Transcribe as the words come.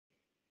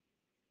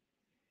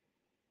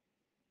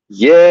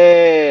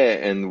Yeah,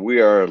 and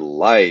we are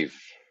live.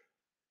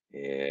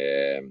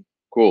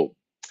 Cool.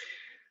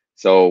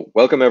 So,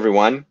 welcome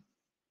everyone.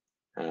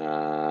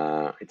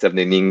 It's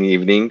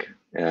evening.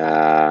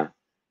 Uh,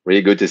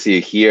 really good to see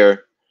you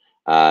here.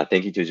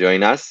 Thank you to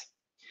join us.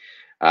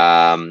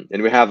 And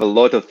we have a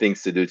lot of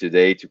things to do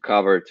today to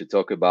cover, to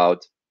talk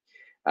about.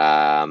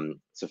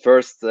 So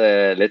first,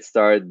 let's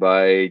start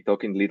by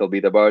talking a little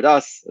bit about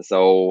us.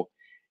 So,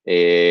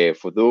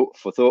 for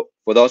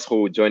those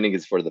who joining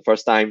us for the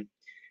first time,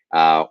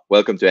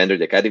 welcome to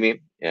Android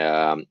Academy.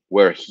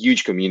 We're a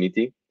huge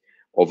community,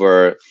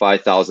 over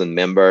 5,000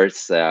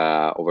 members,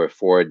 over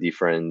four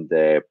different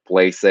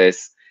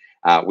places,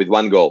 with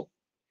one goal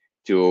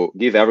to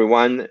give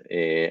everyone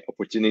an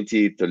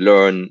opportunity to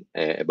learn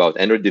about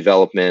Android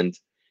development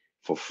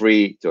for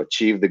free, to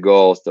achieve the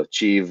goals, to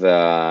achieve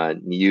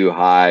new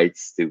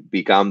heights, to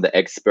become the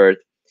expert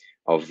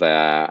of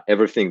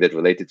everything that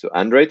related to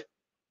Android.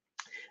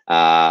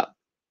 Uh,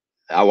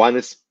 I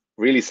want to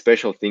really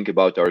special thing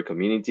about our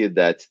community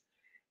that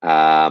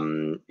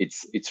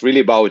it's really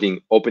about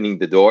opening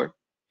the door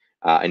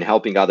and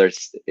helping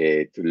others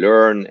to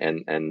learn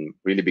and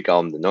really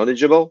become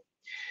knowledgeable.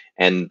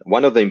 And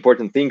one of the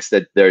important things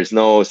that there is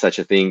no such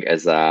a thing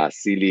as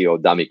silly or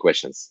dummy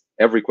questions.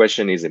 Every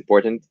question is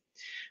important.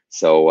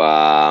 So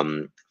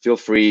feel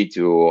free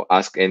to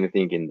ask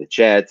anything in the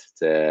chat,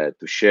 to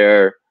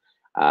share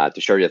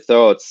your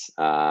thoughts,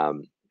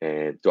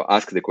 and to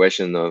ask the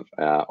question of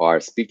our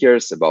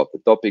speakers about the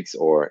topics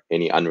or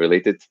any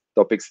unrelated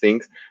topics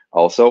things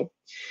also.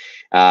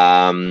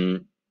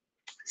 Um,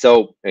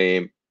 so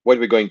what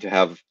we're going to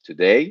have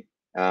today.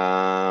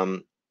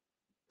 So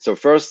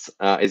first,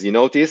 as you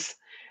notice,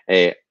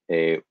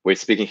 we're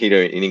speaking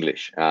here in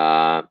English.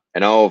 I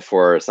know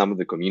for some of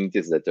the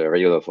communities that are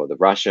regular for the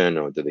Russian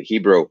or to the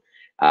Hebrew,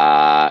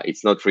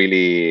 it's not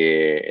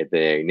really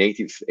the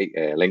native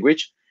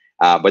language,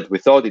 but we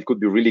thought it could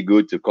be really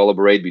good to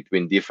collaborate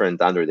between different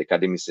Android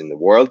academies in the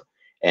world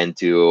and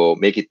to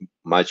make it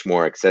much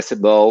more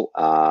accessible.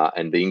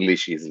 And the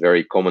English is a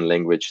very common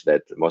language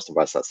that most of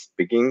us are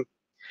speaking.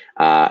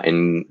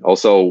 And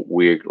also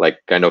we're like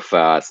kind of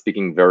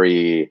speaking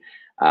very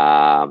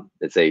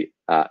let's say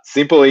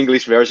simple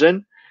English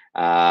version.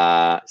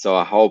 So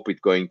I hope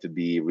it's going to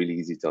be really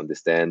easy to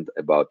understand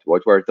about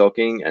what we're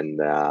talking, and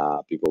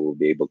people will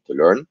be able to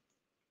learn.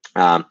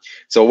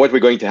 So what we're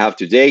going to have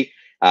today,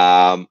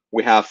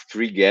 we have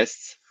three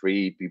guests,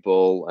 three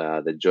people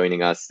that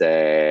joining us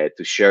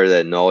to share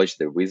their knowledge,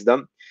 their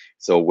wisdom.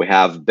 So we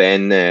have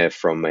Ben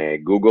from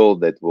Google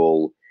that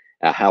will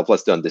help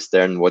us to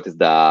understand what is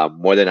the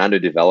modern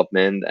Android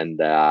development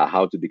and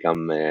how to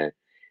become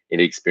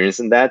experienced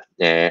in that.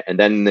 And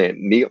then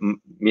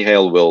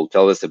Michael will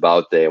tell us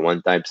about the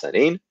one-time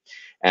sign-in.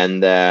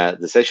 And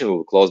the session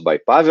will close by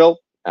Pavel.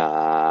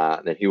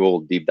 Then he will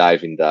deep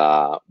dive in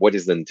the what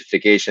is the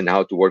notification,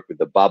 how to work with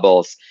the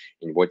bubbles,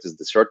 and what is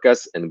the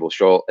shortcuts, and will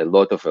show a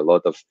lot of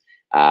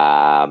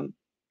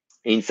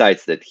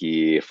insights that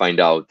he find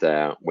out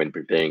when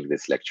preparing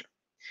this lecture.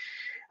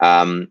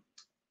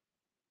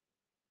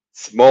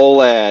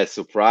 Small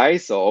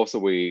surprise. So also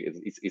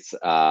it's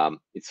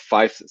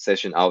five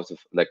session out of,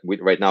 like, we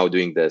right now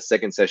doing the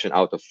second session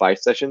out of five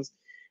sessions,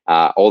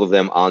 all of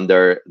them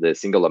under the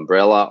single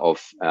umbrella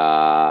of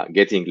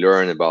getting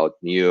learn about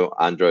new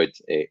Android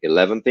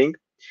 11 thing.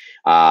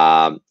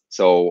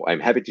 So I'm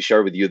happy to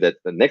share with you that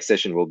the next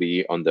session will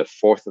be on the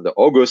 4th of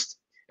August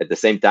at the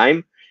same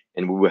time,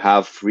 and we will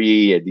have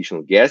three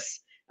additional guests.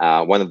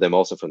 One of them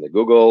also from the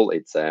Google,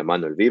 it's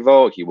Manuel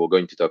Vivo. He will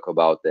going to talk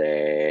about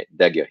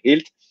Dagger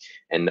Hilt,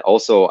 and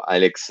also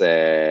Alex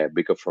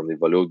Bikov from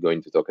Evolute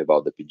going to talk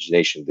about the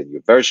pagination, the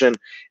new version,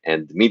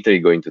 and Dmitry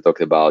going to talk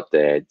about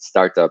the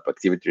startup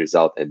activity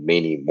result and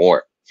many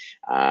more.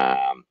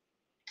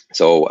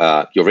 So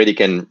you already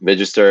can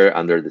register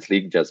under this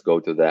link. Just go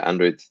to the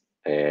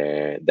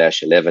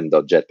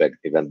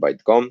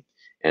android-11.jetpackevent.com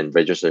and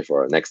register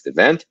for our next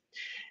event.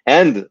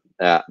 And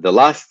the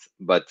last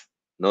but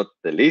not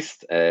the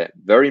least,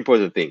 very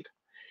important thing,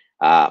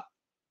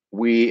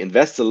 we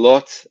invest a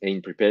lot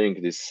in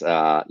preparing these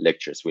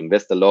lectures. We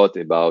invest a lot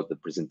about the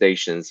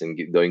presentations and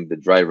doing the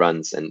dry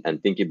runs and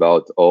thinking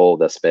about all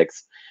the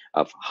aspects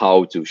of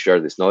how to share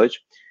this knowledge.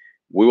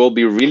 We will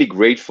be really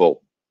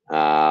grateful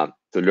to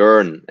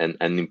learn and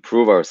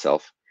improve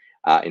ourselves,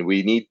 and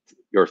we need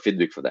your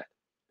feedback for that.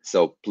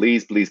 So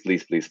please, I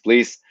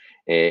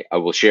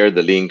will share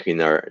the link in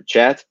our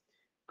chat.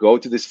 Go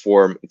to this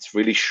form. It's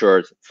really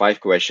short,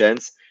 5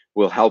 questions,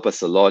 will help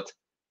us a lot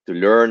to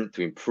learn,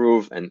 to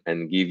improve, and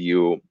give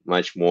you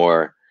much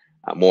more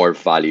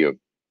value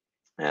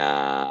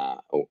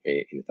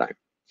in time.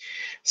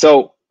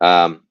 So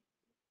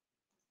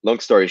long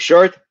story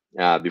short,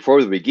 before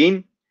we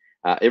begin,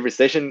 every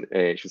session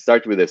should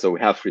start with this. So we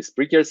have 3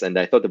 speakers, and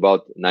I thought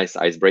about nice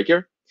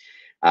icebreaker.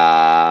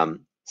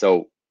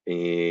 So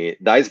the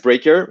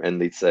icebreaker,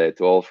 and it's to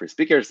all 3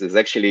 speakers, is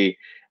actually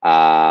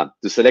to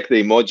select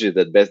the emoji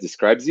that best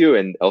describes you,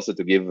 and also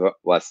to give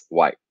us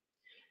why.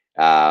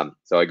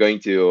 So I'm going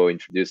to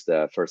introduce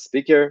the first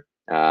speaker.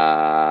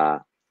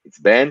 It's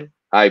Ben.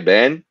 Hi,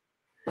 Ben.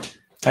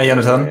 Hey,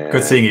 Jonathan.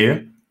 Good seeing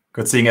you.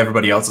 Good seeing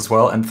everybody else as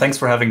well. And thanks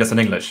for having this in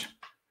English.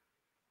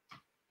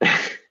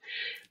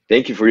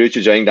 Thank you for you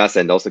to joining us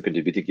and also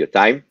contributing your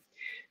time.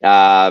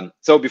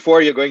 So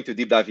before you're going to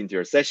deep dive into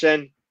your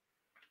session,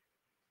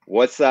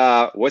 what's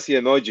the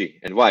emoji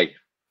and why?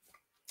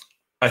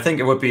 I think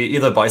it would be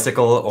either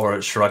bicycle or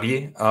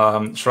shruggy.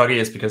 Shruggy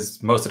is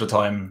because most of the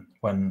time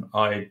when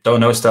I don't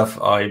know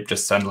stuff, I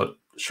just send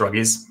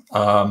shruggies.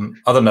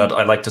 Other than that,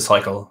 I like to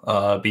cycle,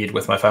 be it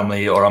with my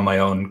family or on my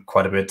own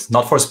quite a bit.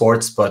 Not for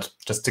sports, but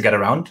just to get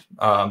around,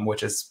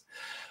 which is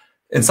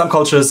in some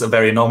cultures a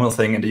very normal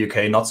thing. In the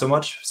UK, not so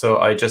much. So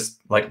I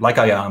just, like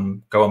I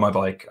am, go on my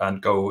bike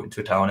and go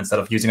into town instead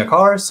of using a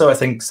car. So I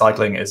think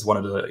cycling is one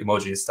of the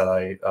emojis that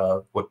I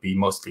would be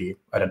mostly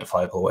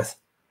identifiable with.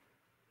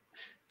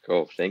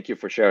 Cool. Thank you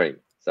for sharing.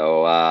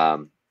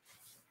 So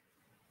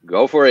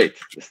go for it.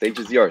 The stage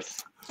is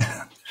yours.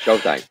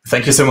 Showtime.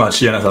 Thank you so much,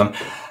 Jonathan.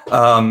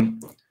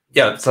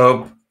 Yeah,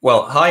 so,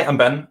 well, hi, I'm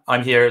Ben.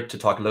 I'm here to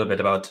talk a little bit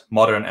about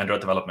modern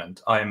Android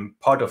development. I'm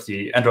part of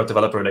the Android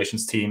developer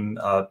relations team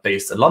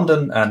based in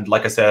London. And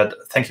like I said,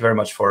 thank you very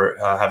much for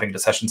having the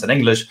sessions in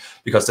English,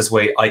 because this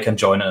way I can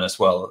join in as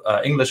well.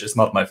 English is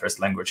not my first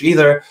language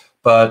either.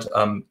 But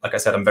like I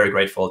said, I'm very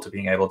grateful to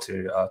being able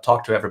to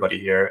talk to everybody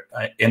here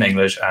in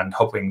English and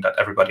hoping that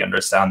everybody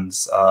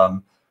understands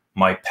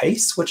my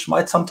pace, which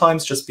might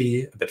sometimes just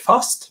be a bit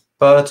fast.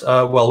 But,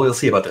 well, we'll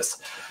see about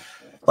this.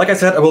 Like I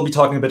said, I will be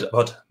talking a bit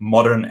about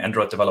modern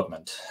Android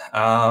development.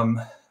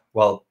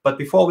 Well, but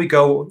before we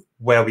go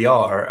where we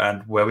are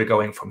and where we're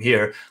going from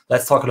here,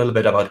 let's talk a little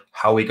bit about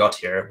how we got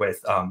here with,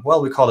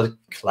 well, we call it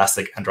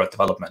classic Android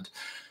development.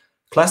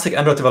 Classic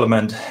Android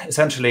development,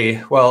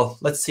 essentially, well,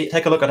 let's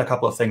take a look at a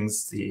couple of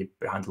things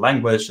behind the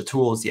language, the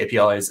tools, the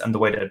APIs, and the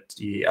way that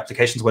the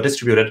applications were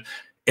distributed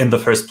in the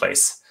first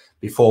place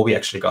before we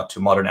actually got to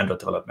modern Android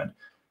development.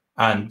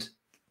 And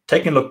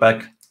taking a look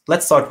back,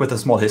 let's start with a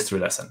small history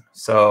lesson.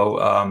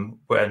 So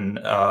when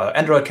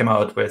Android came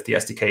out with the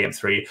SDK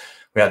M3,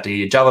 we had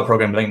the Java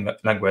programming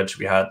language,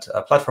 we had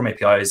platform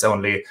APIs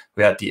only,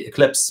 we had the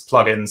Eclipse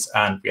plugins,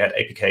 and we had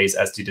APKs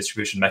as the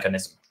distribution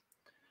mechanism.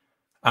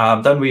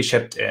 Then we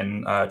shipped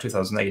in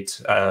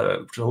 2008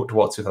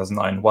 towards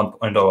 2009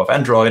 1.0 of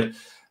Android.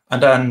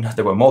 And then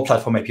there were more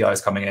platform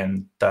APIs coming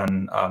in.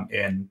 Then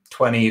in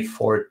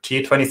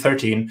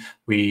 2013,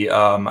 we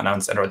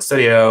announced Android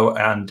Studio.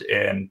 And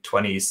in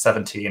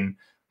 2017,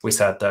 we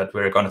said that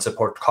we're going to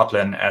support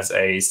Kotlin as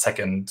a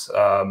second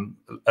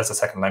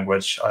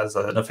language, as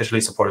an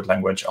officially supported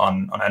language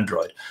on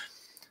Android.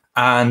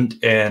 And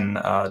in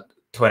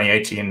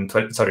 2017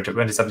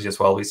 as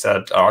well, we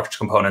said our architecture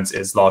components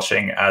is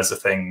launching as a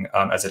thing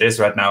as it is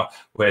right now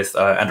with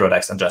Android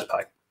X and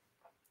Jetpack.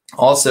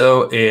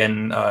 Also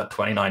in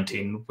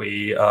 2019,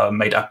 we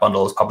made app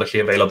bundles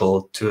publicly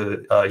available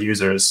to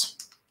users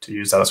to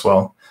use that as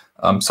well.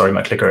 Sorry,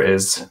 my clicker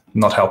is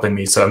not helping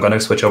me, so I'm going to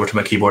switch over to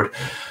my keyboard.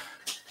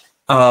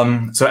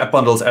 So app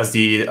bundles as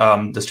the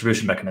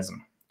distribution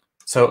mechanism.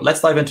 So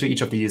let's dive into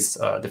each of these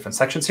different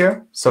sections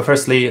here. So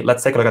firstly,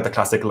 let's take a look at the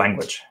classic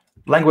language.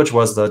 Language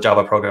was the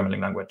Java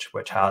programming language,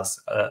 which has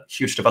a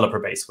huge developer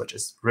base, which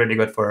is really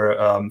good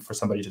for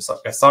somebody to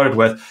get started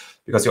with,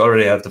 because you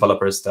already have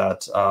developers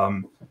that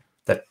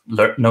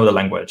know the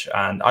language.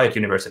 And I at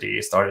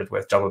university started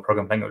with Java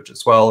programming language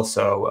as well.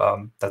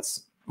 So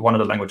that's one of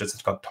the languages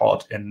that got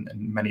taught in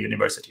many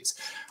universities.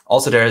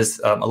 Also, there's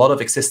a lot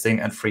of existing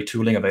and free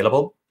tooling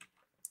available.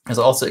 There's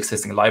also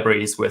existing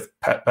libraries with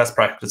best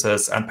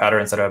practices and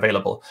patterns that are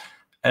available.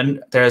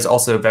 And there's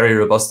also very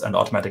robust and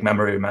automatic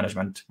memory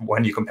management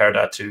when you compare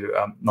that to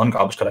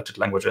non-garbage collected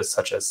languages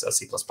such as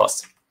C++.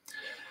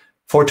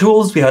 For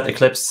tools, we had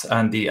Eclipse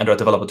and the Android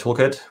Developer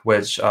Toolkit,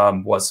 which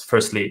was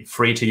firstly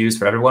free to use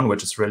for everyone,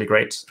 which is really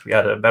great. We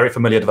had a very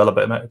familiar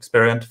developer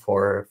experience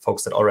for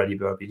folks that already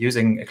were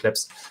using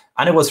Eclipse,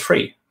 and it was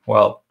free.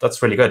 Well,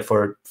 that's really good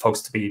for folks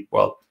to be,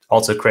 well,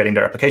 also creating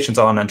their applications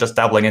on and just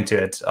dabbling into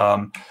it.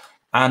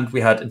 And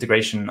we had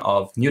integration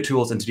of new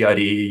tools into the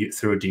IDE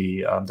through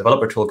the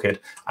developer toolkit.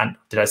 And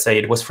did I say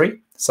it was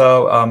free?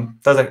 So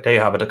there you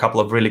have it, a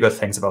couple of really good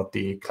things about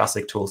the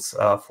classic tools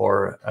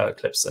for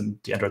Eclipse and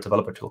the Android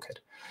developer toolkit.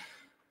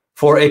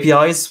 For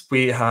APIs,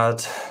 we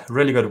had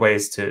really good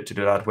ways to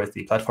do that with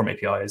the platform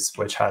APIs,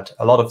 which had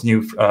a lot of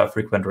new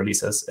frequent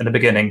releases. In the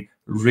beginning,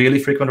 really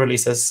frequent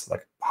releases,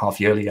 like half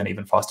yearly and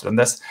even faster than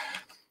this.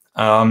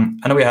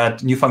 And we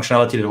had new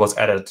functionality that was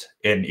added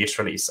in each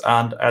release.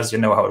 And as you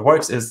know, how it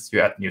works is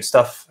you add new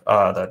stuff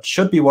that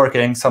should be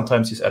working.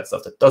 Sometimes you add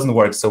stuff that doesn't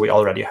work. So we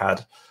already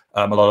had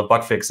a lot of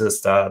bug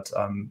fixes that,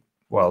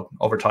 well,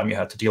 over time you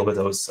had to deal with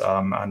those,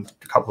 and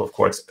a couple of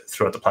quirks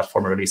throughout the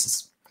platform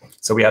releases.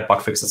 So we had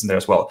bug fixes in there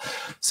as well.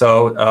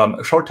 So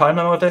a short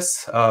timeline of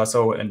this.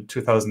 So in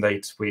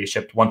 2008, we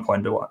shipped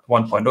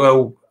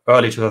 1.0,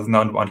 early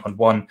 2009,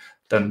 1.1,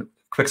 then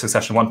quick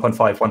succession 1.5,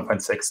 1.6,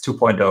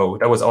 2.0.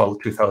 That was all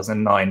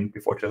 2009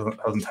 before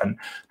 2010.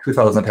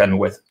 2010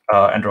 with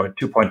Android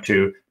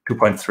 2.2,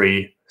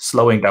 2.3,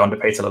 slowing down the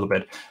pace a little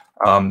bit.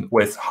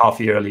 with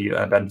half-yearly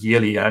and then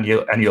yearly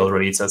annual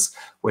releases,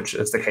 which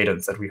is the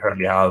cadence that we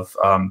currently have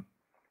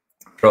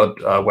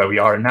where we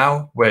are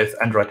now with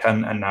Android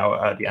 10 and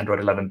now the Android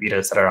 11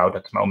 betas that are out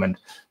at the moment,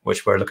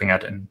 which we're looking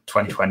at in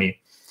 2020.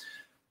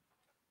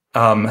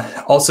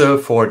 Also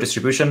for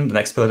distribution, the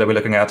next pillar that we're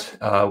looking at,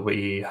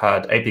 we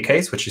had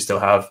APKs, which you still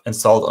have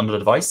installed on the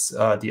device.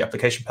 The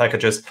application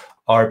packages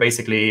are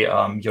basically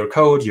your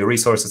code, your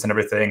resources, and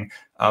everything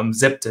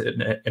zipped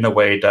in a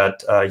way that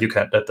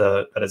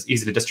that is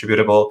easily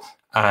distributable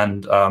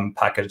and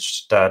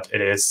packaged that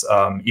it is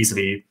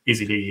easily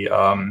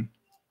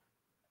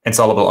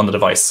installable on the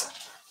device.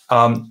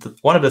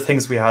 One of the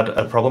things we had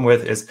a problem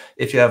with is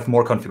if you have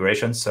more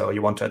configurations, so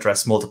you want to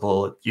address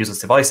multiple users'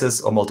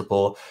 devices or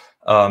multiple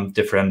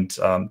different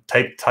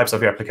types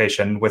of your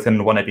application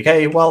within one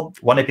APK. Well,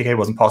 one APK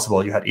wasn't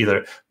possible. You had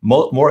either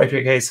more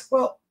APKs.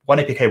 Well, one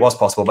APK was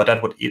possible, but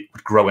that would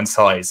grow in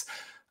size,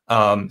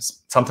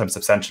 sometimes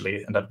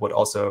substantially, and that would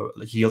also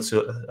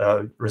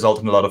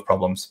result in a lot of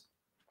problems.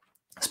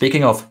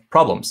 Speaking of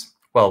problems,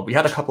 well, we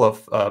had a couple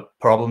of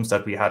problems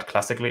that we had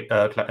classically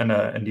in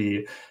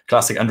the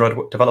classic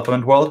Android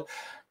development world.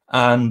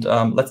 And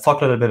let's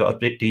talk a little bit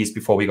about these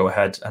before we go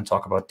ahead and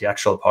talk about the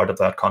actual part of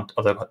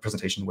that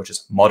presentation, which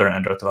is modern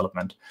Android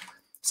development.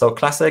 So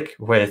classic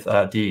with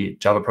the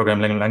Java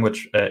programming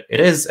language, it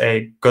is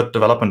a good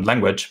development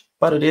language,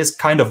 but it is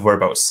kind of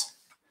verbose.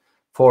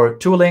 For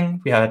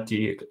tooling, we had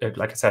the,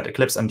 like I said,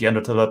 Eclipse and the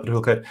Android development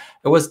toolkit.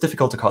 It was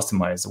difficult to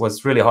customize. It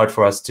was really hard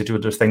for us to do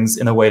the things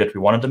in a way that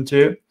we wanted them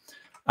to.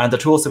 And the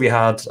tools that we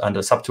had and the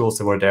subtools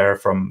that were there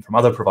from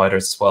other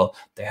providers as well,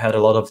 they had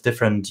a lot of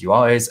different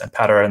UIs and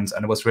patterns,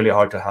 and it was really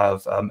hard to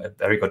have a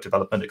very good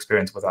development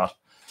experience with that.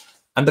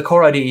 And the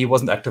core IDE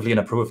wasn't actively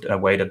improved in a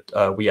way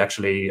that we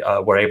actually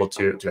were able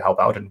to help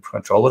out and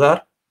control with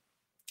that.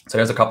 So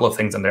there's a couple of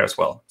things in there as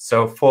well.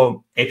 So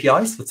for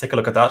APIs, let's take a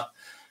look at that.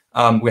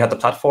 We had the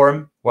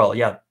platform. Well,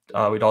 yeah,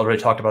 we'd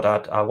already talked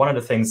about that. One of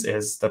the things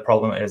is the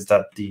problem is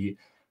that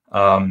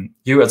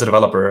you as a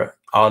developer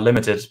are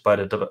limited by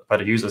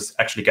the users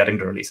actually getting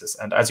the releases.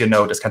 And as you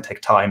know, this can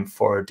take time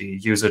for the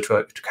user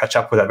to catch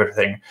up with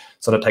everything.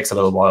 So that takes a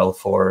little while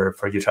for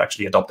you to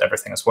actually adopt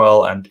everything as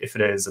well. And if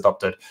it is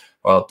adopted,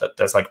 well,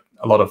 there's like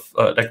a lot of,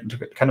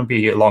 it can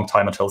be a long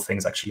time until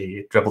things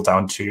actually dribble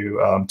down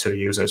to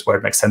users where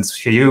it makes sense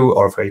for you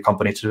or for your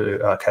company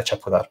to catch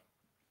up with that.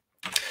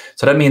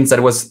 So that means that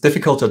it was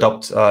difficult to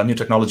adopt new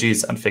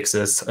technologies and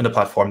fixes in the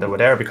platform that were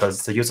there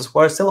because the users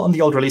were still on the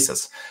old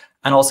releases.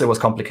 And also it was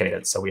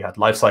complicated. So we had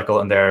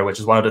lifecycle in there, which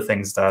is one of the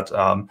things that,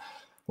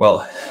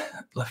 well,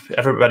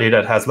 everybody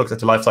that has looked at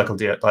the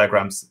lifecycle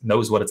diagrams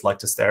knows what it's like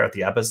to stare at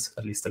the abyss,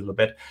 at least a little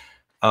bit.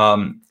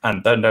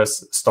 And then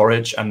there's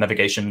storage and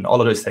navigation.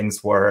 All of those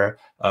things were,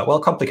 well,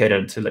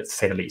 complicated to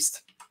say the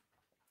least.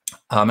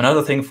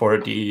 Another thing for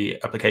the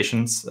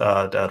applications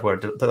that were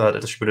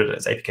distributed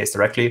as APKs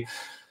directly,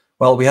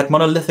 well, we had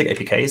monolithic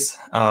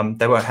APKs.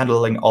 They were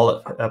handling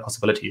all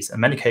possibilities. In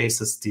many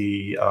cases,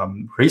 the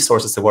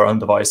resources that were on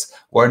the device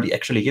weren't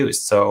actually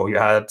used. So you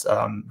had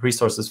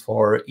resources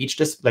for each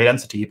display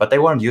entity, but they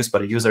weren't used by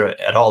the user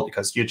at all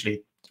because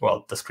usually,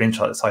 well, the screen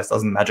size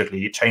doesn't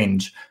magically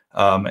change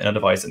in a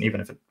device. And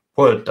even if it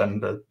would, then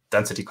the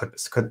density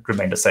could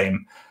remain the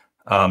same.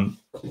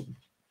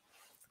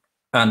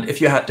 And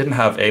if you didn't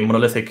have a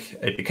monolithic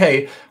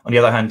APK, on the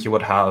other hand, you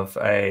would have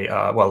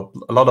well,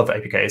 a lot of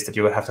APKs that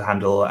you would have to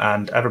handle.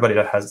 And everybody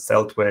that has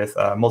dealt with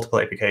multiple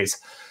APKs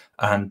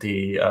and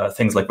the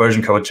things like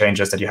version code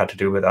changes that you had to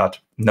do with that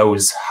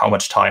knows how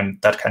much time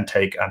that can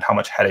take and how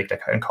much headache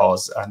that can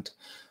cause. And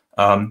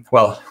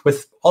well,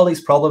 with all these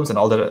problems and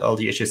all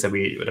the issues that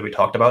we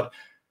talked about,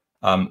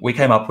 we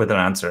came up with an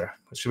answer,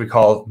 which we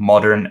call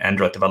modern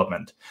Android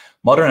development.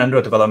 Modern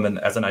Android development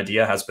as an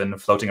idea has been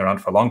floating around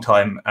for a long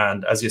time.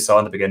 And as you saw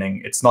in the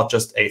beginning, it's not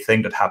just a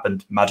thing that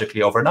happened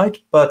magically overnight,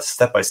 but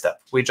step by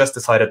step. We just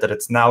decided that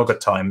it's now a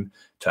good time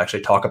to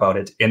actually talk about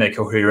it in a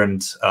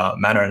coherent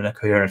manner, in a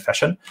coherent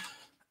fashion.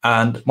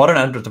 And modern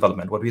Android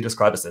development, what we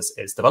describe as this,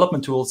 is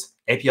development tools,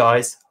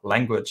 APIs,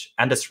 language,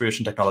 and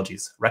distribution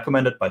technologies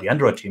recommended by the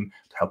Android team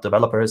to help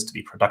developers to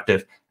be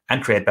productive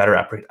and create better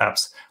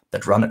apps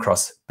that run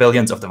across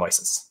billions of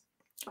devices.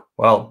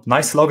 Well,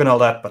 nice slogan, all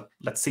that, but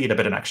let's see it a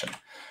bit in action.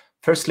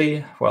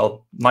 Firstly,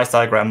 well, nice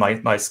diagram,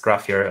 nice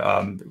graph here.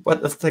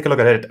 But let's take a look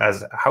at it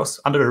as a house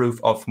under the roof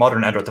of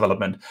modern Android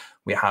development.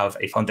 We have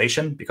a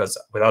foundation, because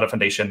without a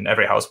foundation,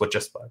 every house would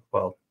just,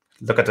 well,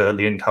 look at the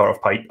Leaning Tower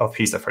of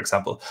Pisa, for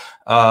example.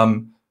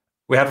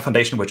 We have a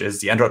foundation, which is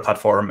the Android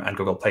platform, and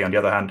Google Play, on the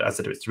other hand, as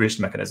a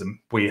distribution mechanism.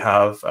 We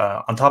have,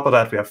 on top of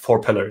that, we have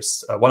 4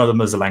 pillars. One of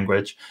them is the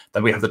language.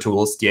 Then we have the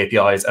tools, the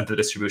APIs, and the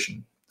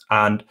distribution.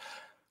 And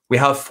we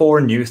have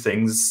 4 new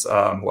things,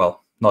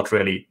 well, not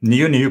really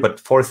new, but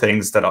 4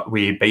 things that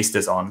we base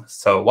this on.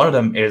 So one of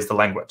them is the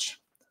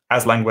language.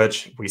 As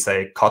language, we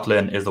say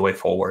Kotlin is the way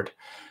forward.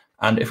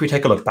 And if we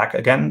take a look back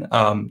again,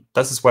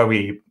 this is where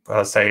we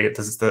say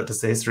this is the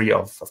history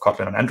of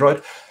Kotlin on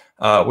Android.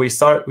 We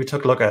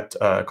took a look at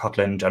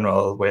Kotlin in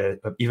general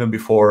even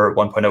before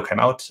 1.0 came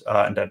out,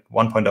 and then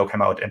 1.0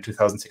 came out in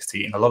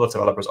 2016. A lot of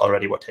developers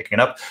already were taking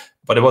it up,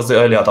 but it was the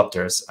early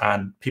adopters,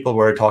 and people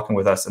were talking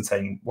with us and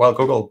saying, well,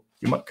 Google,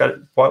 you might get it.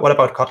 What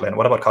about Kotlin?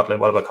 What about Kotlin?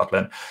 What about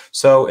Kotlin?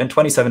 So in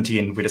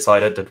 2017, we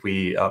decided that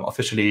we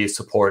officially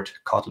support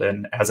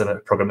Kotlin as a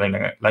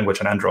programming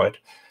language on Android.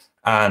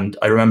 And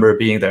I remember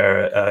being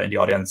there in the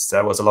audience.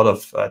 There was a lot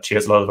of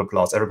cheers, a lot of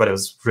applause. Everybody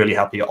was really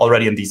happy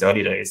already in these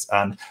early days.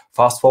 And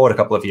fast forward a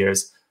couple of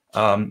years,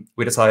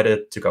 we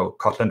decided to go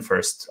Kotlin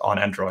first on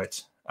Android.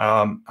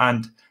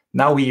 And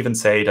now we even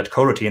say that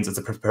coroutines is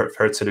the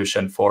preferred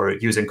solution for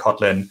using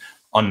Kotlin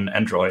on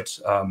Android.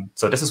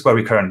 So this is where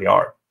we currently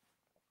are.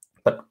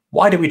 But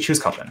why do we choose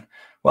Kotlin?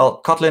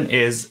 Well, Kotlin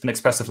is an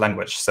expressive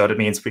language. So that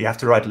means we have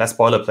to write less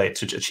boilerplate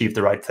to achieve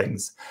the right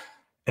things.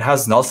 It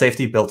has null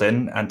safety built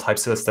in and type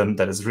system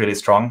that is really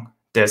strong.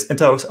 There's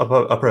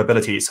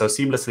interoperability, so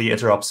seamlessly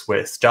interrupts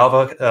with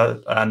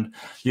Java, and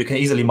you can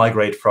easily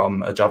migrate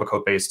from a Java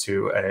code base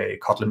to a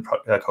Kotlin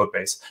code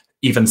base,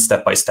 even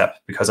step by step,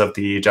 because of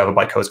the Java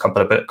bytecodes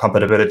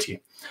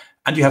compatibility.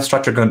 And you have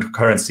structured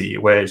concurrency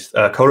with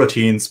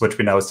coroutines, which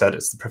we now said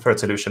is the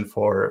preferred solution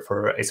for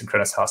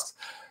asynchronous tasks.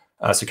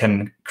 So you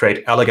can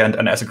create elegant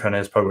and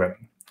asynchronous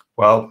programming.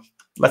 Well,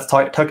 let's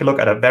take a look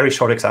at a very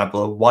short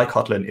example of why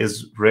Kotlin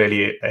is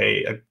really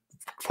a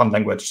fun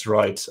language to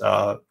write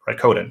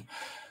code in.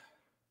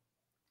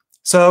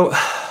 So,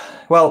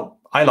 well,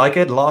 I like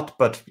it a lot,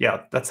 but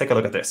yeah, let's take a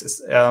look at this.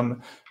 It's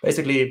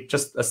basically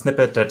just a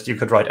snippet that you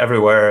could write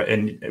everywhere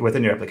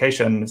within your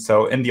application.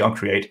 So in the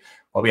onCreate,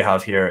 what we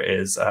have here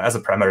is as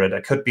a parameter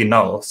that could be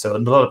null. So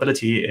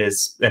nullability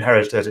is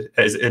inherited,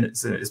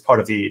 is part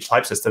of the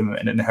type system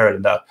and inherited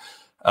in that.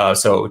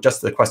 So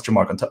just the question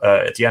mark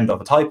at the end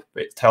of a type,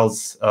 it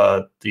tells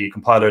the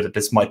compiler that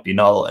this might be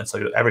null. And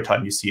so every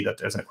time you see that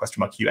there's a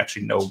question mark, you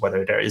actually know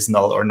whether there is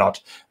null or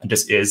not. And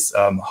this is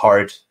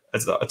hard.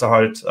 It's a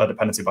hard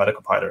dependency by the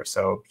compiler.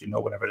 So you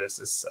know whenever this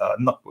is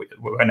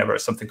whenever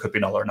something could be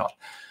null or not.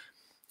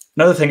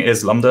 Another thing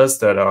is lambdas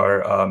that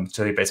are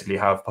to basically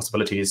have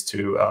possibilities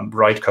to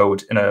write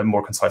code in a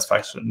more concise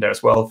fashion there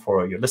as well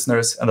for your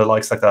listeners and the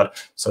likes like that.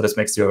 So this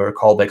makes your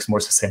callbacks more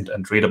succinct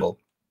and readable.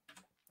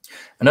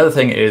 Another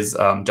thing is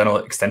general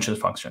extension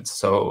functions.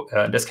 So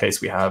in this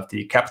case, we have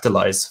the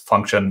capitalize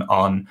function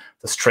on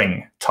the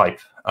string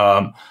type.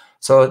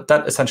 So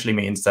that essentially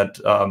means that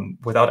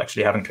without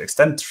actually having to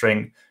extend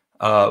string,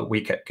 we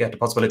get the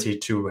possibility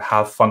to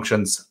have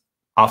functions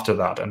after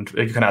that. And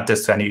you can add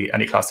this to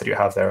any class that you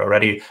have there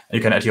already. And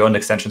you can add your own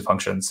extension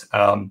functions.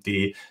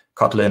 The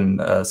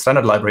Kotlin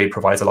standard library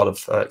provides a lot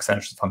of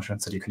extension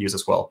functions that you can use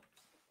as well.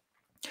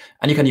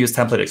 And you can use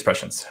template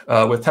expressions.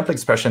 With template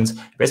expressions,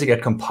 you basically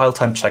get compile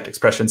time checked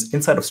expressions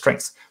inside of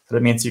strings. So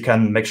that means you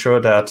can make sure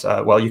that,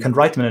 well, you can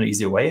write them in an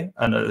easier way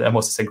and a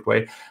more succinct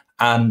way.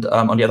 And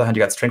on the other hand,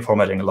 you get string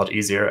formatting a lot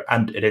easier,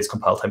 and it is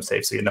compile time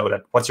safe. So you know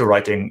that what you're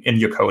writing in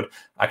your code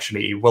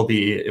actually will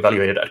be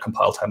evaluated at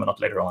compile time and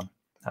not later on,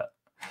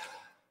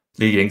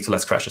 leading to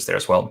less crashes there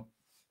as well.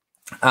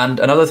 And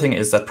another thing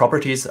is that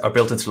properties are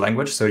built into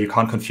language, so you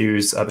can't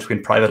confuse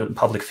between private and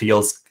public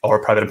fields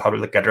or private and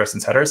public getters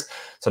and setters.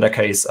 So in that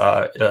case,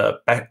 the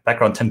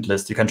background tint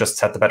list, you can just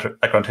set the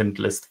background tint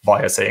list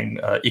via saying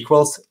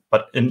equals,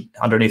 but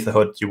underneath the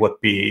hood, you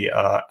would be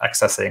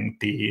accessing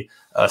the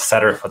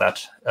setter for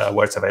that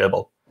where it's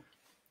available.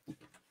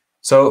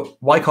 So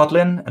why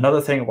Kotlin?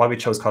 Another thing why we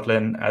chose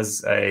Kotlin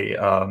as a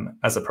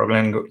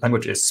programming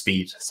language is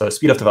speed. So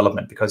speed of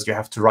development, because you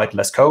have to write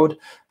less code.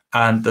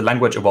 And the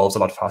language evolves a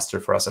lot faster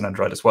for us on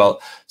Android as well.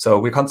 So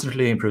we're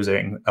constantly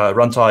improving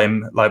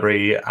runtime,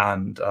 library,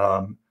 and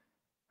the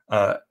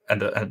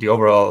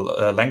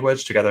overall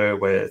language together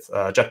with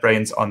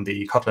JetBrains on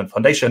the Kotlin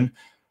Foundation.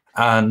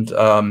 And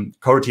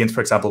coroutines,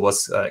 for example,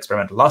 was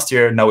experimental last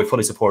year. Now we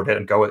fully support it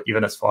and go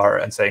even as far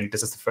and saying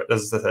this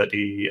is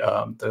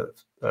the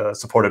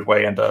supported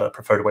way and the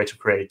preferred way to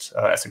create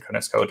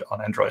asynchronous code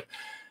on Android.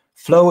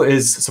 Flow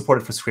is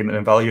supported for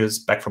screen values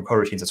back from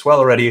coroutines as well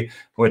already,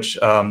 which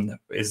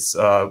is,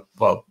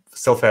 well,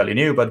 still fairly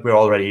new, but we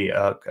already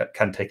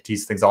can take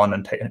these things on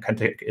and can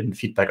take in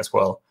feedback as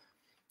well.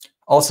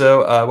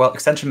 Also, well,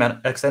 extension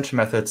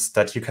methods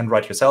that you can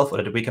write yourself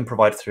or that we can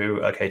provide through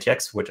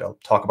KTX, which I'll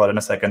talk about in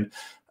a second,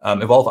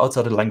 evolve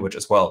outside the language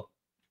as well.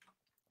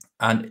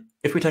 And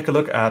if we take a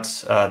look at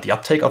the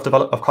uptake of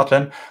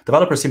Kotlin,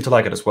 developers seem to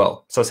like it as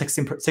well. So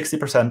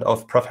 60%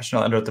 of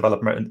professional Android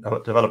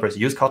developers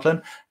use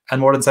Kotlin, and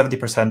more than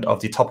 70%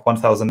 of the top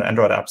 1,000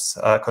 Android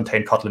apps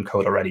contain Kotlin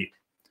code already.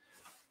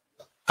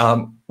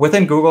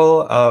 Within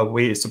Google,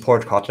 we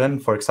support Kotlin,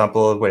 for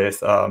example, with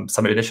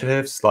some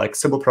initiatives like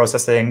symbol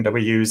processing that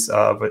we use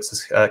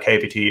with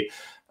KAPT.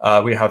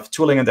 We have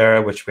tooling in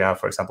there, which we have,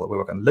 for example, we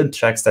work on lint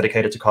checks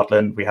dedicated to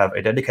Kotlin. We have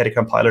a dedicated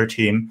compiler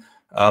team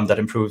that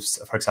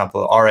improves, for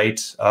example,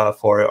 R8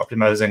 for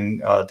optimizing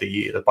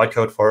the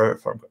bytecode for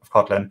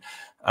Kotlin.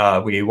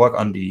 We work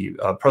on the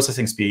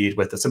processing speed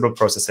with the symbol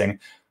processing.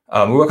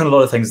 We work on a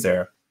lot of things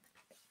there.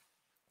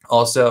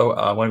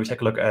 Also, when we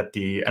take a look at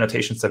the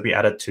annotations that we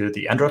added to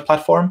the Android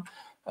platform,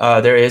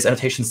 there is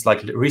annotations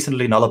like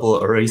recently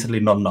nullable or recently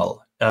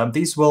non-null.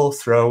 These will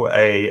throw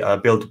a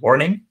build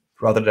warning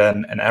rather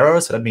than an error.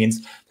 So that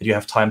means that you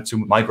have time to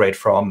migrate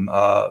from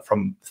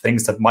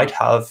things that might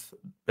have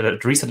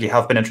that recently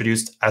have been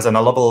introduced as a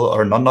nullable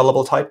or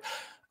non-nullable type.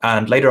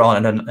 And later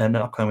on in an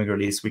upcoming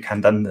release, we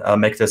can then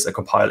make this a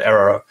compile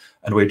error.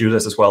 And we do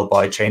this as well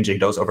by changing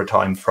those over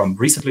time from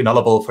recently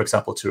nullable, for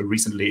example, to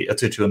recently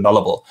to a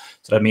nullable.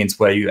 So that means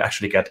where you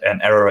actually get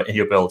an error in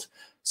your build.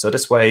 So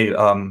this way,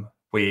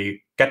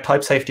 we get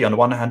type safety on the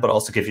one hand, but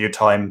also give you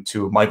time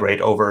to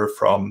migrate over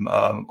from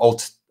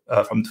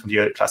from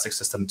the classic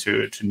system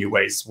to new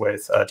ways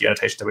with the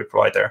annotation that we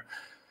provide there.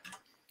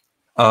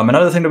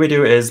 Another thing that we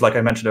do is, like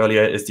I mentioned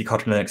earlier, is the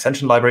Kotlin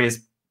extension libraries.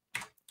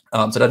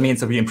 So that means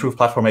that we improve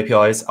platform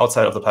APIs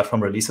outside of the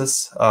platform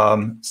releases.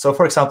 So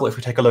for example, if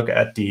we take a look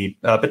at the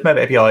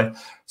bitmap API,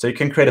 so you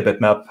can create a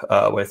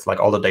bitmap with like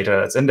all the data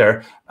that's in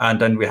there. And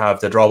then we have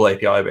the drawable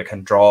API where you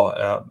can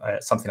draw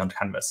something on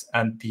canvas.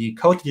 And the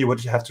code you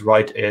would have to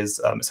write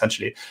is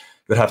essentially,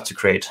 you would have to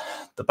create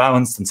the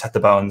bounds and set the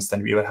bounds.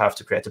 Then you would have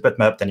to create the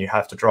bitmap. Then you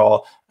have to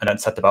draw and then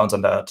set the bounds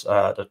on that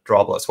the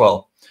drawable as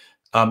well.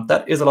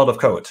 That is a lot of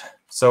code.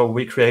 So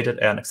we created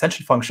an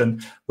extension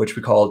function, which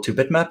we call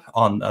toBitmap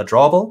on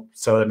drawable.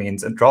 So that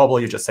means in drawable,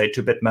 you just say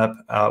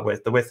toBitmap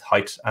with the width,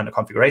 height, and the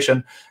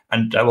configuration,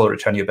 and that will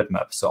return you a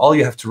bitmap. So all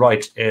you have to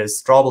write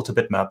is drawable to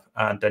bitmap,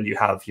 and then you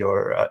have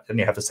your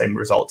the same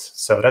result.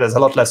 So that is a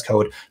lot less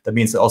code. That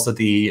means that also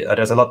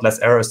there's a lot less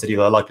errors that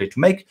you are likely to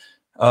make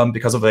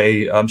because of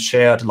a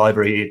shared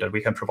library that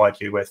we can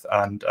provide you with,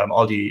 and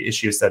all the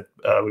issues that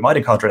we might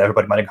encounter, and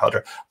everybody might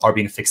encounter, are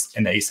being fixed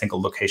in a single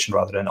location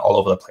rather than all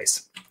over the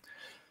place.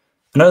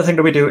 Another thing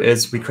that we do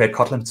is we create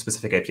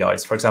Kotlin-specific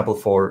APIs. For example,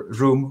 for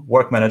Room,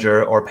 Work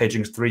Manager, or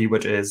Paging 3,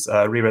 which is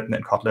rewritten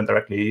in Kotlin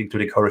directly,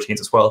 including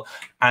coroutines as well,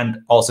 and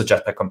also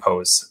Jetpack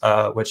Compose,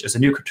 which is a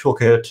new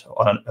toolkit,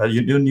 a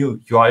new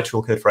UI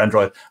toolkit for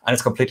Android, and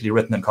it's completely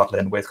written in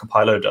Kotlin with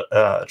compiler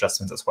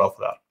adjustments as well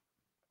for that.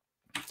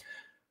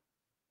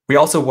 We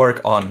also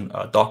work on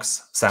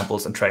docs,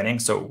 samples, and training.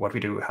 So what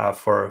we do have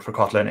for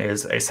Kotlin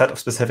is a set of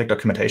specific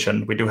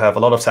documentation. We do have a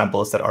lot of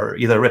samples that are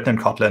either written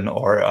in Kotlin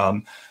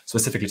or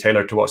specifically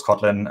tailored towards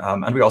Kotlin.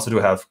 And we also do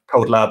have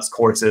code labs,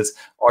 courses,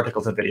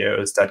 articles, and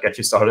videos that get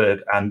you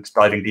started and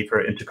diving deeper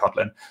into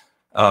Kotlin.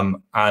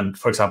 And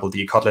for example,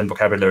 the Kotlin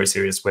vocabulary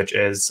series, which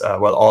is,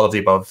 well, all of the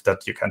above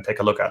that you can take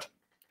a look at.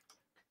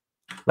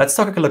 Let's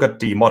take a look at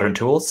the modern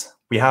tools.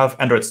 We have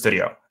Android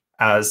Studio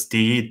as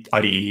the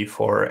IDE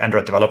for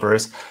Android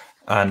developers.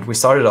 And we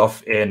started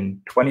off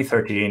in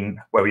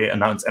 2013, where we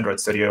announced Android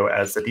Studio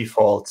as the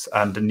default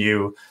and the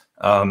new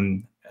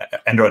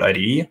Android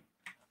IDE.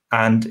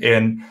 And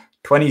in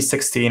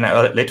 2016,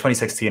 late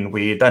 2016,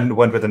 we then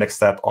went with the next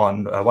step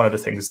on one of the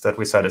things that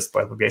we said is,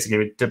 well, basically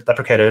we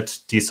deprecated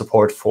the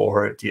support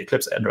for the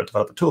Eclipse Android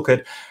Developer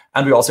Toolkit,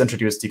 and we also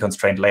introduced the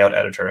constrained layout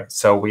editor.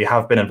 So we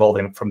have been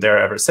evolving from there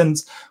ever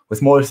since, with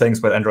more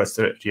things with Android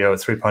Studio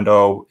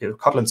 3.0,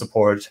 Kotlin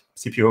support,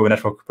 CPU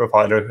network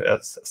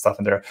profiler stuff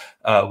in there.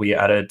 We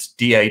added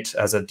D8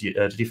 as a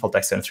default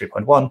DEX in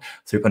 3.1.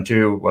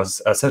 3.2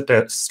 was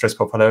stress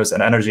profilers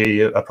and energy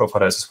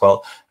profilers as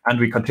well. And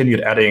we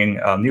continued adding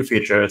new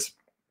features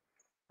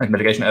like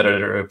mitigation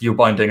editor, view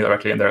binding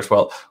directly in there as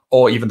well,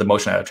 or even the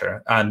motion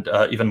editor, and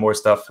even more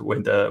stuff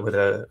with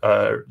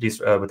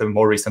the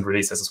more recent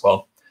releases as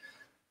well.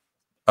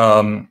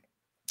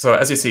 So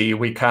as you see,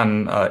 we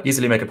can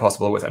easily make it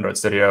possible with Android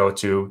Studio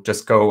to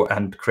just go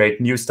and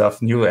create new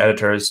stuff, new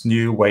editors,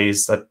 new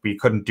ways that we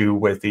couldn't do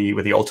with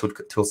the old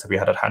tools that we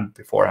had at hand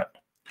beforehand.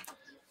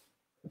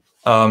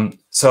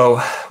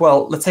 So,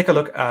 well, let's take a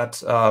look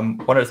at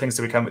one of the things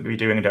that we can be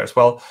doing there as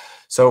well.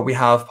 So we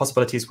have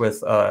possibilities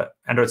with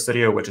Android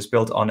Studio, which is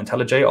built on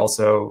IntelliJ,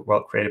 also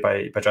well created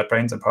by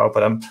JetBrains and powered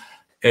by them.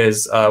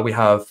 We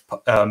have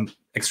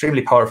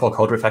extremely powerful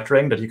code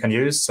refactoring that you can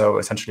use. So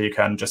essentially, you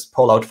can just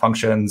pull out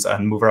functions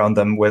and move around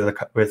them with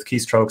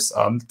keystrokes.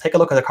 Take a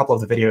look at a couple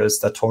of the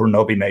videos that Toru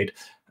Nobi made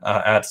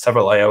at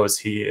several IOs.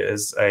 He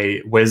is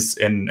a whiz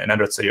in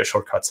Android Studio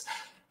shortcuts.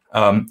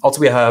 Also,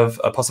 we have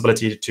a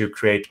possibility to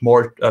create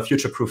more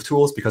future-proof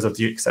tools because of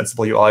the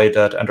extensible UI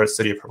that Android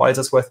Studio provides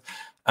us with.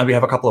 And we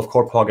have a couple of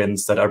core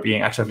plugins that are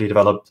being actively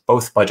developed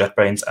both by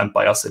JetBrains and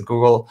by us in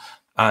Google.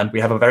 And we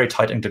have a very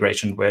tight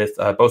integration with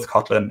both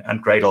Kotlin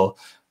and Gradle.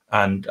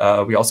 And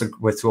we also,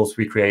 with tools,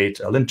 we create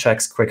lint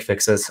checks, quick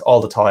fixes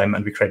all the time,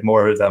 and we create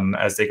more of them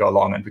as they go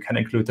along. And we can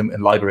include them in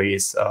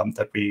libraries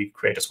that we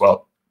create as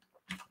well.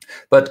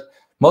 But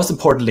most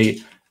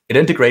importantly, it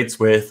integrates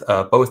with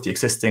both the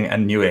existing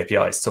and new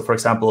APIs. So for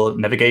example,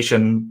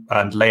 navigation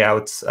and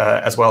layouts,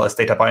 as well as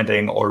data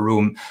binding or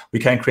Room, we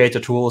can create the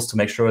tools to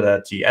make sure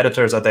that the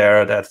editors are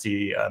there, that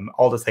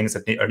all the things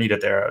that are needed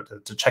there,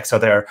 the checks are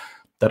there,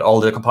 that all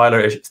the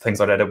compiler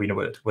things are there that we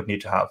would need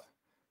to have.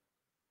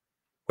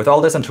 With all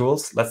this and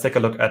tools, let's take a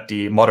look at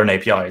the modern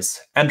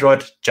APIs.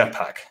 Android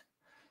Jetpack.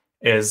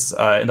 is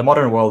in the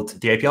modern world,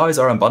 the APIs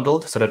are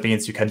unbundled. So that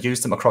means you can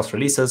use them across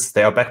releases.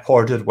 They are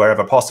backported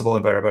wherever possible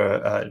and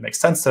wherever it makes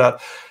sense to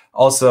that.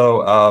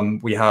 Also,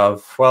 we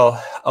have,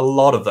 well, a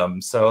lot of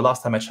them. So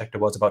last time I checked, there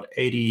was about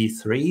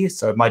 83.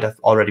 So it might have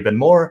already been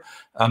more.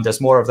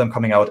 There's more of them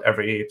coming out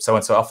every so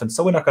and so often.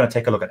 So we're not going to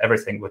take a look at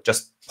everything with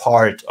just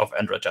part of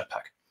Android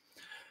Jetpack.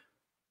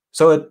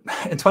 So in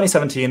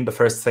 2017, the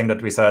first thing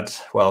that we said,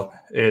 well,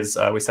 is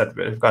we said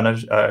we're going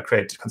to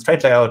create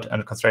constraint layout,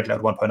 and constraint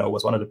layout 1.0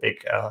 was one of the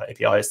big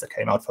APIs that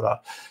came out for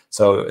that.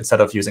 So instead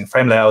of using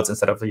frame layouts,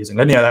 instead of using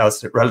linear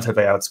layouts, relative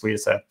layouts, we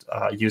said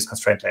use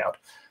constraint layout.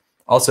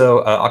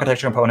 Also,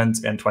 architecture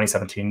components in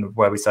 2017,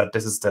 where we said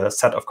this is the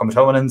set of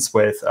components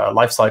with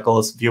life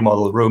cycles, view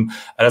model, room.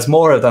 And there's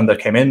more of them that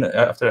came in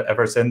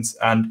ever since.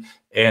 And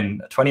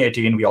in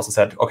 2018, we also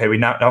said, OK, we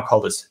now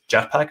call this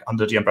Jetpack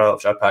under the umbrella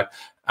of Jetpack.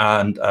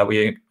 And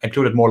we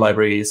included more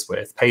libraries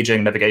with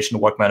paging, navigation,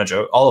 work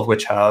manager, all of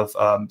which have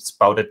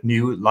sprouted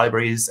new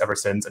libraries ever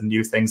since and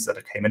new things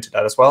that came into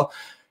that as well.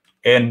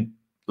 In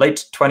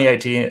late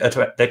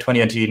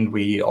 2018,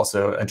 we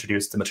also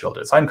introduced the material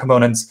design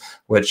components,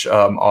 which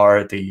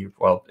are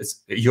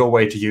it's your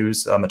way to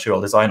use material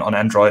design on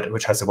Android,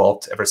 which has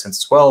evolved ever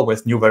since as well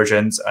with new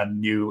versions and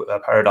new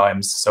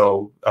paradigms.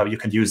 So you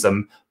can use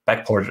them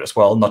backported as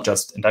well, not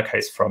just in that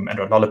case from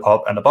Android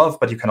Lollipop and above,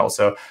 but you can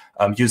also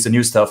use the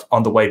new stuff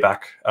on the way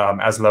back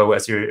as low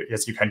as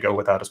you can go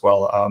with that as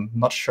well.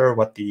 Not sure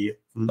what the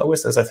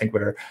lowest is. I think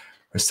we're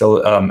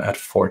still at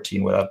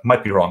 14 with that.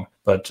 Might be wrong,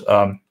 but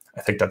I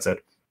think that's it.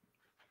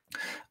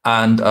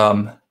 And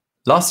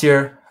last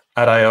year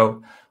at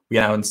I/O, we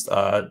announced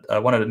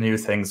one of the new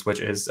things, which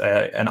is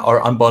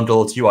our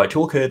unbundled UI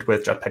toolkit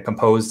with Jetpack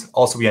Compose.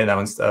 Also, we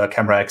announced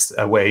CameraX,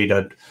 a way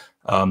that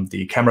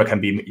the camera can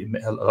be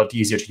a lot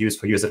easier to use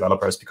for user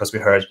developers, because we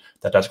heard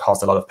that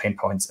caused a lot of pain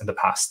points in the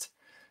past.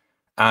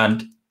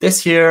 And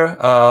this year,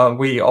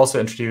 we also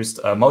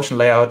introduced motion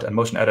layout and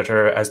motion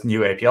editor as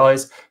new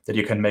APIs that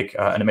you can make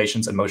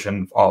animations and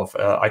motion of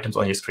items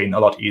on your screen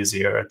a lot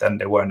easier than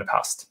they were in the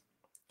past.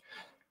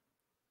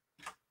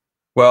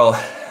 Well,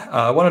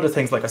 one of the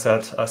things, like I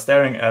said,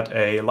 staring at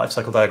a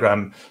lifecycle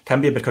diagram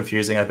can be a bit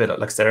confusing, a bit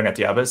like staring at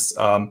the abyss.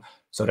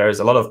 So there's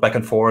a lot of back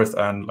and forth,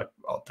 and like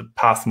the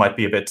path might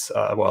be a bit,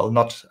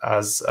 not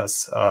as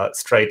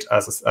straight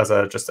as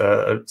just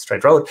a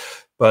straight road,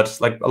 but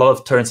like a lot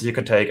of turns that you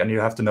can take, and you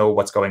have to know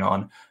what's going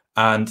on.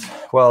 And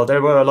well,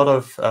 there were a lot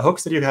of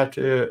hooks that you had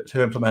to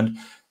implement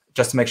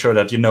just to make sure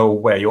that you know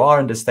where you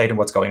are in this state and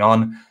what's going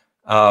on.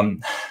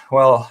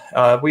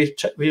 We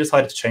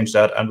decided to change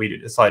that, and we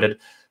decided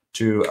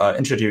to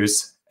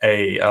introduce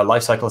a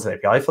lifecycles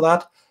API for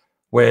that,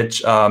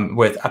 which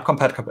with app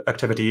compat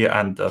activity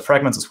and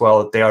fragments as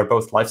well, they are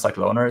both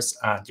lifecycle owners,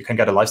 and you can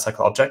get a lifecycle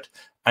object,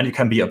 and you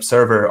can be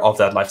observer of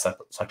that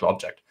lifecycle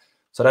object.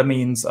 So that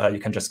means you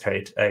can just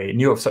create a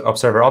new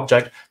observer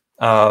object,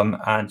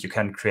 and you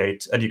can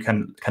create, and you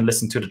can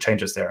listen to the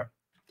changes there.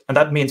 And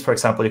that means, for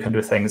example, you can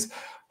do things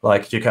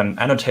like you can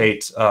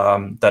annotate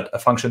that a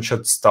function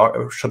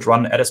should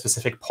run at a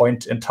specific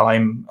point in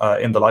time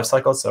in the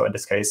lifecycle. So in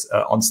this case,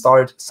 on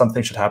start,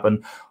 something should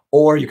happen.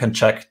 Or you can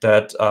check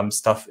that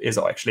stuff is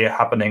actually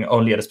happening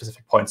only at a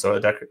specific point. So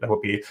that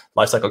would be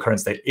lifecycle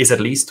current state is at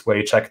least, where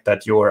you check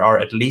that you are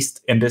at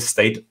least in this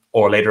state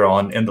or later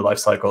on in the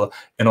lifecycle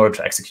in order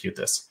to execute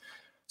this.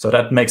 So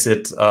that makes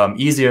it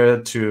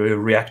easier to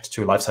react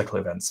to lifecycle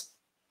events.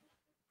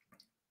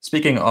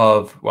 Speaking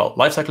of, well,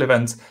 lifecycle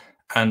events,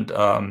 and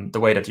the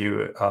way that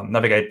you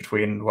navigate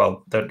between,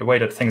 well, the way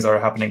that things are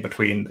happening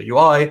between the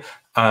UI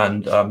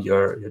and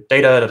your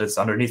data that is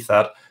underneath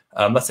that.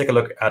 Let's take a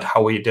look at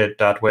how we did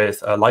that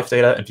with live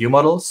data and view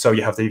models. So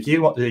you have the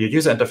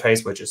user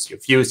interface, which is your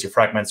views, your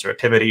fragments, your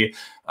activity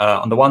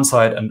on the one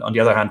side, and on the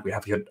other hand, we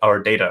have our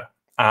data.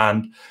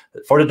 And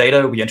for the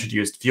data, we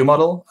introduced view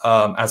model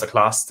as a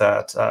class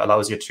that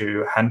allows you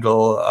to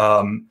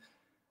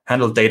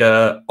handle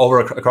data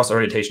across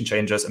orientation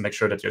changes and make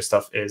sure that your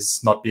stuff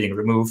is not being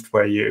removed,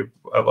 where you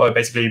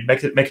basically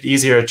make it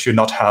easier to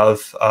not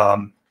have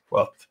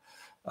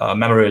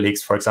memory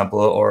leaks, for example,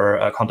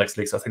 or context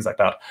leaks or things like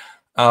that.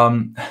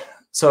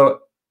 So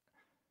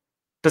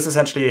this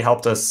essentially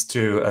helped us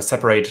to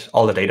separate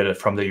all the data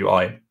from the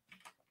UI.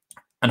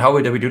 And how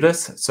did we do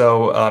this?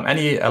 So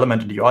any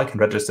element in the UI can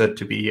register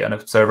to be an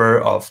observer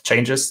of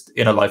changes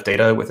in a live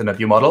data within a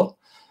view model.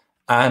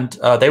 And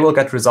they will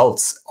get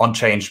results on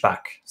change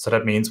back. So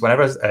that means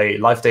whenever a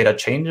live data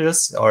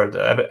changes or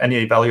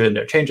any value in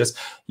there changes,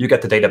 you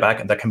get the data back,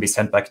 and that can be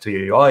sent back to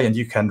your UI, and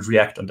you can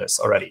react on this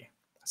already.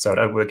 So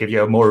that will give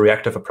you a more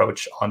reactive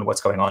approach on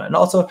what's going on. And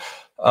also,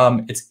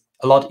 it's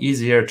a lot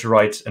easier to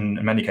write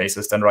in many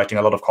cases than writing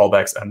a lot of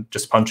callbacks and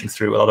just punching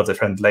through a lot of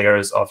different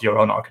layers of your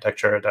own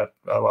architecture that,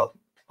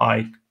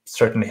 I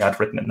certainly had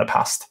written in the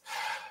past.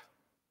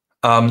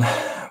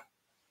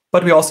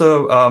 But we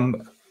also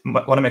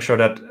want to make sure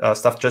that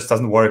stuff just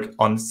doesn't work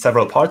on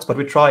several parts, but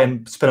we try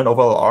and spin an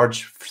overall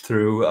arch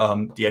through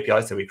the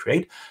APIs that we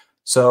create.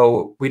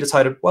 So we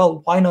decided,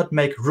 well, why not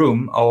make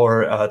Room,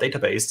 our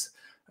database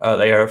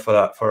layer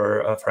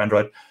for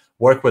Android,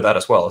 work with that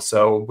as well.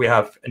 So we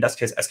have, in this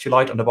case,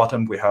 SQLite on the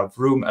bottom. We have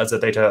Room as a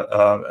data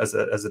as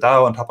a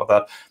DAO on top of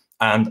that.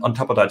 And on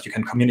top of that, you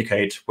can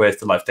communicate with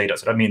the live data.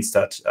 So that means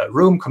that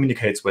Room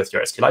communicates with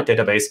your SQLite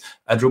database,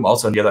 and Room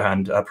also, on the other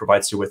hand,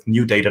 provides you with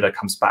new data that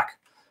comes back.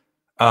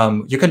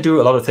 You can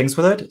do a lot of things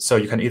with it. So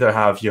you can either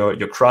have your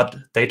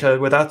CRUD data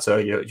with that. So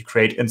you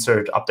create,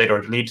 insert, update,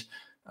 or delete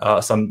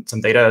some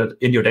data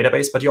in your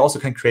database. But you also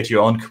can create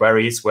your own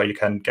queries where you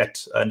can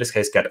get, in this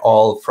case, get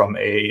all from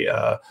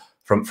a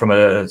from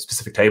a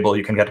specific table.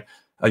 You can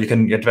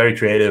get very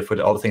creative with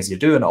all the things you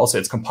do, and also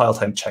it's compile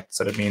time checked.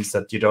 So that means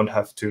that you don't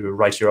have to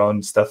write your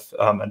own stuff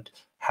and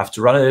have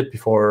to run it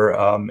before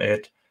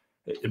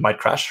it might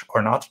crash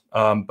or not.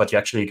 But you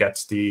actually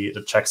get the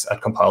checks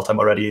at compile time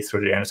already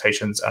through the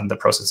annotations and the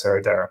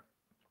processor there.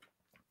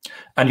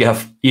 And you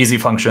have easy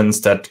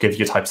functions that give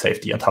you type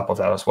safety on top of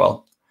that as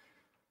well.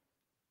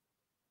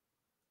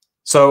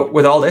 So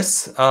with all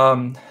this,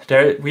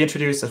 we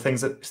introduce the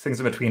things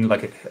in between,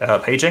 like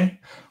paging.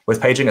 With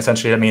paging,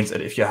 essentially, that means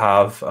that if you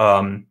have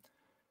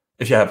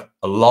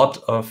a lot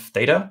of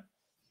data,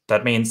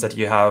 that means that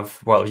you have,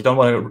 well, you don't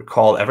want to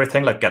call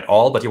everything like get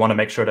all, but you want to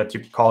make sure that you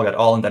call get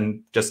all and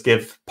then just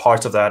give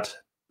parts of that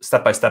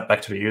step by step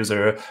back to the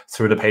user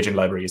through the paging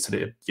library. So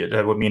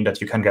that would mean that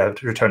you can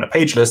return a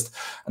page list,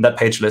 and that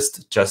page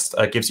list just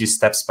gives you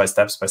steps by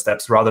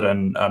steps rather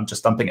than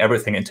just dumping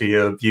everything into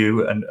your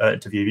view and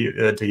into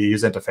your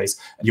user interface.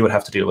 And you would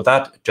have to deal with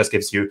that. It just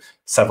gives you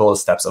several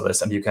steps of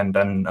this, and you can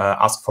then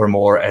ask for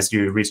more as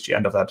you reach the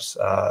end of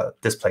that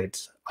displayed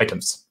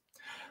items.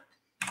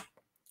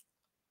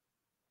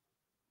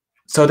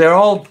 So they're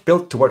all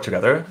built to work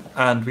together,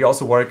 and we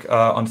also work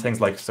on things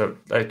like,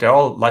 they're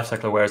all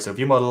lifecycle aware. So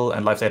view model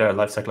and live data are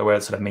lifecycle aware.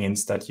 So that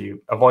means that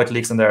you avoid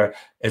leaks in there.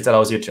 It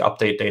allows you to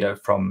update data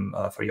from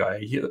for your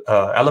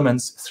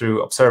elements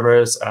through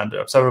observers and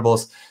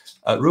observables.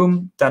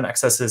 Room then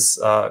accesses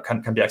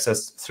can be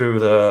accessed through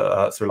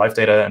through live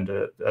data and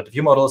the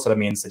view model. So that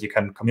means that you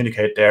can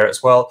communicate there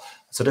as well.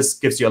 So this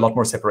gives you a lot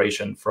more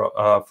separation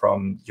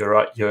from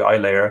your UI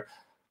layer.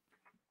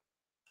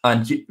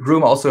 And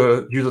Room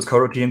also uses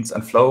coroutines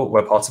and flow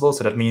where possible.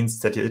 So that means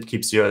that it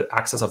keeps your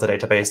access of the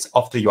database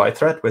off the UI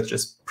thread, which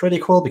is pretty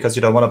cool because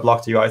you don't want to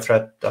block the UI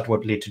thread. That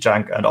would lead to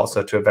jank and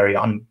also to a very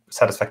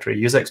unsatisfactory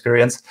user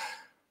experience.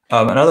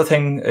 Another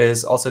thing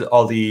is also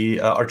all the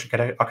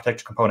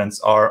architecture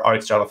components are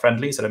RxJava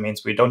friendly. So that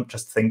means we don't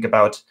just think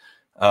about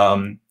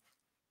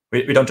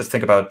we don't just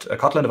think about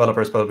Kotlin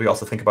developers, but we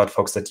also think about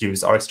folks that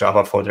use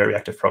RxJava for their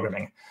reactive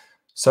programming.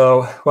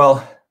 So,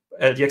 well,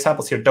 the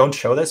examples here don't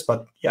show this,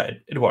 but yeah,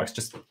 it works.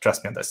 Just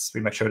trust me on this.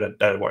 We make sure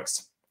that it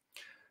works.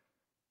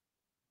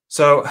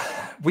 So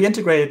we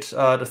integrate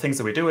the things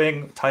that we're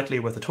doing tightly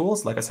with the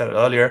tools. Like I said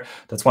earlier,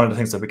 that's one of the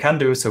things that we can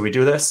do. So we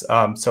do this.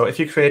 So if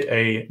you create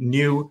a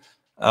new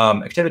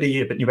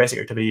activity, a new basic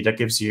activity that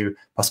gives you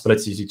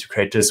possibility to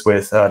create this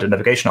with the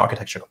navigation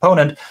architecture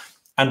component,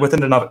 and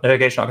within the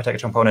navigation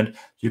architecture component,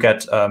 you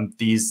get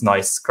these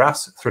nice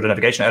graphs through the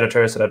navigation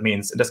editor. So that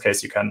means, in this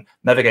case, you can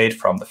navigate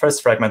from the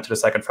first fragment to the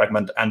second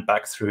fragment and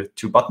back through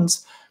 2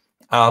 buttons.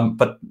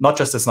 But not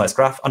just this nice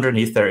graph.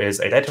 Underneath, there is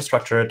a data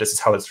structure. This is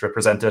how it's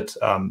represented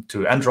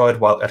to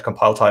Android while at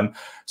compile time.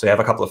 So you have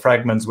a couple of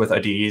fragments with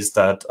IDs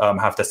that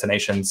have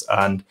destinations.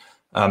 And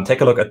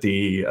take a look at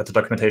the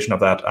documentation of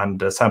that and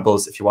the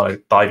samples if you want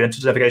to dive into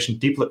the navigation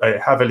deeply. I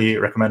heavily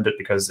recommend it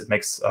because it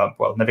makes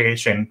well,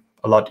 navigation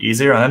a lot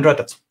easier on Android.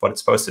 That's what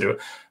it's supposed to do.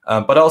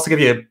 But I'll also give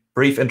you a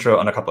brief intro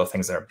on a couple of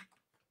things there.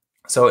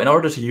 So in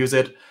order to use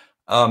it,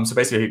 so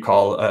basically you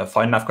call a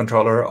find nav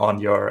controller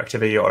on your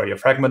activity or your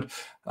fragment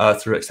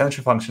through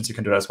extension functions. You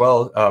can do that as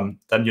well.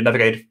 Then you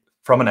navigate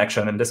from an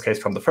action, in this case,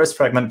 from the first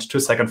fragment to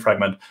second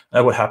fragment.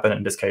 That would happen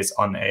in this case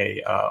on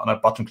a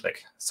button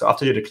click. So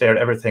after you declared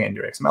everything in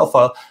your XML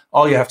file,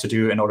 all you have to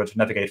do in order to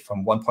navigate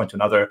from one point to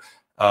another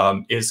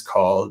is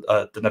called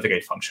the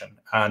navigate function.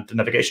 And the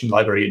navigation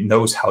library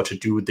knows how to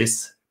do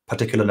this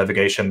particular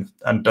navigation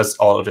and does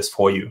all of this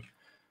for you.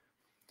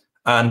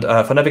 And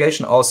for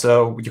navigation,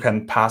 also, you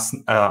can pass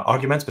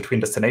arguments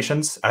between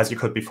destinations as you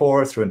could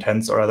before through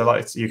intents or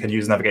otherwise. You can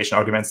use navigation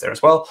arguments there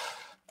as well.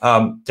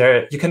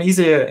 You can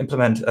easily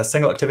implement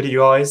single activity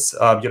UIs.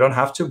 You don't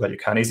have to, but you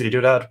can easily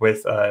do that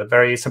with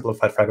very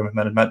simplified fragment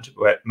management,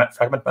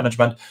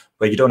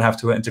 where you don't have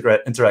to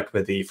interact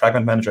with the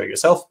fragment manager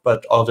yourself,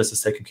 but all of this is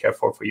taken care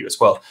for you as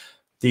well.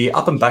 The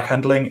up and back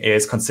handling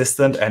is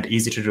consistent and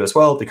easy to do as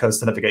well because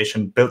the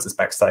navigation builds its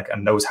backstack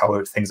and knows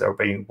how things are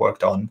being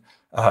worked on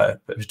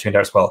between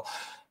there as well.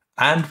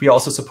 And we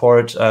also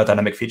support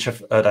dynamic feature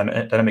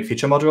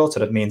module. So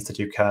that means that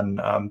you can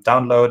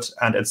download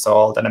and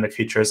install dynamic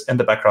features in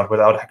the background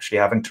without actually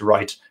having to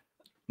write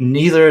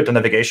neither the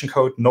navigation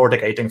code nor the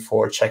gating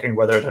for checking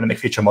whether a dynamic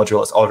feature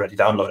module is already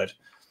downloaded.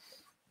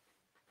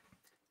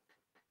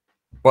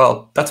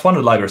 Well, that's one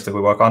of the libraries that we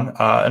work on.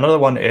 Another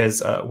one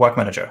is Work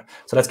Manager.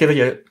 So let's give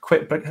you a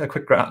quick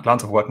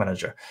glance of Work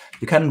Manager.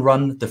 You can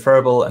run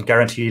deferrable and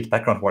guaranteed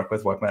background work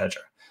with Work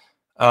Manager.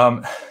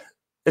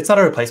 it's not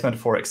a replacement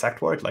for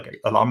exact work like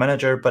Alarm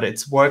Manager, but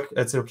it's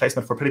a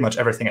replacement for pretty much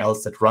everything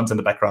else that runs in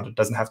the background. It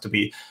doesn't have to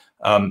be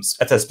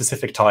at a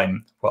specific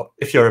time. Well,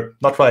 if you're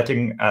not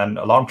writing an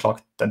alarm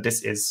clock, then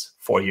this is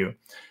for you.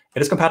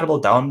 It is compatible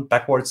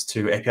backwards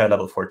to API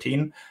level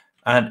 14,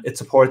 and it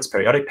supports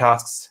periodic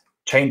tasks,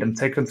 chained and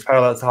sequence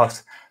parallel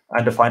tasks,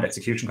 and defined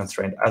execution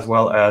constraint, as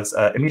well as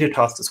immediate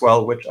tasks as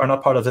well, which are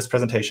not part of this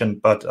presentation,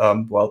 but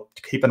well,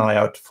 keep an eye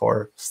out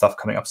for stuff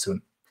coming up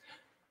soon.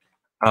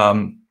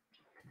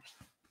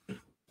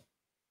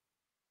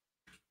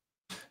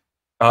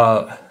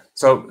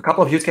 So a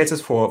couple of use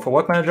cases for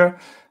Work Manager.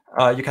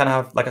 You can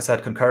have, like I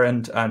said,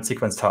 concurrent and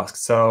sequence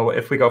tasks. So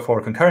if we go for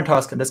a concurrent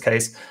task, in this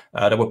case,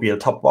 that would be the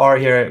top bar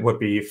here. It would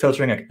be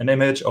filtering an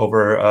image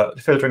over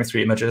filtering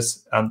 3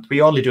 images. And we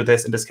only do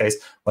this in this case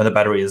when the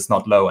battery is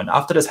not low. And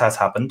after this has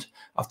happened,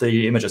 after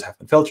the images have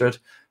been filtered,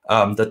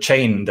 the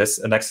chain, this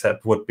next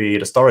step would be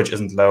the storage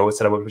isn't low,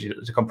 so that would be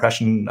the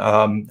compression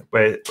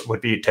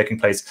would be taking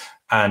place.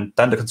 And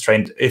then the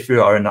constraint, if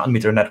you are in an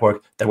unmetered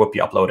network, that would be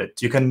uploaded.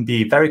 You can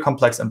be very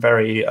complex and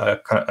very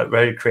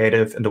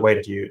creative in the way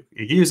that you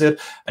use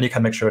it, and you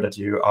can make sure that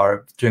you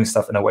are doing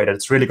stuff in a way that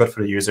it's really good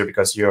for the user,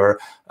 because you're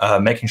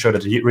making sure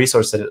that the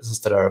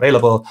resources that are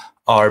available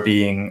are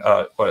being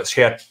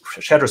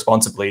shared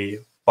responsibly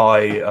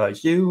by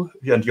you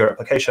and your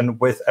application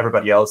with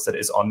everybody else that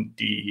is on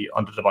the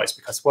device.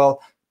 Because, well,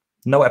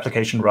 no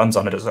application runs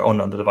on its own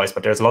on the device,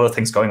 but there's a lot of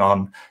things going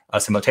on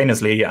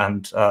simultaneously,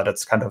 and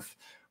that's kind of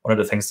one of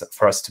the things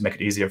for us to make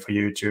it easier for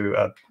you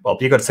to well,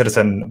 be a good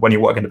citizen when you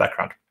work in the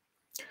background.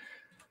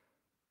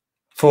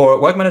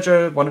 For Work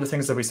Manager, one of the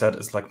things that we said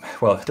is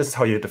like, well, this is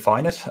how you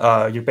define it.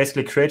 You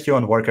basically create your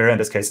own worker. In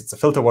this case, it's a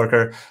filter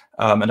worker,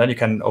 and then you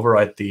can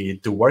override the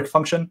do work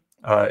function.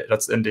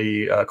 That's in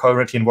the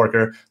coroutine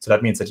worker. So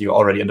that means that you're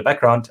already in the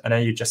background, and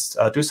then you just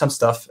do some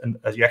stuff, and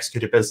you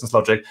execute your business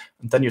logic,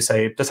 and then you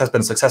say, this has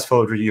been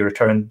successful, you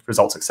return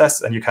result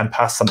success, and you can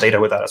pass some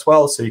data with that as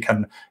well. So you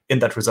can, in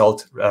that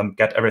result,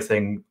 get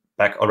everything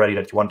back already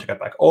that you want to get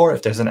back. Or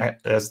if there's an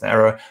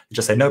error, you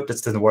just say, nope, this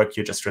didn't work,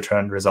 you just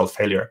return result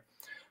failure.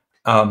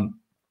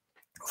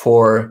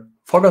 For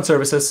foreground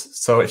services,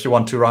 so if you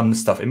want to run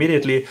stuff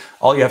immediately,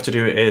 all you have to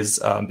do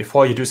is,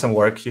 before you do some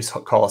work, you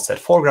call set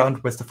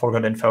foreground with the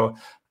foreground info,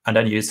 and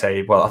then you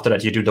say, well, after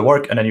that, you do the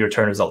work, and then you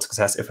return result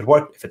success if it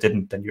worked. If it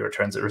didn't, then you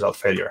return the result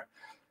failure.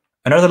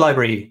 Another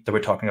library that we're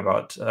talking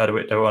about, that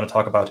we want to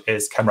talk about,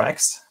 is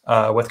CameraX.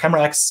 With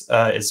CameraX,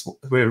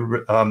 we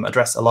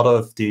address a lot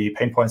of the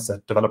pain points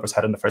that developers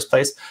had in the first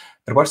place.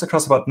 It works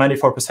across about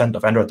 94%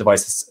 of Android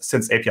devices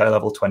since API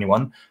level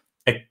 21.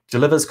 It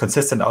delivers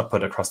consistent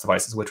output across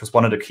devices, which was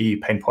one of the key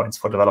pain points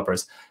for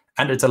developers.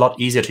 And it's a lot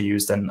easier to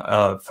use than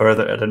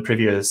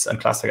previous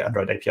and classic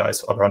Android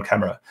APIs around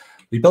camera.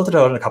 We built it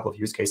out in a couple of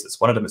use cases.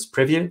 One of them is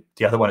preview,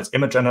 the other one is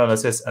image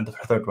analysis, and the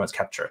third one is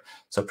capture.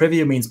 So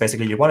preview means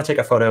basically you want to take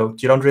a photo,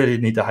 you don't really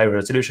need the high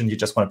resolution, you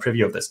just want a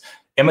preview of this.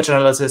 Image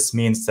analysis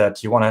means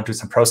that you want to do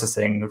some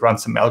processing, run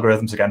some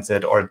algorithms against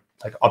it, or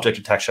like object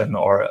detection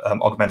or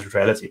augmented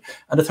reality.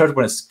 And the third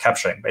one is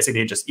capturing,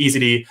 basically just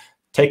easily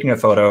taking a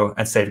photo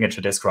and saving it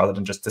to disk rather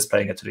than just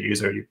displaying it to the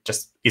user. You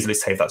just easily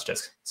save that to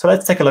disk. So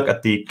let's take a look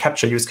at the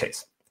capture use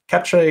case.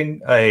 Capturing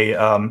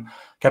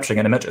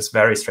an image is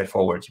very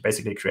straightforward. You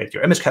basically create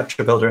your image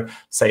capture builder,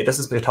 say this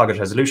is the target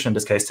resolution, in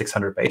this case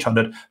 600 by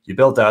 800. You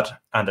build that,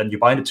 and then you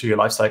bind it to your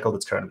lifecycle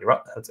that's currently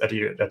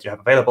that you have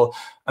available,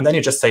 and then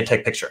you just say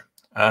take picture,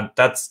 and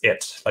that's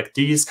it. Like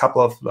these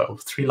couple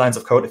of 3 lines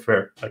of code, if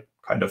we're like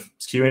kind of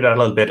skewing that a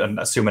little bit and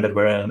assuming that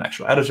we're in an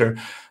actual editor,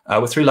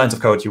 with 3 lines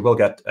of code, you will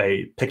get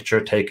a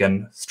picture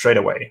taken straight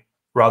away,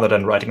 rather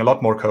than writing a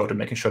lot more code and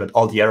making sure that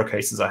all the error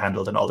cases are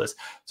handled and all this.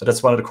 So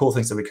that's one of the cool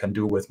things that we can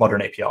do with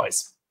modern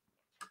APIs.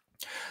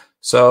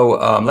 So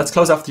let's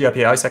close off the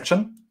API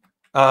section.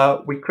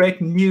 We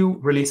create new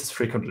releases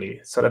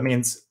frequently. So that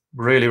means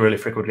really, really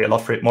frequently, a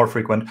lot more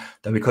frequent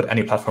than we could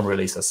any platform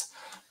releases.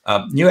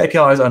 New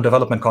APIs are in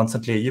development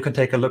constantly. You can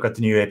take a look at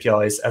the new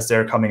APIs as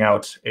they're coming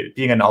out.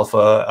 Being an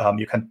alpha,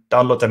 you can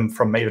download them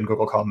from Maven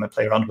Google.com and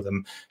play around with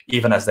them,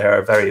 even as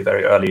they're very,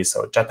 very early.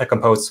 So Jetpack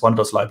Compose is one of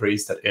those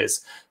libraries that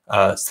is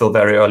still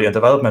very early in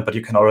development, but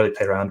you can already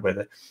play around with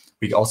it.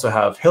 We also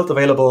have Hilt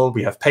available.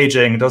 We have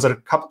paging. Those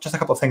are just a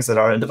couple of things that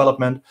are in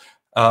development.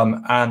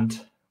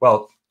 And,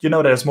 well, you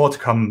know there's more to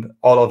come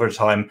all over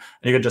time. And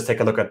you can just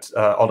take a look at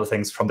all the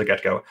things from the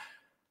get-go.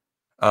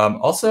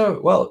 Also,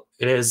 well,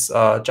 it is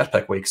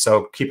Jetpack Week,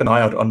 so keep an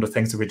eye out on the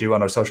things that we do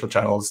on our social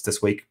channels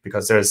this week,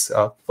 because there's,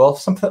 well,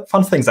 some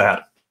fun things ahead.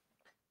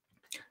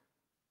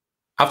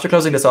 After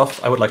closing this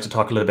off, I would like to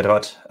talk a little bit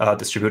about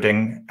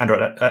distributing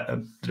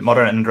Android,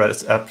 modern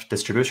Android app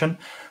distribution.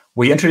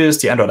 We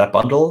introduced the Android App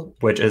Bundle,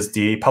 which is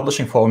the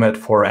publishing format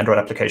for Android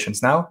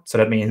applications now. So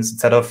that means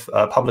instead of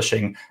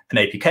publishing an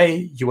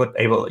APK, you're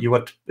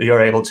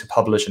able to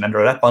publish an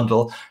Android App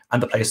Bundle,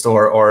 and the Play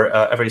Store or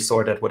every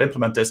store that would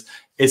implement this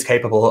is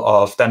capable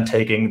of then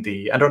taking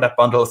the Android App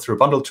Bundle through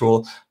Bundle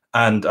Tool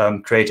and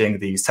creating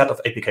the set of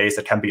APKs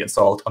that can be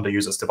installed on the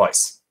user's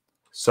device.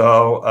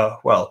 So,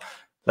 well,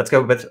 let's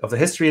go a bit of the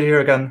history here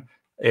again.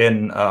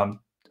 In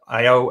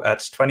I/O at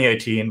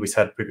 2018, we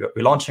said we're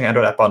launching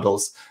Android app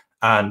bundles.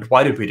 And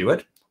why did we do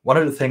it? One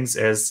of the things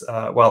is,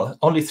 well,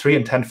 only 3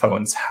 in 10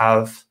 phones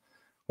have,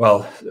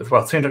 well,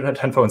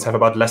 310 phones have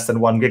about less than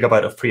 1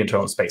 gigabyte of free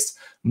internal space.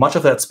 Much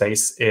of that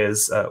space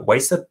is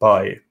wasted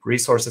by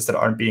resources that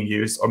aren't being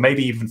used, or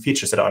maybe even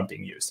features that aren't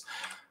being used.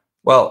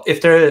 Well,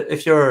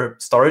 if you're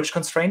storage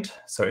constrained,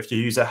 so if your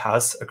user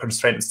has a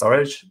constraint in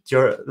storage,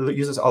 your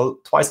users are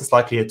twice as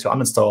likely to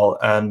uninstall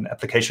an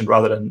application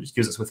rather than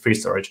users with free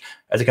storage.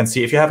 As you can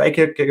see, if you have 8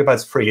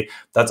 gigabytes free,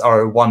 that's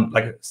our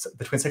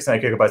between 6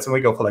 and 8 gigabytes, and we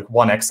go for like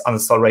 1x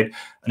uninstall rate.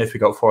 And if we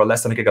go for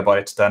less than a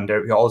gigabyte, then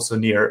we're also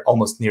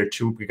almost near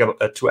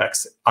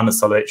 2x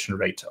uninstallation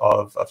rate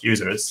of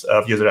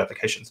user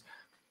applications.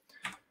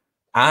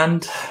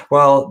 And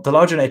well, the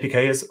larger an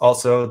APK is,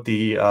 also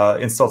the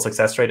install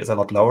success rate is a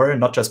lot lower,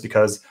 not just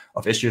because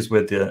of issues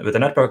with the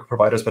network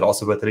providers, but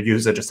also with the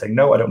user just saying,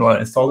 no, I don't want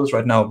to install this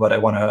right now, but I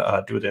want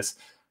to do this.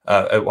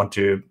 I want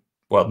to,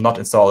 well, not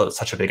install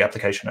such a big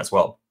application as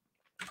well.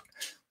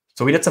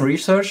 So we did some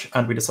research,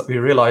 and we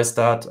realized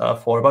that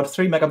for about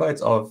 3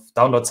 megabytes of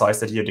download size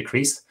that you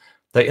decrease,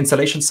 the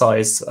installation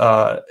size,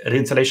 the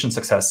installation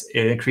success,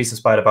 it increases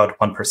by about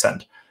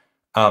 1%.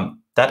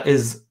 That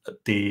is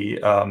the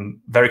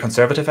very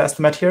conservative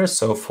estimate here.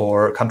 So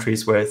for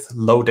countries with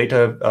low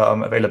data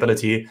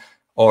availability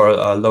or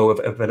low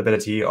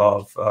availability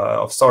of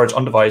storage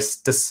on device,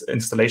 this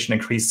installation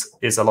increase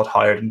is a lot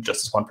higher than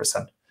just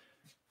 1%.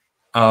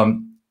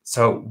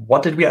 So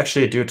what did we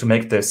actually do to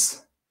make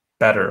this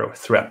better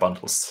through app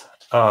bundles?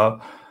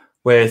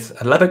 With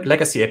a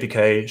legacy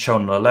APK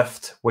shown on the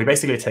left, we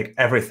basically take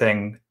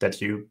everything that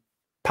you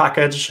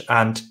package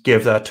and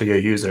give that to your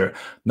user,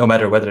 no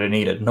matter whether they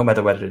need it, no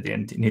matter whether they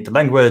need the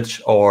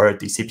language or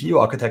the CPU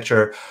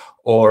architecture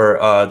or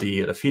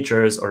the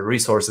features or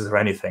resources or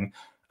anything.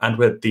 And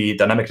with the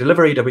dynamic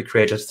delivery that we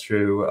created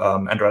through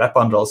Android app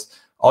bundles,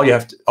 all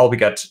we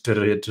get to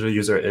the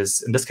user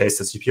is, in this case,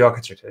 the CPU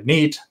architecture they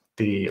need,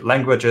 the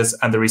languages,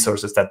 and the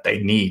resources that they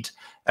need.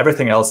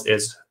 Everything else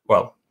is,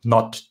 well,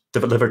 not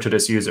delivered to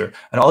this user.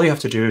 And all you have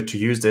to do to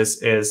use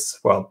this is,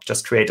 well,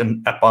 just create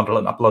an app bundle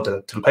and upload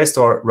it to the Play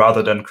Store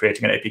rather than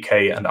creating an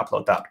APK and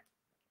upload that.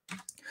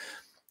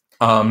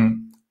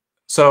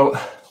 So,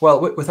 well,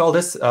 with all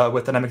this,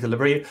 with dynamic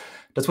delivery,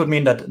 this would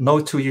mean that no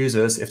two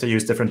users, if they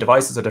use different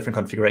devices or different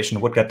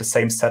configuration, would get the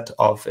same set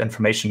of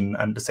information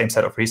and the same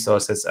set of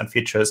resources and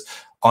features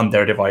on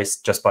their device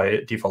just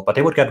by default, but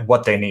they would get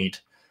what they need.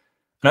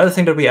 Another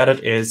thing that we added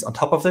is, on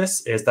top of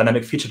this, is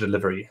dynamic feature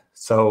delivery.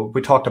 So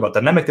we talked about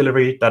dynamic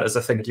delivery. That is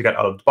a thing that you get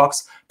out of the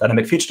box.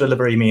 Dynamic feature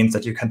delivery means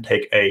that you can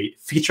take a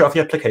feature of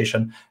your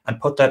application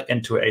and put that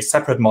into a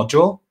separate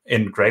module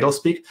in Gradle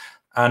speak.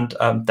 And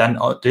then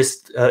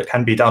this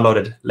can be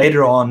downloaded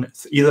later on,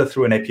 either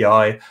through an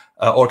API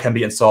or can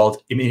be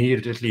installed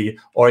immediately,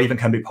 or even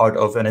can be part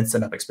of an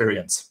instant app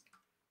experience.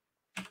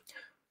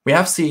 We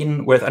have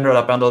seen with Android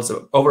app bundles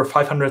over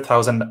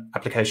 500,000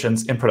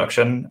 applications in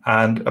production,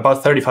 and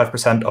about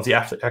 35% of the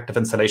active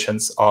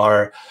installations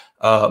are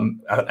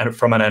from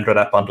an Android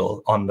app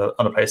bundle on the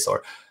Play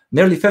Store.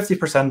 Nearly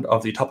 50%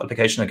 of the top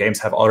application and games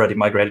have already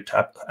migrated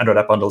to Android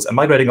app bundles, and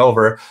migrating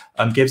over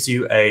gives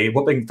you a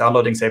whopping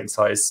downloading saving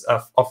size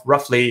of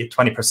roughly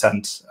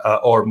 20%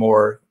 or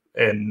more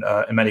in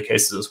many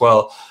cases as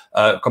well,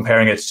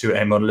 comparing it to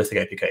a monolithic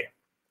APK.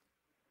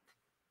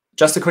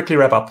 Just to quickly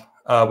wrap up,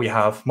 we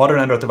have modern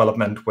Android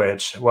development,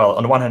 which, well,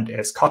 on the one hand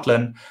is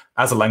Kotlin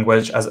as a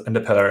language, as in the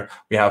pillar.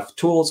 We have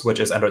tools, which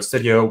is Android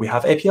Studio. We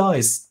have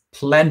APIs,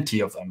 plenty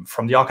of them,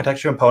 from the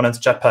architecture components,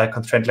 Jetpack,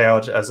 constraint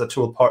layout as a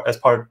tool as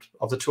part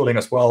of the tooling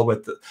as well,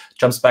 with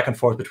jumps back and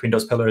forth between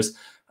those pillars,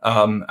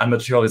 and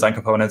material design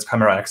components,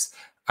 CameraX,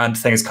 and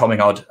things coming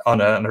out on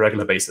a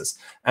regular basis.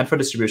 And for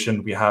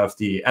distribution, we have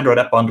the Android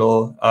app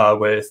bundle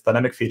with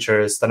dynamic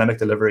features, dynamic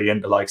delivery,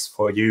 and the likes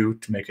for you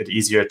to make it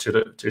easier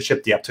to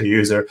ship the app to a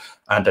user,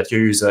 and that your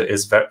user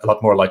is a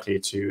lot more likely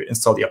to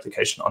install the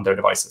application on their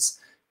devices.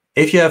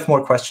 If you have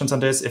more questions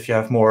on this, if you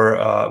have more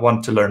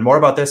want to learn more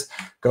about this,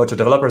 go to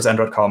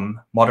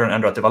developersandroid.com, modern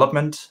Android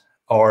development,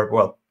 or,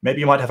 well, maybe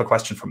you might have a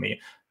question for me.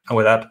 And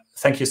with that,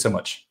 thank you so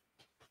much.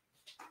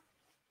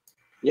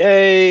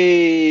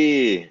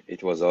 Yay!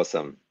 It was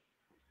awesome.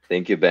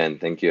 Thank you, Ben.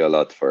 Thank you a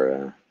lot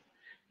for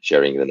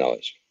sharing the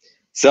knowledge.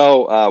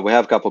 So we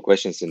have a couple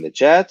questions in the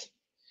chat.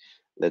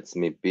 Let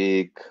me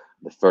pick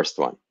the first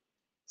one.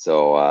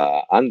 So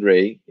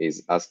Andre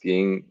is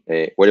asking,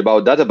 what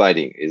about data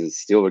binding? Is it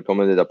still a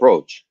recommended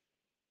approach?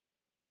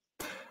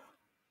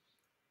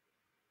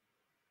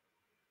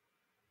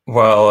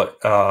 Well,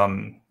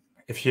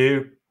 if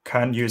you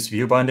can use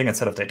view binding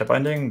instead of data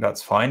binding,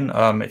 that's fine.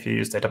 If you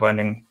use data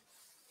binding,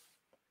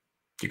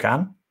 you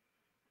can.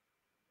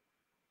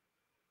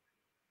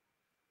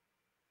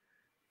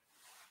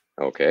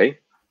 Okay.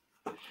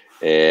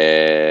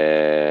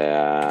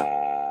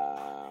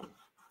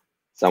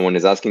 Someone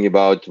is asking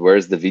about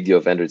where's the video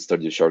of Android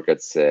Studio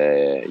shortcuts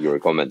you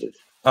recommended.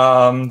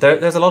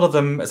 There's a lot of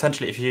them.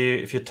 Essentially, if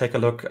you take a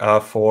look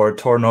for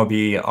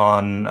Tornobi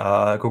on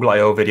Google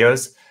I/O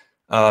videos,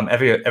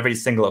 every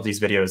single of these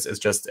videos is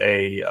just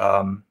a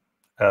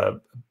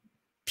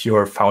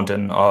pure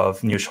fountain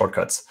of new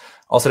shortcuts.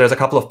 Also, there's a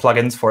couple of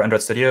plugins for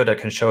Android Studio that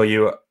can show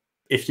you,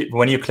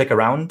 when you click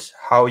around,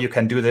 how you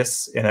can do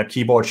this in a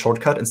keyboard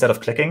shortcut instead of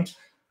clicking.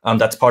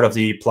 That's part of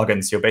the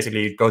plugins. You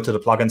basically go to the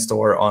plugin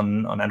store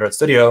on Android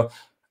Studio,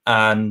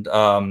 and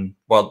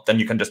well, then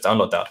you can just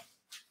download that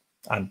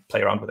and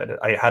play around with it.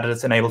 I had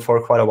it enabled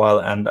for quite a while,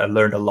 and I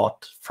learned a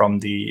lot from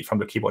the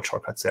keyboard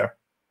shortcuts there.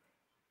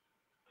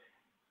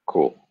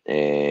 Cool.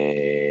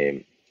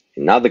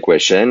 Another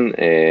question: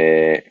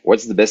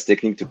 what's the best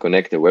technique to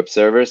connect the web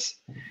servers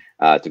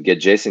to get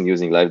JSON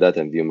using live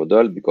data and view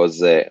model?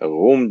 Because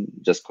Room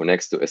just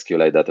connects to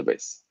SQLite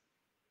database.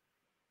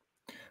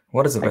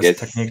 What is the best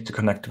technique to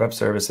connect web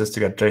services to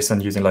get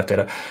JSON using live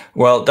data?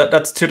 Well,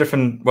 that's two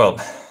different. Well,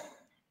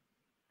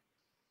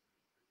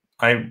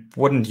 I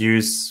wouldn't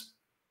use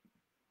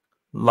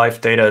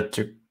live data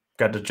to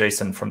get the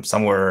JSON from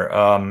somewhere.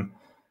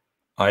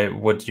 I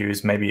would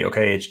use maybe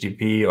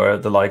HTTP or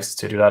the likes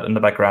to do that in the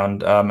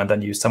background, and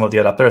then use some of the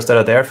adapters that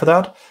are there for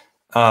that.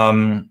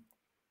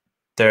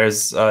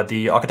 There's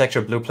the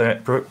architecture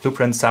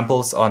blueprint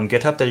samples on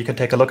GitHub that you can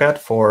take a look at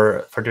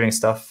for doing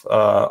stuff.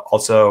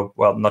 Also,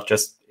 well, not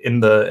just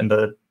in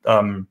a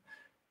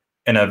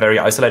very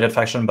isolated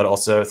fashion, but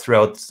also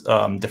throughout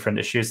different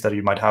issues that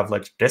you might have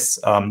like this.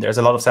 There's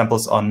a lot of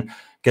samples on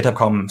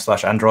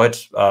github.com/Android,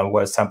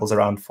 where samples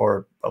around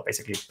for, well,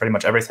 basically pretty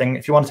much everything.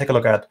 If you want to take a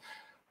look at,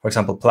 for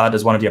example, Plaid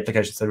is one of the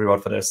applications that we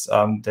wrote for this,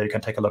 that you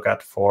can take a look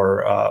at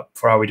for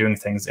how we're doing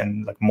things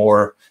in like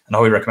more, and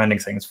how we're recommending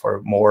things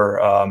for more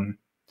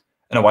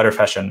in a wider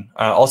fashion.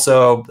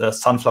 Also, the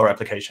Sunflower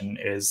application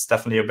is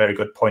definitely a very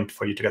good point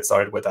for you to get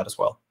started with that as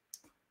well.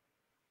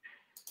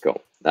 Cool.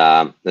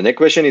 The next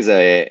question is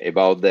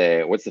about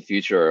what's the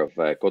future of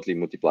Kotlin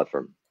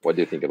multi-platform? What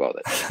do you think about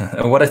it?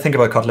 What I think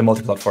about Kotlin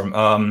multi-platform?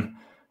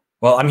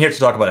 Well, I'm here to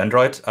talk about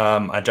Android.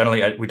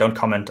 We don't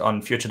comment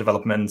on future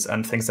developments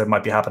and things that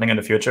might be happening in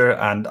the future.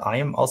 And I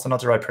am also not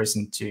the right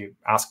person to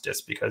ask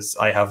this because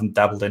I haven't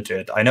dabbled into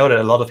it. I know that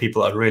a lot of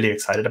people are really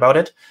excited about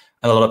it,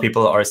 and a lot of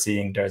people are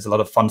seeing there's a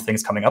lot of fun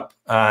things coming up.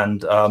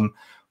 And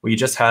we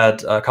just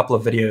had a couple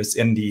of videos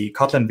in the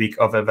Kotlin week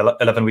of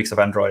 11 weeks of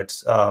Android.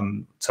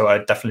 So I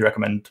definitely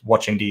recommend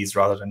watching these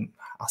rather than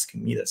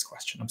asking me this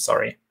question. I'm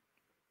sorry.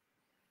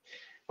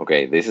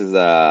 Okay, this is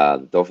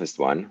the toughest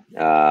one.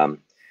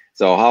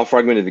 So how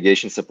fragment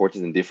navigation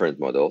supported in different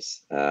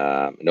models?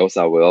 And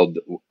also I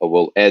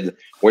will add,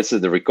 what's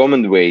the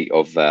recommended way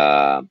of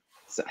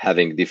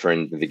having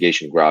different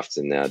navigation graphs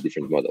in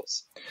different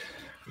models?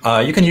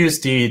 You can use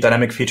the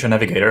Dynamic Feature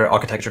Navigator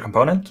architecture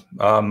component.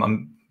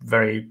 I'm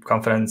very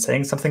confident in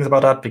saying some things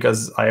about that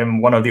because I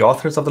am one of the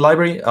authors of the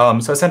library.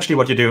 So essentially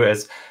what you do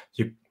is,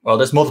 well,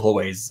 there's multiple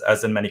ways,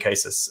 as in many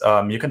cases.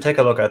 You can take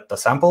a look at the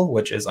sample,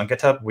 which is on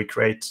GitHub.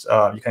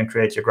 You can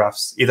create your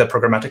graphs either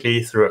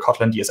programmatically through a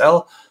Kotlin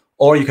DSL,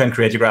 or you can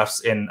create your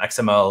graphs in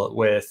XML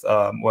with,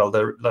 well,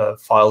 the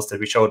files that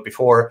we showed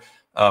before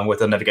with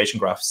the navigation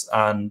graphs.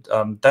 And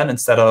then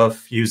instead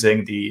of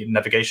using the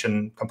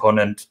navigation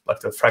component, like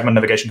the fragment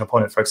navigation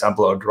component, for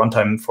example, or the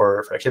runtime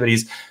for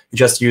activities, you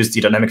just use the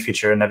Dynamic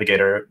Feature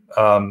Navigator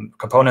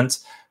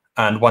components.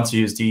 And once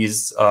you use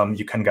these,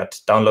 you can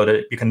download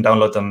it. You can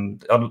download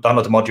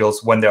the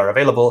modules when they are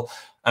available.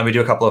 And we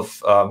do a couple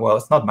of, well,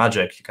 it's not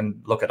magic. You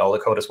can look at all the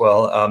code as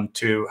well,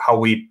 to how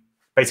we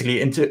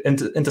basically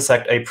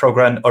intersect a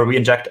program, or we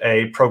inject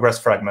a progress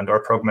fragment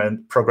or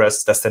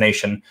progress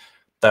destination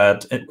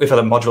that if a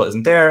module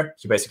isn't there,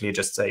 you basically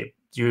just say,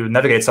 you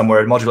navigate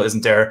somewhere, module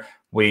isn't there,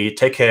 we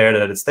take care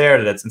that it's there,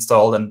 that it's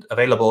installed and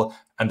available,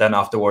 and then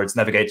afterwards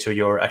navigate to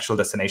your actual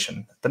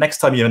destination. The next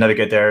time you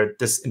navigate there,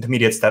 this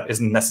intermediate step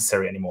isn't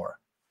necessary anymore.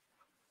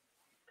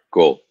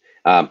 Cool.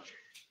 May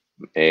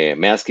I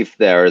ask if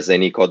there's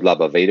any code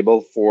lab available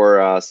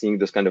for seeing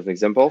those kind of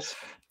examples?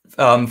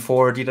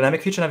 For the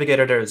Dynamic Feature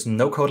Navigator, there is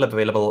no code lab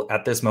available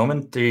at this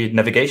moment. The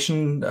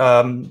navigation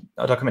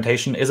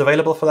documentation is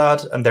available for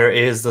that, and there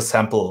is the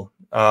sample.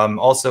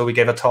 Also, we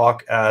gave a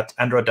talk at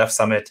Android Dev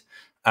Summit,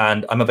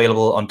 and I'm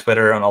available on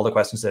Twitter on all the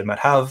questions that you might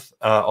have.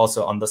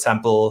 Also on the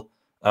sample,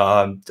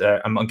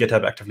 I'm on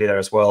GitHub actively there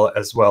as well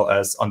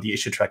as on the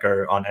issue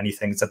tracker on any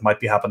things that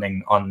might be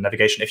happening on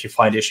navigation. If you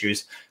find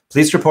issues,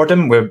 please report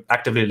them. We're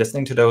actively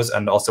listening to those,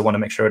 and also want to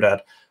make sure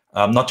that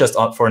not just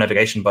for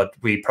navigation, but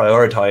we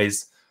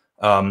prioritize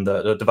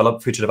the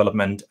future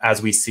development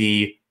as we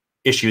see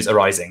issues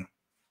arising.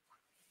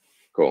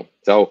 Cool.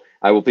 So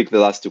I will pick the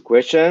last two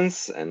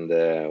questions, and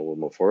we'll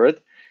move forward.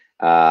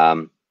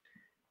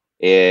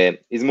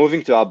 Is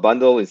moving to a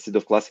bundle instead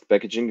of classic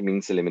packaging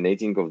means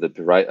eliminating of the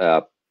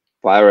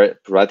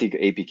piratic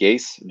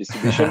APKs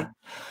distribution?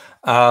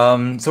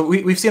 So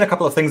we've seen a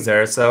couple of things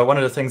there. So one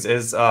of the things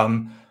is,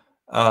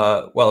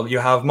 well, you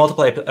have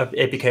multiple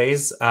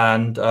APKs,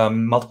 and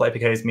multiple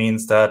APKs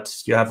means that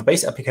you have a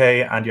base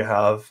APK and you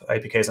have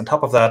APKs on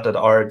top of that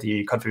are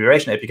the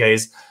configuration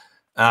APKs.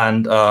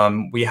 And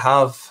we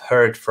have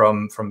heard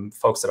from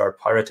folks that are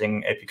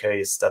pirating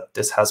APKs that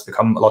this has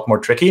become a lot more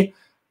tricky.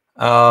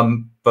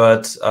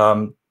 But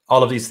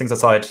all of these things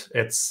aside,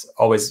 it's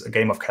always a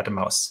game of cat and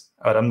mouse.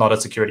 But I'm not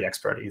a security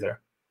expert either.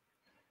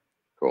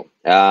 Cool.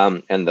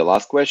 And the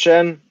last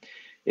question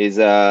is,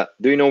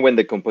 do you know when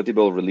the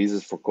compatible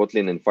releases for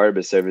Kotlin and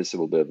Firebase service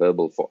will be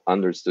available for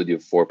Android Studio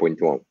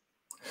 4.1?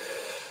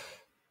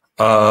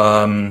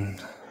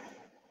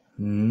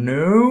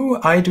 No,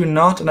 I do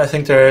not, and I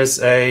think there is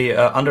a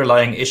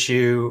underlying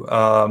issue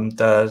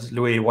that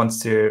Louis wants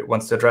to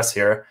address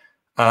here.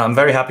 I'm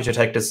very happy to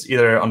take this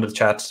either under the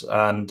chat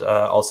and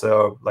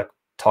also like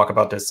talk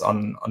about this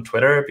on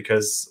Twitter,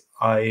 because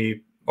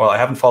I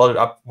haven't followed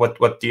up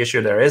what the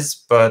issue there is,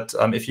 but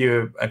if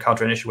you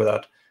encounter an issue with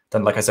that,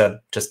 then like I said,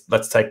 just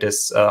let's take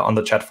this on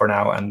the chat for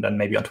now, and then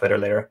maybe on Twitter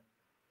later.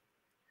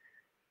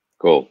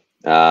 Cool.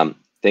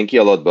 Thank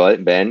you a lot,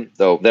 Ben.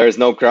 So there is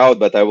no crowd,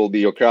 but I will be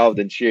your crowd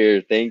and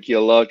cheer. Thank you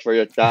a lot for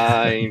your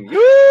time.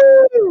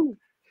 Woo!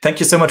 Thank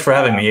you so much for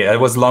having me. It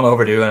was long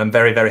overdue, and I'm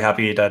very, very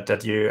happy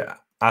that you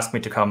asked me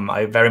to come.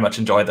 I very much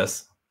enjoyed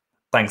this.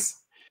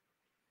 Thanks.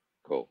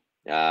 Cool.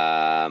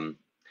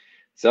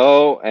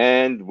 So,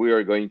 and we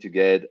are going to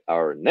get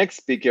our next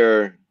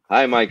speaker.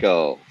 Hi,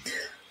 Michael.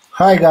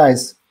 Hi,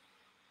 guys.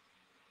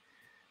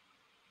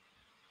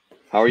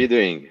 How are you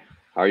doing?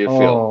 How are you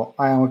feel?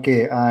 I am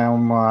okay.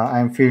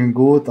 I'm feeling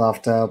good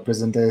after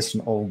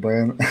presentation of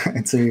Ben.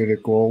 It's really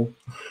cool.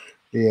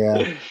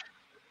 Yeah.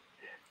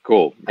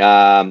 Cool.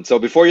 So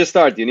before you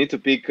start, you need to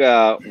pick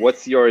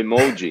what's your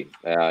emoji.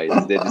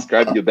 They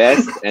describe you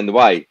best and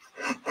why.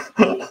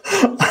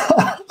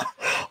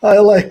 I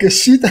like a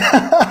shit.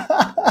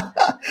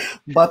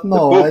 But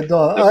no, I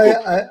don't.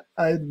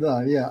 I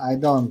don't. Yeah, I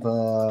don't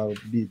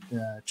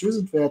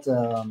choose that.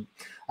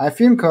 I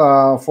think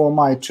for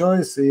my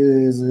choice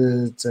is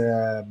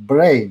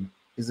brain.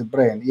 Is a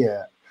brain.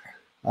 Yeah.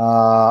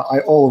 I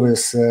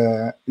always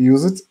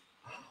use it,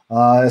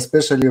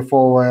 especially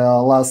for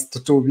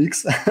last 2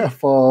 weeks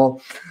for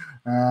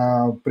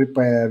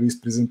prepare this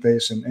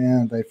presentation,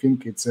 and I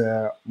think it's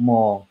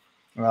more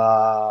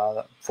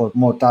for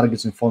more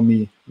targeting for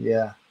me.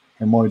 Yeah,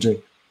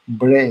 emoji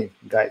brain,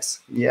 guys.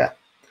 Yeah.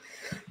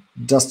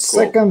 Just a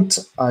second,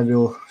 I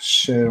will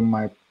share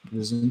my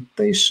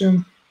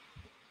presentation.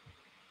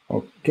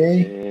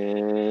 Okay.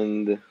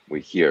 And we're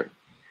here.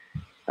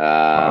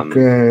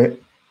 Okay.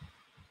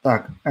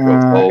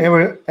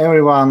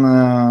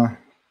 Everyone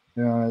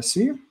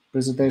see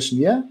presentation?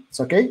 Yeah, it's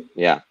okay.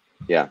 Yeah.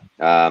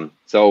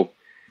 So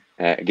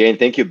again,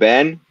 thank you,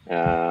 Ben. We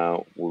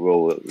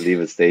will leave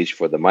a stage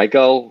for the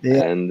Michael.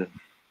 Yeah. And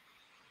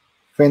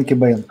thank you,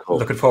 Ben. Cool.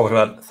 Looking forward to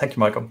that. Thank you,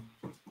 Michael.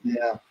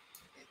 Yeah.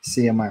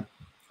 See you, man.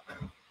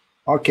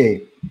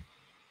 Okay.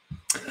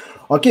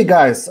 Okay,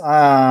 guys.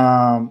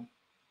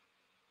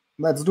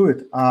 Let's do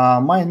it.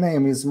 My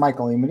name is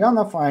Michael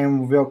Emelianov. I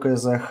work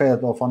as a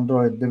head of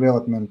Android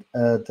development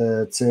at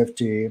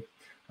CFT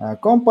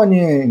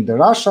company in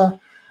Russia,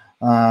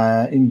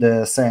 in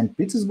the Saint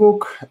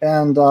Petersburg.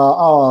 And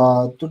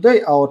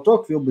today our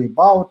talk will be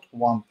about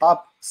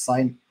one-tap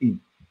sign-in.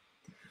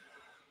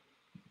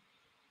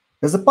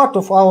 As a part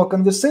of our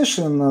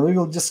conversation, we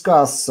will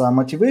discuss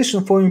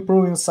motivation for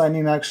improving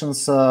sign-in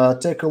actions,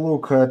 take a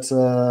look at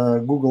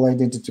Google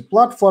Identity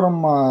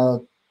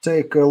Platform,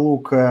 take a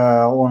look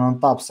on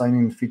tap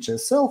sign-in feature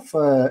itself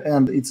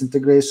and its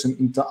integration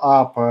into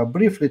app,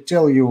 briefly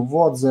tell you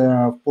what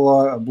the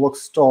block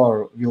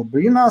store will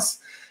bring us,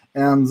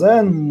 and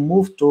then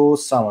move to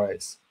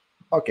summarize.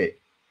 Okay,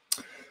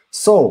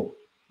 so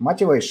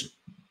motivation.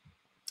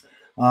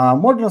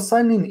 Modern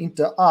sign-in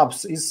into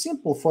apps is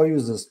simple for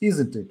users,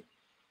 isn't it?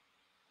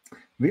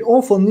 We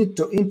often need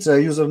to enter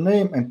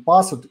username and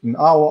password in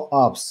our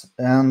apps,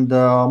 and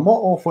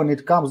more often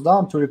it comes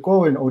down to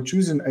recalling or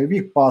choosing a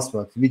weak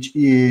password, which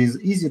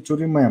is easy to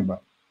remember.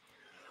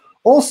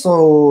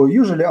 Also,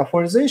 usually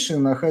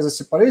authorization has a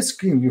separate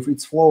screen with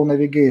its flow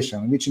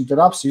navigation, which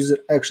interrupts user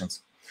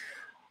actions.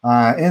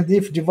 And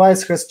if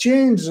device has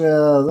changed,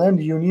 then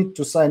you need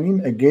to sign in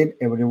again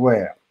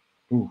everywhere.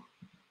 Ooh.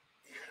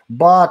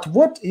 But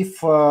what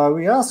if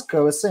we ask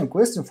the same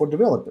question for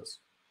developers?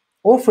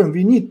 Often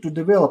we need to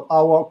develop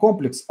our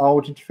complex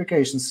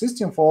authentication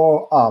system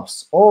for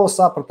apps or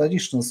separate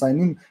additional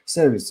sign-in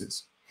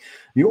services.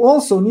 You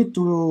also need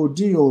to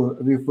deal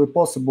with the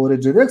possible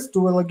redirects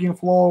to the login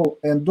flow,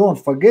 and don't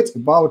forget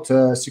about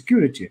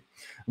security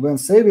when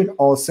saving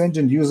or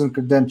sending user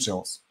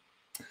credentials.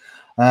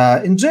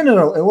 In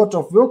general, a lot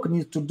of work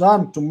needs to be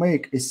done to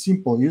make a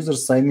simple user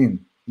sign-in.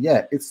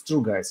 Yeah, it's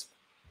true, guys.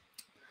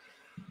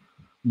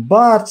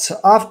 But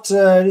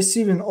after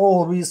receiving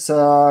all these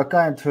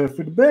kind of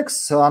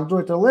feedbacks,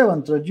 Android 11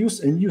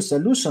 introduced a new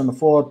solution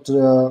for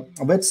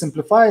that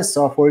simplifies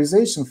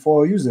authorization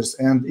for users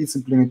and its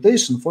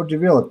implementation for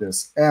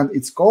developers, and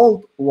it's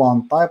called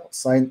one-type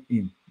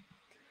sign-in.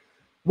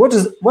 What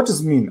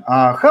does it mean?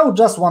 How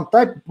does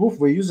one-type improve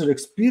the user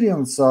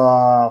experience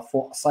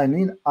for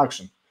sign-in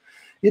action?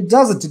 It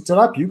doesn't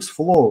interrupt UX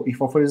flow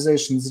if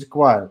authorization is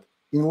required.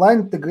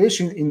 Inline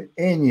integration in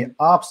any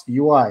app's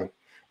UI.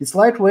 Its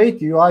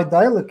lightweight UI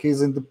dialog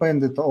is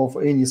independent of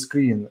any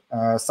screen.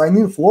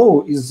 Sign-in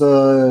flow is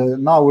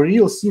now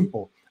real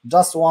simple,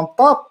 Just one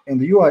tap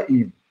and you are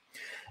in.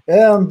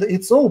 And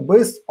it's all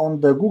based on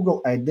the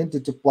Google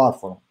Identity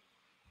Platform.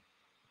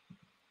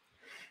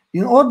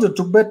 In order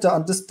to better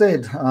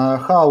understand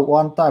how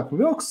one tap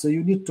works,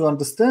 you need to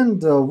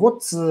understand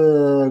what's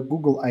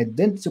Google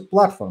Identity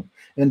Platform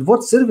and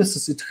what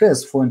services it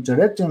has for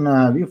interacting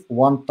with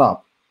one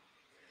tap.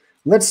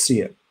 Let's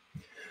see.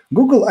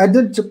 Google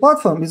Identity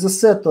Platform is a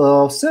set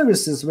of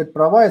services that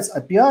provides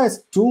APIs,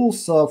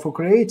 tools for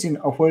creating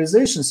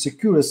authorization,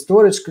 secure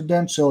storage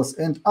credentials,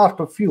 and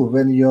autofill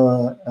when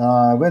you're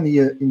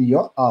in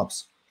your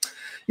apps.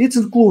 It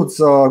includes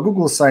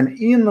Google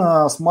Sign-in,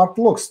 Smart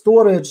Lock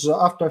storage,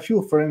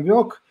 autofill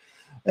framework,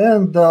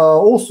 and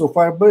also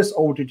Firebase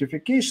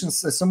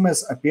authentications,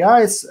 SMS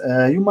APIs.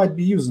 You might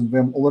be using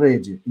them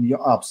already in your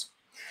apps.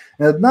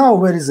 And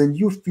now there is a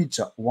new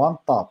feature, one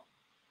tap.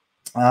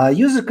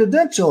 User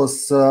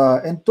credentials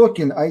and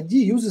token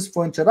ID uses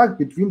for interact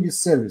between these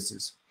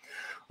services.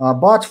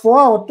 But for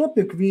our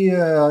topic, we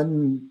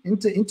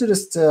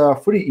interest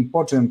three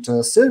important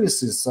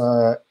services.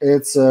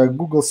 It's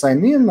Google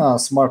Sign-in,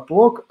 Smart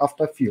Lock,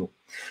 Autofill.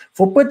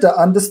 For better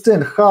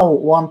understand how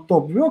one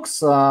tap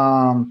works,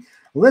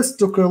 let's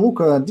take a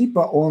look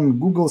deeper on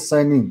Google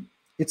Sign-in.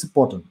 It's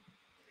important.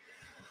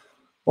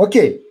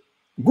 Okay,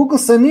 Google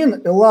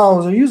Sign-in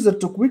allows the user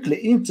to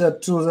quickly enter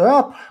to the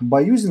app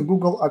by using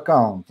Google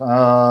account.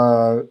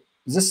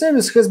 The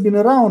service has been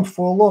around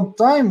for a long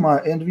time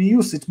and we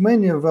use it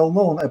many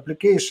well-known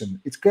applications.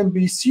 It can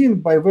be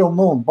seen by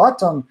well-known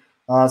button,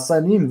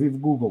 sign in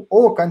with Google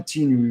or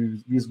continue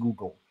with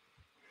Google.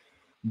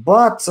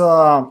 But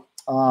how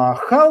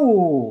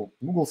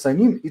Google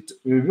Sign-in it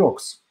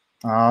works?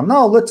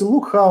 Now let's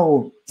look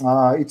how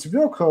it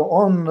works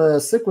on the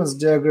sequence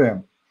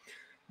diagram.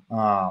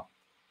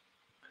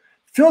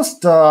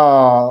 First,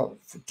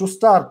 to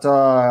start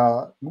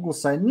Google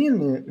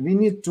Sign-in, we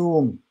need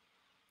to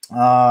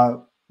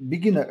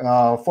begin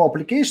for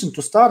application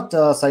to start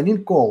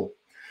sign-in call.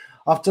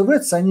 After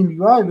that, sign-in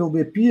UI will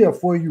appear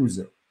for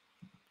user.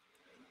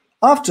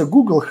 After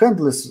Google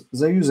handles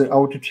the user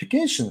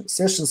authentication,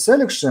 session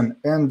selection,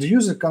 and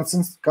user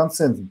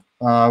consent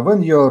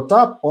when you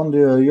tap on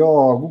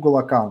your Google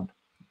account.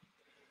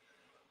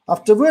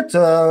 After that,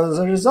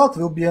 the result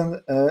will be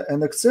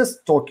an access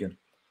token.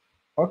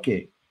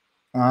 Okay.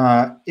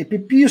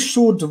 APP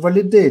should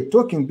validate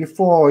token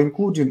before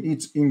including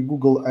it in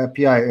Google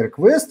API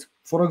request,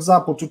 for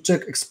example, to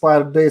check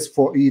expired dates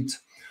for it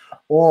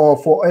or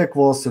for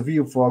equals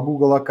with for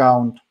Google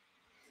account.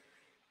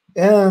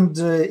 And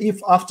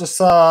if after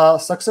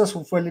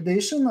successful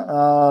validation,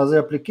 the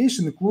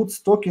application includes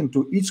token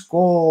to each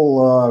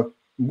call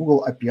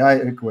Google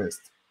API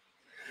request.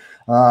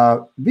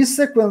 This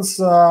sequence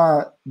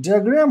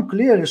diagram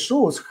clearly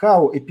shows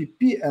how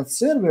APP and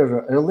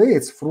server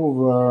relates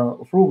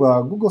through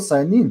Google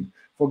Sign-in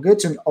for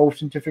getting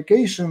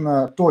authentication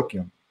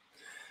token.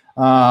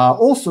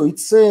 Also,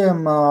 it's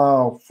same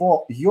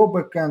for your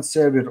backend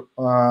server,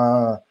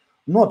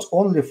 not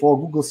only for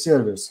Google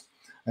service.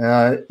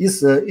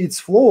 Its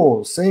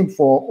flow same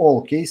for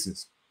all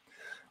cases.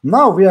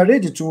 Now we are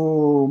ready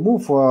to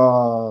move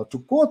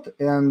to code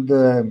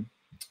and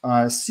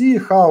see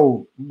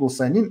how Google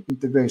Sign-in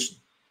integration.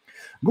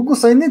 Google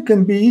Sign-in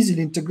can be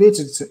easily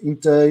integrated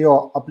into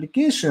your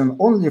application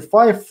only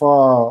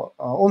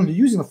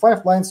using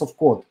 5 lines of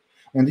code,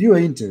 and you are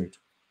into it.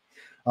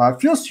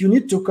 First, you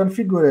need to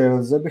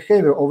configure the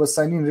behavior of a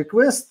sign-in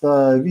request,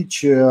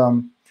 which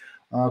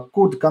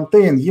could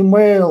contain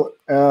email,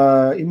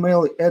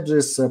 email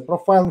address,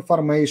 profile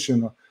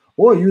information,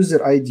 or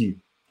user ID.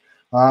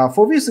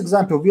 For this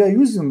example, we are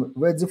using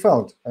the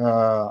default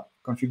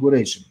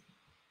configuration.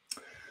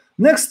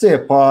 Next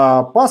step,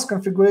 pass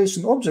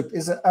configuration object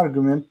is an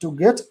argument to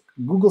get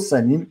Google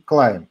Sign-in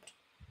client.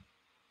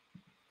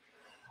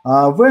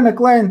 When a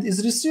client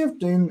is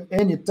received in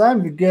any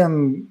time, we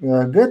can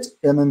get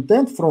an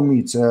intent from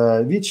it,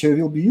 which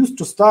will be used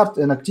to start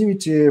an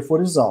activity for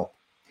result.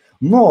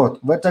 Note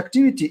that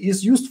activity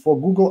is used for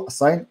Google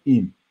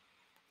Sign-in.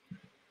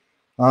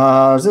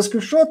 The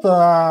screenshot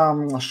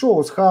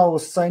shows how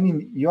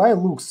Sign-in UI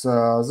looks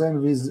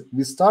then we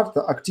start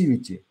the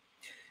activity.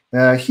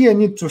 Here,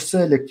 need to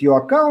select your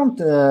account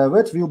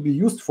that will be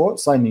used for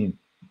sign-in.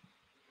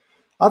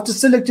 After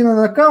selecting an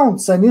account,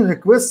 sign-in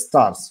request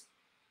starts.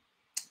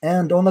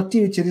 And on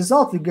activity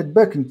result, we get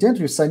back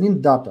intent with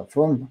sign-in data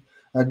from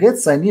get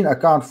sign-in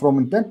account from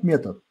intent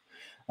method.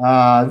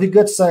 We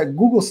get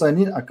Google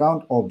Sign-in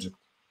account object.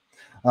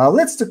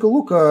 Let's take a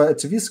look at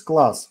this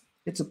class.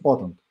 It's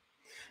important.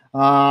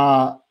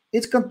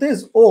 It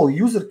contains all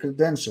user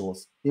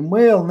credentials,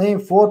 email, name,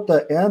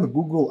 photo, and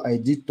Google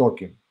ID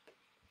token.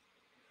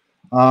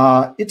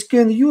 It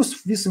can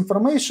use this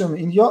information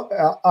in your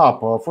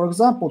app, for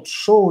example, to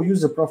show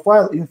user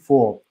profile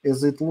info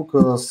as it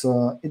looks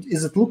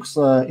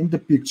in the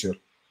picture.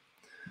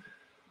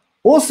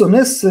 Also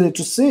necessary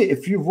to say a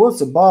few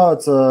words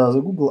about the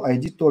Google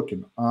ID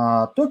token.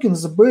 Token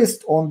is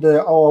based on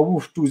our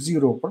WOOF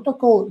 2.0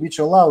 protocol, which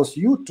allows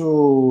you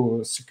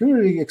to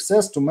securely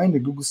access to many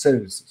Google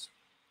services.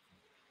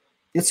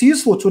 It's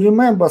useful to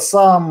remember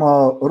some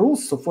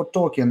rules for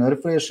token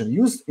refreshing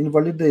used in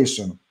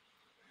validation.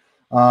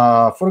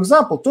 For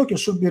example, token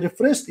should be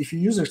refreshed if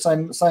user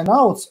sign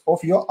outs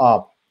of your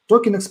app.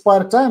 Token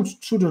expire time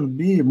shouldn't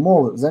be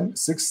more than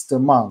 6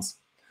 months.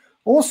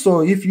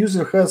 Also, if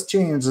user has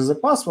changed the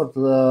password,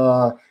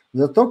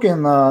 the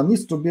token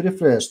needs to be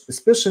refreshed,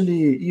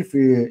 especially if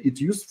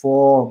it's used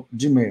for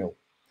Gmail.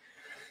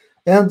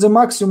 And the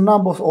maximum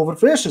number of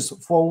refreshes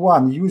for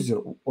one user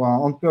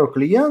on per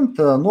client,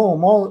 no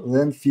more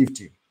than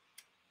 50.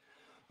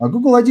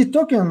 Google ID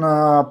token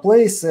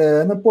plays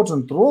an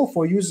important role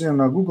for using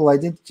Google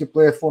Identity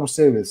Platform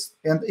service,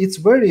 and it's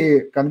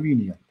very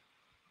convenient.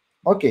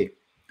 Okay.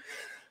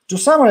 To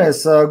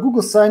summarize,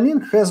 Google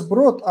Sign-in has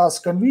brought us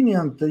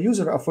convenient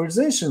user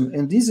authorization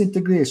and easy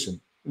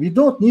integration. We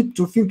don't need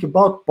to think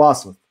about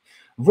password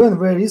when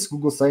there is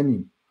Google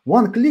Sign-in.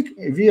 One click,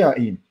 we are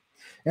in.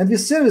 And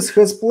this service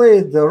has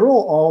played the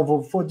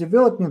role for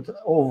development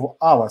of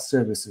our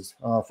services.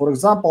 For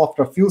example,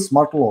 after Fill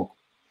Smart Log.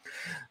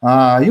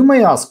 You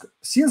may ask,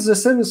 since the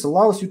service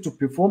allows you to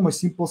perform a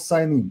simple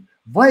sign-in,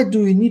 why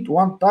do you need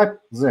one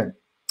type then?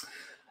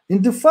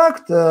 In the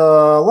fact,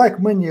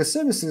 like many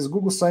services,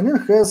 Google Sign-in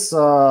has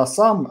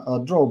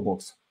some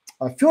drawbacks.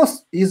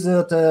 First is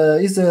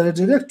a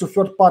redirect to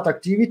third-party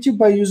activity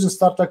by using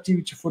start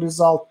activity for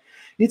result.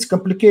 It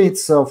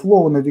complicates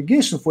flow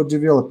navigation for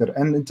developer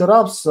and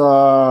interrupts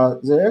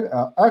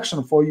the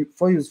action for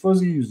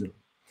the user.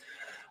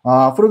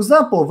 For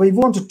example, they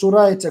wanted to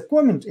write a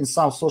comment in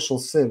some social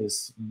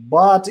service,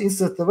 but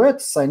instead of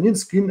that, sign-in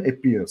screen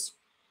appears.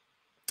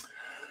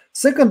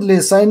 Secondly,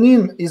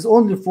 sign-in is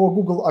only for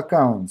Google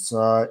accounts.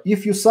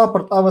 If you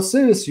support our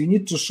service, you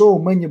need to show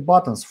many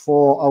buttons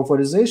for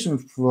authorization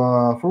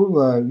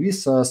through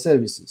these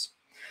services.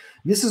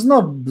 This is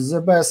not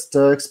the best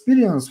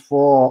experience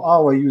for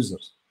our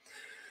users.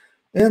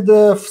 And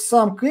in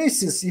some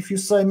cases, if your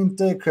sign-in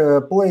take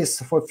place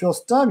for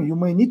first time, you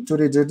may need to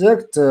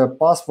redirect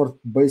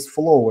password-based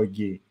flow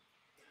again.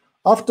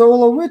 After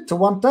all of it,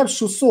 one type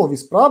should solve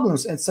these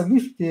problems and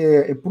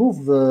significantly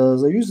improve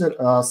the user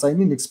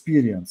sign-in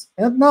experience.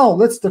 And now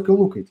let's take a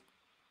look at it.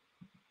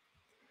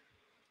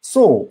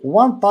 So,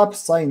 one type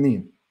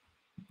sign-in.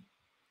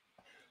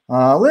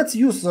 Let's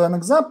use an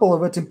example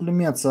that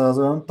implements the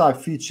one type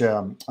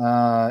feature.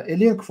 A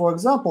link, for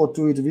example,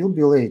 to it will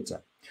be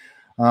later.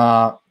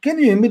 Can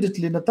you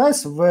immediately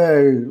notice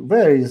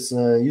where is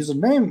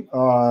username,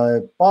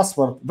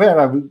 password, where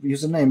are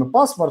username and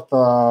password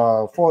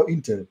for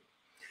enter?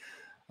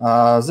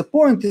 The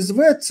point is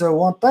that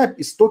one type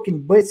is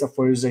token-based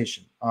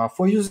authorization.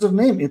 For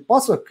username and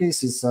password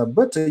cases,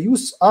 better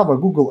use our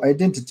Google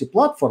Identity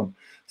Platform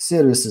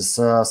services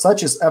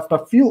such as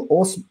Afterfill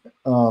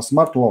or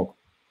Smart Log.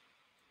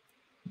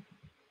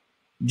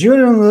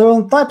 During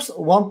the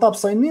one-tap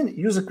sign-in,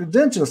 user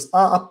credentials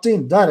are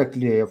obtained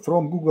directly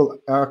from Google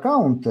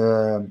account,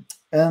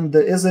 and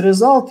as a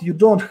result, you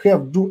don't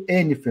have to do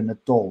anything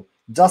at all.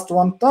 Just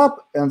one tap,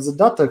 and the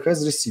data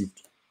has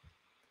received.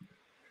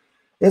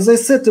 As I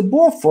said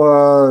above,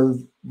 for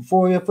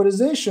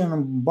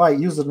authorization by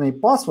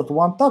username password,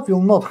 one tap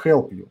will not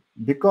help you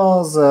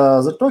because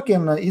the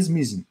token is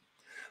missing.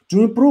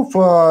 To improve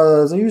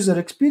the user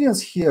experience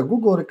here,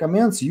 Google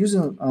recommends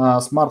using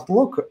Smart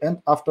Lock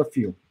and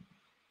Afterfill.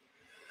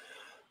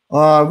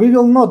 We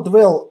will not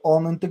dwell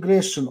on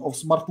integration of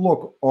Smart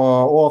Lock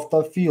or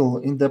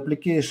Afterfill in the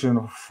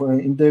application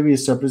in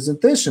this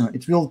presentation.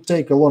 It will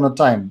take a longer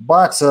time,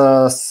 but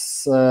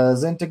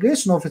the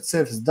integration of its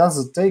service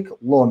doesn't take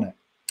longer.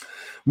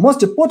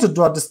 Most important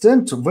to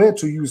understand where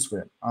to use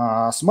them.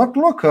 Smart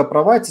Lock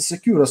provides a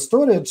secure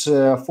storage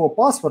for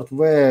password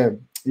where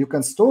you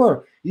can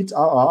store it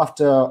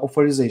after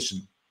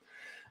authorization.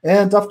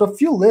 And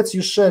Afterfill lets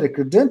you share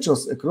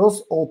credentials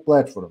across all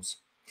platforms.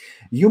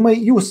 You may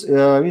use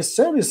this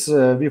service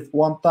with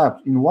one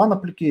tap in one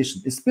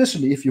application,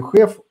 especially if you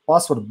have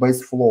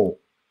password-based flow.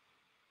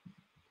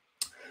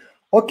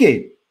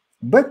 Okay,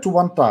 back to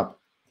one tap.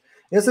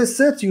 As I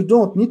said, you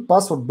don't need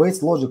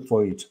password-based logic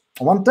for it.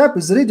 One tap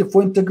is ready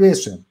for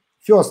integration.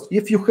 First,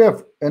 if you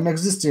have an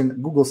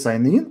existing Google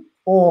sign-in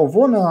or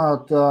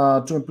want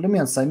to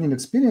implement sign-in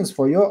experience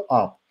for your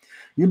app,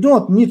 you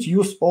don't need to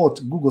use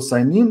old Google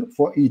sign-in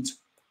for it.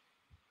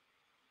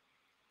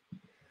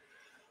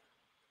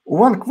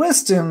 One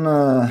question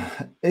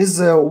is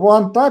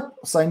one type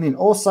sign-in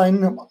or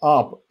sign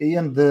up,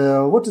 and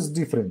what is the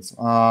difference?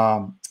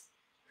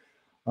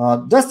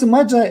 Just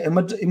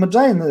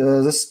imagine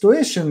the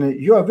situation: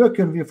 you are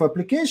working with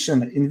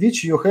application in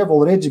which you have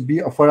already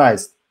been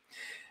authorized,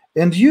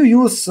 and you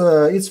use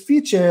its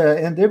feature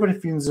and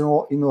everything is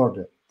in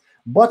order.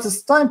 But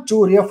it's time to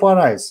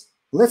reauthorize.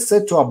 Let's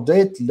say to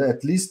update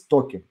at least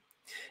token.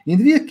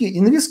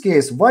 In this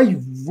case, why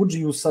would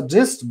you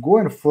suggest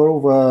going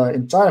through the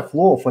entire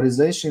flow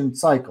authorization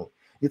cycle?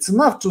 It's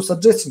enough to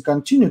suggest and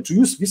continue to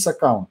use this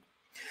account.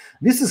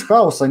 This is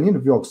how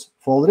sign-in works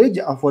for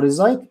already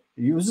authorized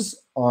users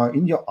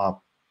in your app.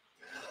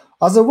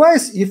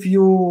 Otherwise, if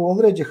you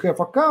already have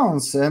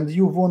accounts and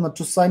you want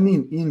to sign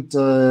in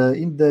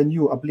the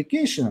new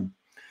application,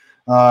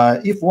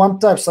 If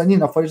one-type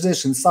sign-in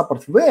authorization is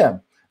supported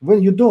there,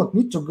 then you don't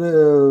need to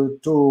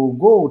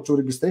go to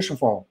registration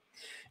form.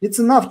 It's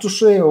enough to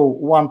show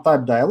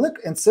one-type dialog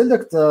and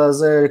select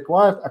the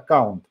required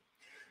account.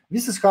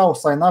 This is how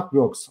sign-up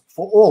works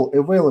for all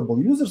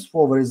available users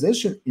for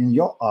authorization in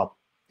your app.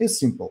 It's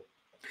simple.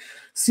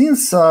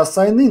 Since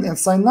sign-in and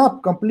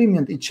sign-up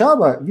complement each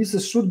other,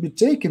 this should be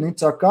taken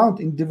into account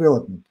in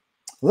development.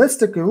 Let's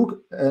take a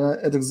look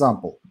at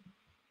example.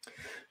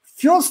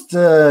 First,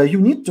 you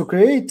need to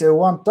create a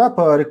one-type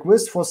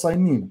request for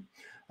sign-in.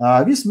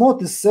 This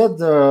mode is set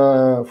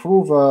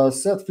through the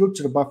set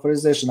filter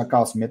authorization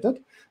accounts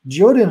method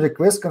during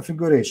request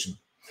configuration.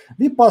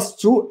 We pass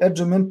two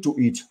arguments to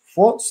it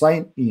for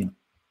sign-in.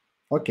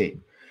 Okay.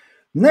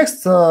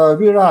 Next,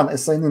 we run a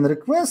sign-in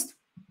request,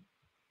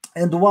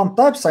 and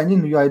one-type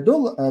sign-in UI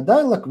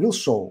dialog will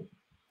show.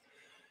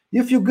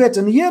 If you get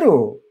an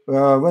error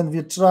when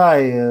we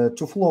try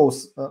to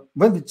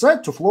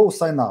flow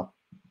sign-up,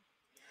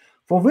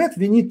 for that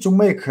we need to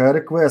make a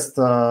request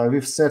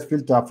with set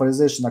filter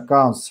authorization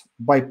accounts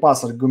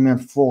bypass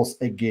argument false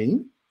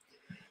again,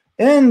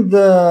 and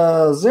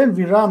then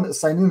we run a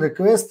sign-in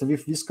request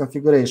with this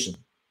configuration.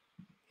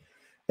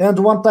 And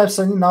one-type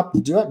sign-in up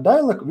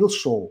dialog will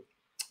show.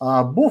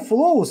 Both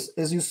flows,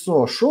 as you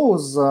saw,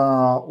 shows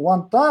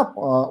one type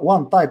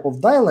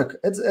of dialog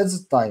at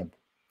the time.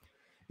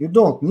 You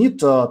don't need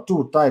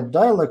two-type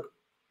dialog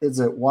at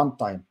the one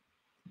time.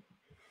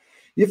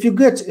 If you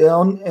get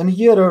an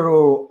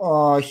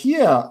error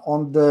here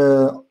on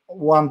the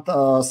one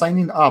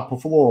signing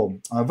up flow,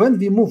 when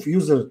we move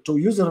user to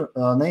user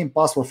name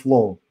password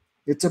flow,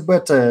 it's a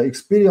better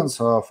experience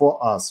for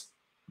us.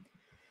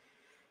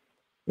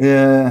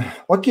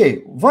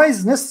 Okay, why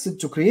is it necessary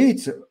to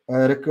create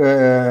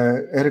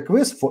a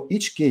request for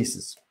each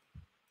cases?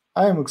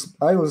 I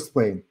will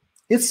explain.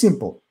 It's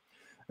simple.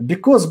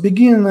 Because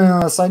begin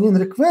sign-in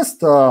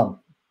request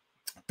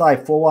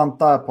type for one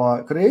type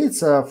creates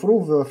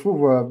through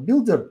the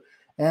builder,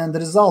 and the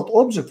result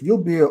object will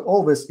be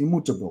always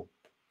immutable.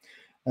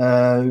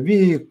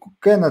 We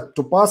cannot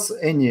to pass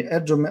any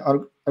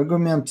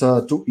argument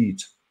to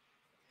it.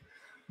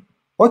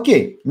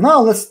 Okay,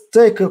 now let's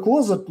take a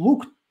closer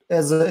look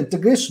at the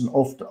integration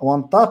of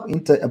one type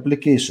into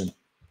application.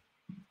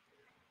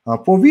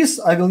 For this,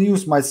 I will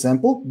use my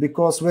sample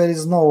because there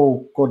is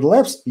no code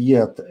labs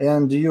yet,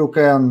 and you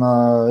can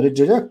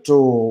redirect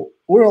to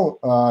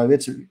URL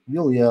which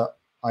will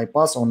I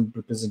pass on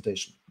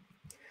presentation.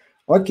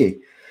 Okay,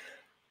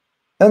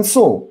 and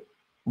so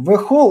the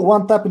whole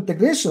one-type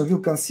integration will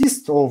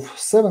consist of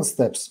 7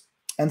 steps,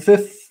 and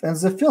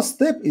the first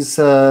step is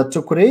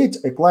to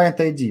create a client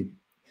ID.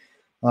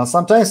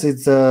 Sometimes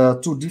it's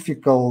too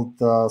difficult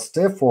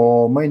step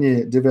for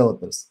many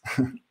developers.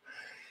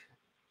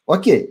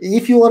 Okay,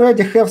 if you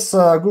already have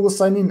Google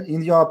Sign-in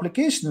in your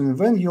application,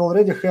 then you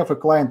already have a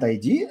client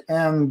ID,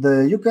 and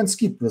you can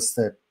skip this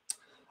step.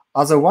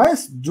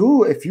 Otherwise,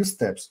 do a few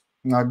steps.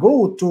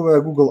 Go to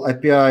a Google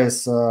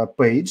APIs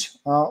page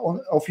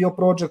of your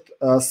project,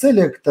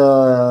 select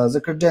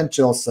the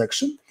credentials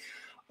section.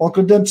 On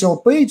credential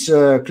page,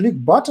 click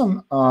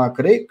button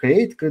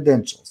create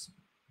credentials.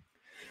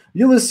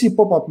 You will see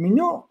pop-up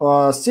menu.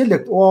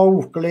 Select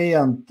OAuth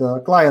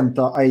client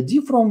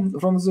ID from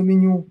the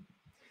menu.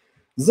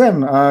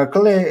 Then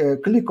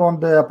click on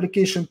the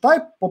application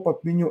type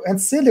pop-up menu and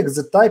select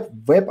the type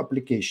web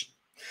application.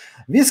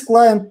 This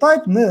client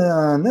type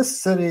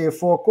necessary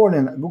for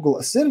calling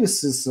Google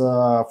services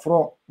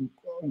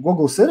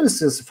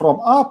from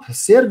app,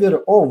 server,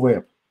 or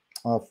web.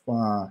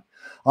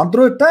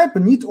 Android type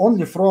need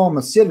only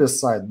from server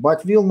side,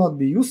 but will not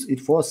be used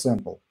it for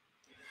sample.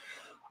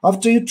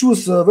 After you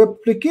choose web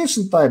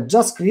application type,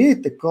 just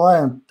create a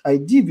client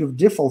ID with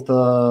default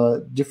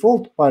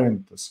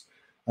parameters.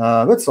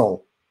 That's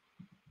all.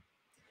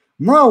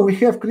 Now we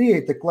have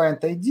created a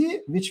client ID,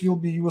 which will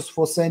be used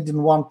for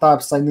sending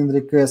one-type sign-in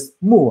request.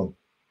 Move on.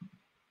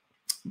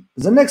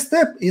 The next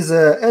step is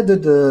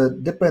added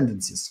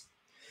dependencies.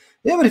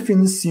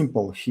 Everything is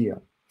simple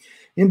here.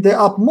 In the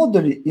app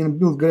model in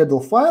build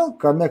Gradle file,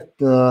 connect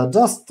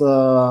just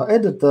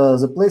edit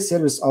the place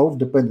service of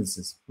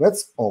dependencies.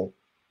 That's all.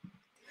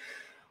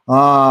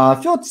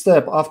 Third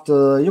step,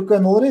 after you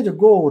can already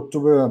go to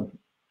the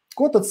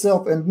code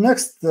itself, and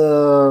next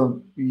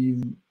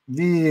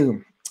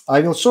I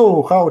will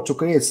show how to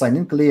create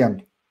sign-in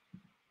client.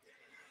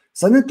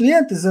 Sign-in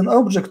client is an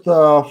object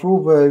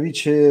through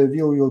which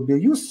will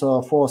be used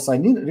for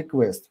sign-in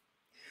request.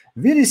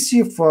 We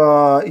receive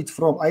it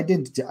from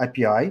Identity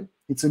API.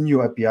 It's a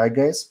new API,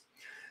 guys.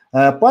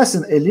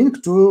 Passing a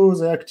link to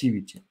the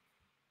activity.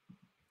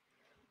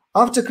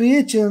 After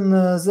creating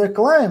the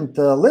client,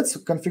 let's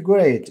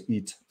configure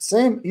it.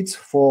 Same it's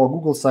for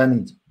Google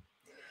Sign-in.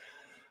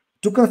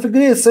 To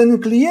configure sign-in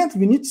client,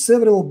 we need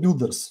several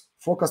builders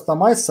for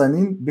customized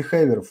sign-in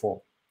behavior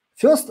for.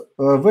 First,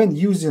 when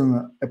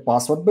using a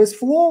password-based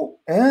flow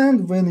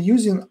and when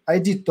using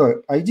ID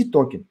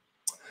token.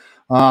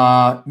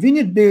 We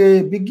need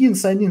begin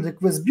sign-in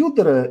request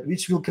builder,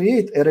 which will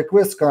create a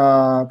request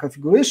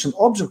configuration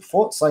object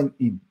for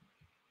sign-in.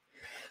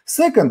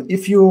 Second,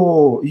 if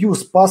you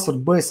use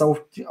password-based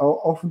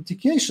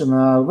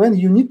authentication, when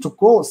you need to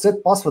call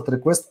set password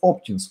request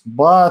options.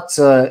 But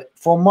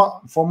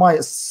for my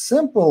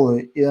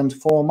sample and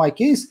for my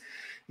case,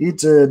 it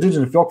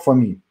didn't work for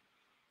me.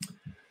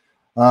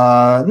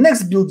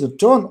 Next builder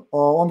turn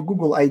on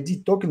Google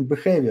ID token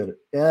behavior,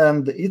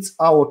 and it's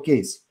our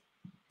case.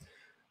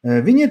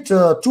 We need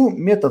two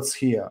methods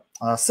here.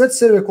 Set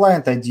server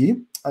client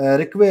ID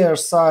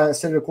requires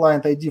server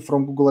client ID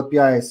from Google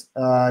APIs,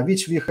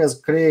 which we has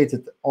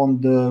created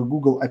on the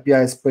Google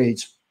APIs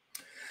page.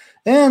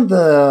 And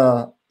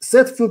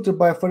set filter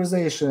by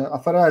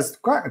authorized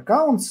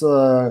accounts,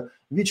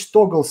 which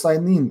toggle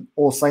sign in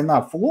or sign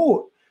up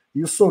flow.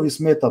 You saw this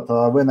method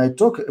when I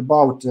talk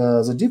about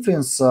the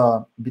difference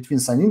between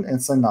sign in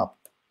and sign up.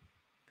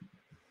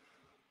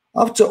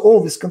 After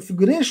all this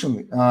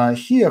configuration,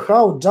 here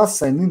how does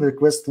sign in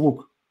request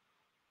look?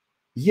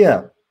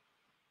 Yeah,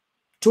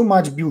 too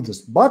much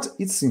builders, but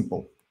it's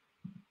simple.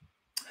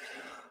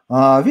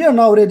 We are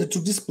now ready to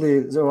display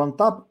the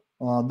one-tap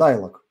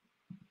dialog.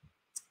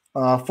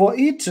 For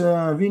it,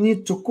 we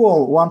need to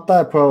call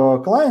one-tap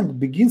client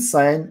begin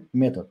sign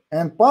method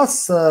and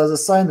pass the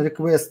sign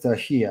request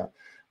here,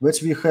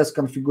 which we have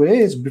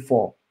configured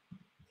before.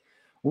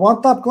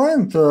 One-tap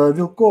client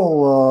will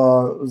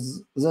call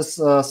this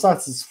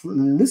success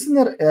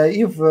listener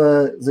if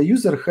the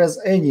user has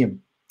any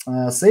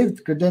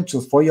saved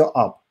credentials for your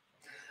app.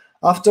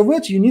 After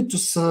that, you need to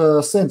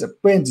send a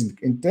pending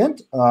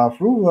intent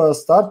through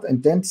start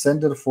intent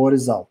sender for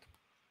result.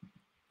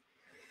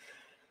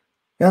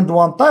 And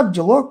one-tap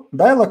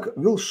dialog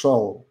will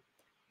show.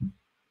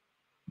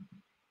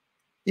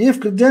 If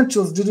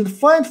credentials didn't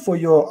find for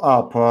your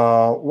app,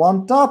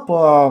 one-tap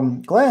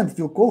client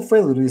will call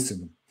fail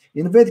receive.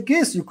 In that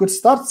case, you could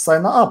start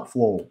sign up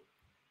flow.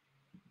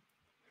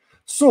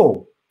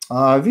 So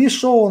we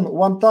shown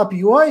one-tap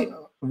UI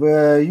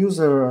where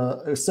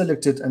user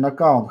selected an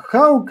account.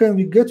 How can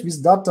we get this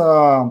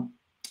data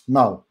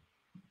now?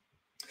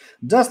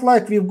 Just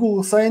like with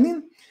Google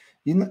sign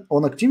in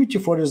on activity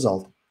for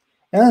result.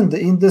 And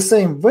in the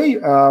same way,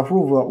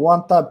 through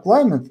one-tap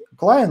client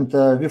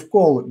we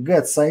call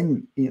get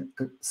sign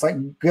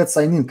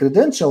in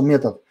credential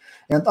method,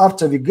 and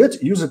after we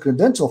get user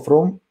credential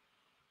from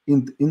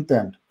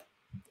intent.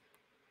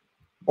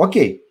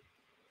 Okay,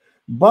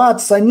 but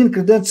sign-in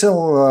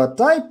credential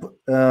type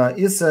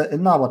is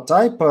another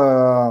type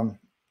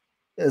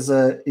as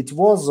it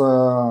was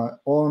on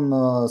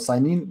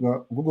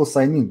Google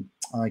sign-in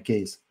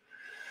case.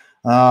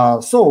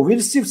 So we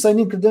receive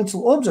sign-in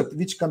credential object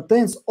which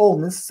contains all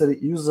necessary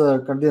user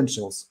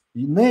credentials,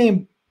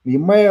 name,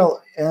 email,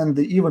 and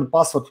even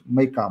password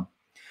may come.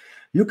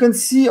 You can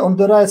see on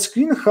the right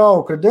screen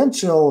how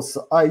credentials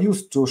are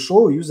used to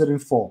show user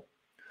info.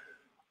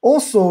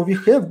 Also, we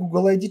have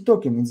Google ID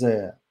token in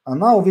there,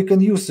 and now we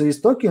can use this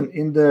token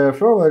in the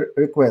further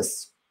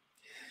requests.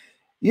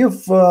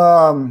 If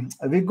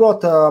we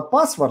got a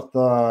password,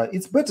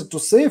 it's better to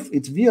save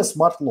it via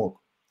smart lock.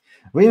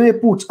 We may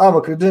put our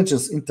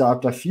credentials into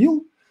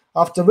autofill.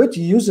 After that,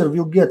 the user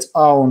will get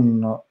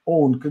our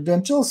own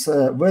credentials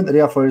when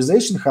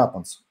reauthorization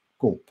happens.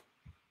 Cool.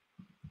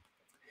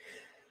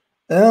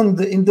 And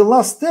in the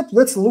last step,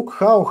 let's look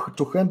how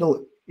to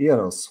handle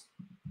errors.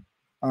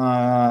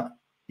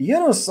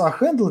 Errors are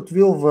handled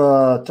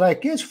with try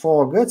catch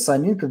for get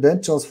sign-in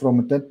credentials from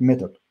intent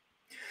method.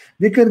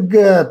 We can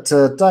get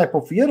type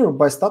of error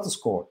by status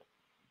code.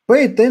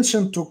 Pay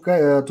attention to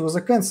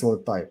the cancel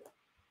type.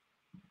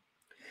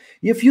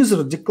 If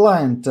user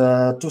declined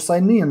to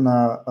sign in,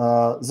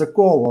 the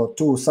call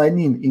to sign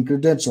in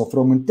credential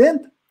from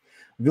intent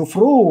will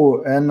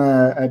throw an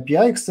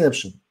API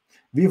exception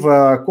with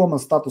a common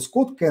status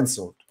code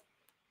cancelled.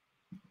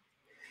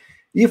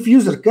 If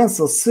user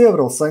cancels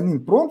several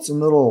sign-in prompts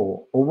in a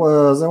row,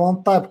 the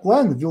one-type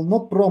client will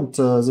not prompt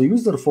the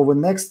user for the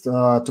next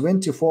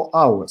 24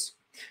 hours.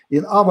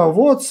 In other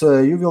words,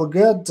 you will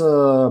get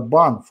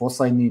banned for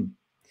sign-in.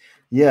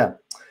 Yeah,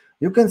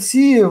 you can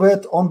see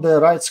that on the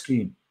right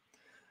screen.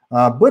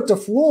 Better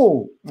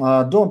flow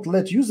don't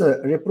let user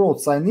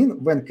report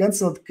sign-in when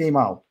cancelled came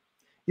out.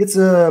 It's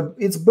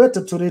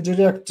better to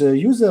redirect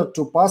user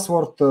to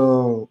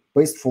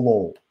password-based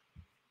flow.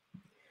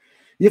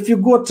 If you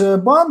got a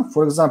ban,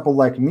 for example,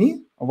 like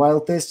me, while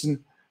testing,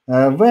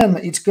 then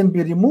it can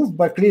be removed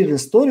by clearing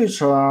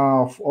storage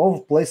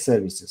of Play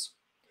services.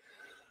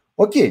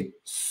 Okay,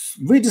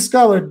 we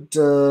discovered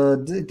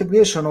the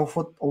integration of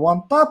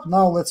one-tap.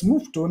 Now let's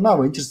move to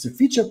another interesting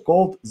feature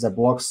called the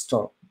block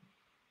store.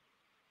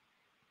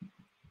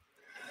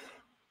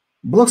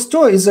 Block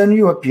store is a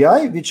new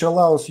API which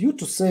allows you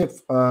to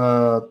save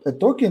a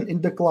token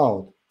in the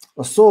cloud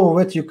so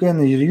that you can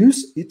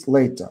reuse it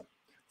later.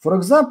 For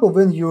example,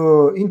 when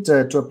you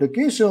enter to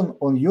application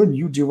on your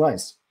new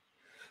device.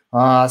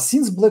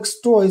 Since Block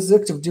Store is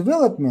active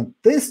development,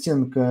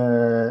 testing,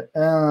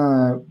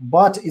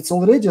 but it's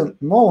already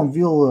known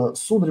will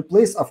soon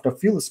replace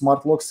autofill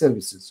smart lock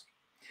services.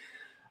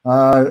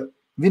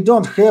 We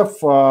don't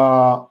have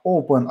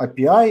open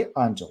API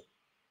until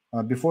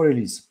before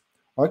release.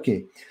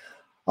 Okay.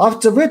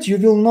 After that, you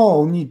will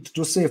now need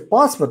to save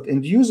password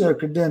and user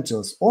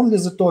credentials, only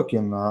the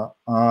token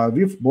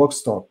with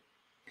Blockstore.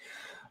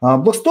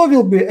 Blockstore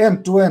will be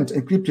end-to-end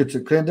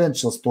encrypted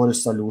credential storage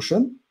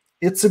solution.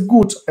 It's a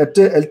good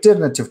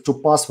alternative to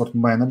password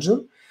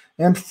manager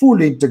and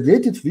fully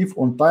integrated with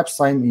on-type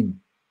sign-in.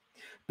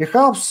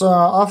 Perhaps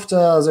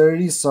after the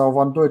release of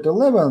Android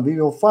 11, we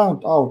will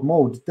find out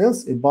more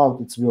details about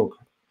its work,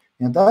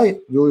 and I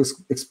will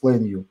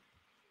explain you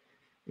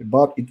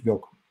about its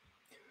work.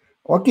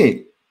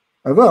 Okay,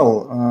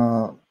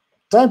 well,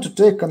 time to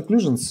take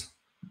conclusions.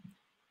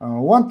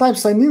 One-time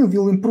sign-in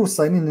will improve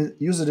sign-in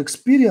user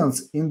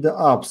experience in the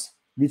apps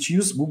which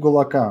use Google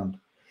account.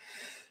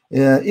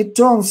 It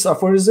turns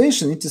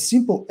authorization into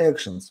simple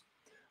actions.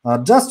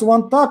 Just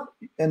one tap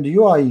and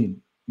you are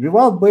in,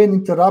 without being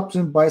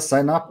interrupted by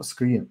sign-up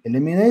screen.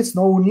 Eliminates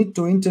no need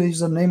to enter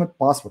username and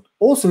password.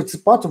 Also, it's a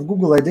part of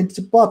Google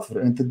Identity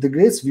Platform and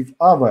integrates with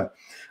other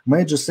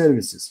major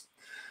services.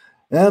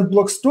 And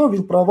Blockstore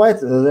will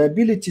provide the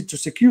ability to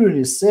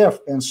securely save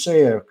and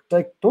share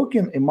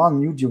token among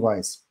new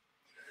devices.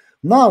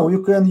 Now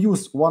you can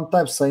use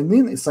one-time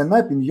sign-in and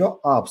sign-up in your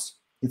apps.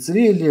 It's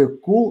really a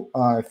cool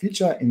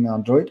feature in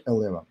Android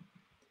 11.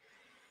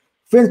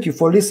 Thank you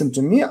for listening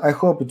to me. I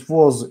hope it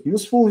was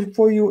useful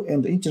for you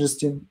and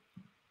interesting.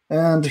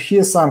 And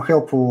here's some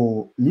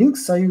helpful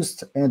links I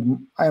used,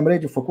 and I am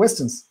ready for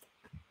questions.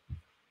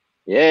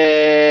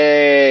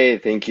 Yay!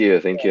 Thank you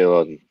a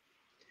lot.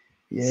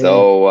 Yeah.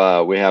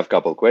 So we have a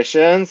couple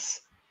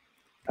questions.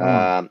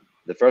 The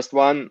first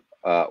one,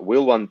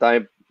 will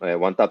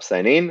one-tap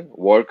sign-in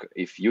work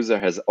if user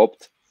has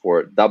opted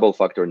for double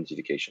factor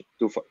authentication,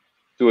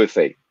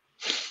 2FA?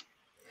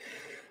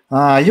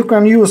 You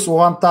can use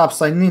one-tap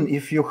sign-in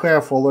if you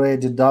have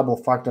already double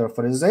factor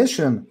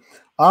authorization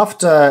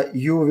after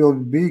you will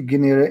be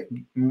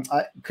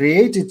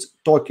created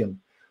token.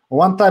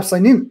 One-tap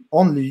sign-in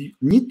only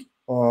need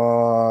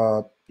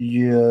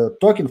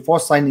token for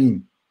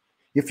sign-in.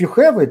 If you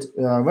have it,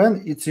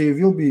 then it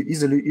will be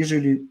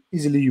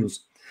easily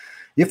used.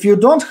 If you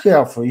don't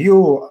have,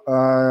 you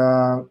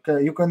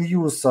can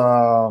use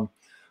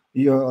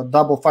your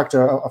double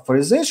factor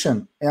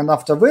authorization, and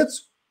after that,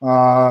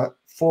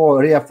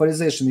 for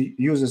reauthorization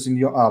users in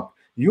your app,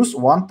 use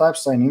one-tap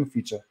sign-in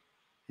feature.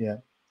 Yeah.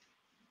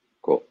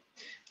 Cool.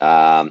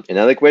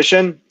 Another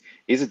question: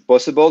 is it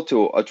possible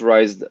to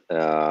authorize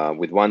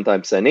with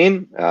one-time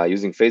sign-in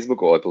using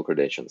Facebook or Apple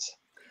credentials?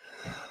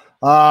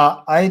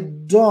 I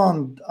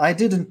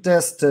didn't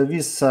test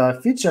this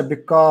feature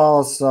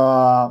because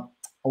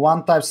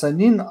one-time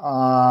sign-in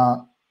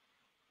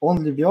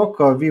only work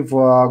with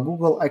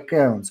Google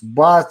accounts,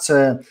 but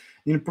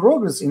in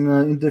progress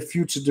in the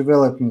future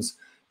developments,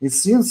 it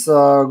seems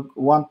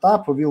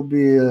one-tap will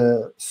be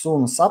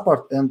soon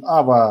support and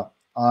other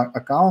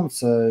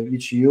accounts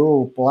which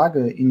you plug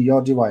in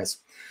your device.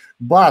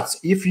 But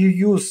if you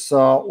use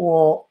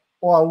OAuth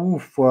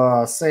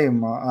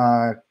same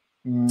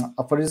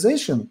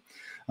authorization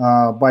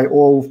by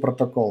OAuth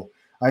protocol,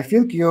 I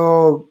think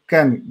you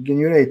can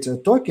generate a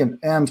token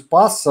and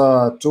pass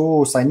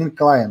to sign-in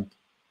client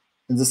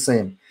in the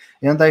same.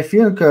 And I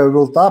think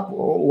one-tap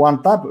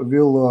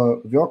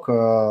will work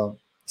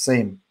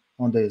same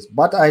on this.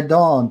 But I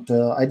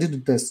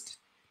didn't test.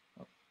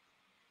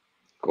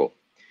 Cool.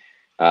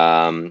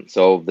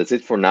 So that's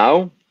it for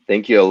now.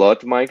 Thank you a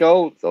lot,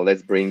 Michael. So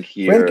let's bring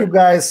here. Thank you,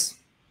 guys.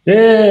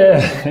 Yeah.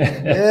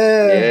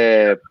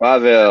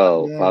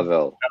 Pavel. Yeah.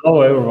 Pavel.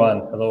 Hello,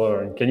 everyone. Hello,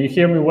 everyone. Can you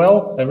hear me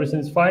well?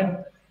 Everything's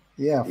fine?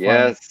 Yeah.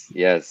 Fine.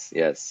 Yes.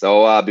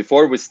 So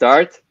before we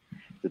start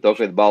to talk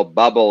about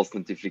bubbles,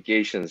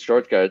 notifications,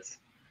 shortcuts,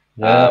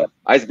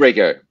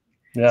 icebreaker.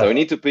 Yeah. So we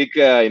need to pick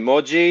an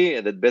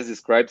emoji that best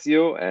describes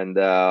you and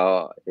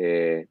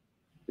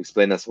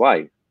explain us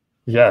why.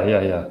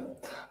 Yeah.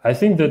 I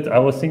think that I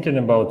was thinking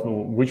about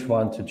which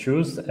one to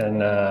choose,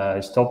 and I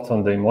stopped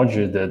on the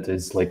emoji that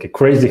is like a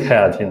crazy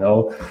hat,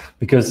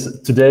 because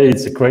today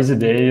it's a crazy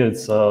day.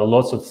 It's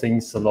lots of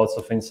things, lots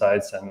of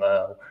insights, and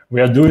we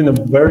are doing a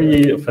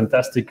very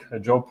fantastic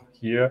job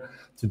here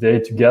today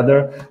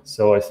together.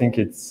 So I think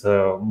it's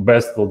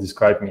best will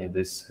describe me,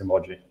 this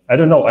emoji. I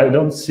don't know. I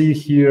don't see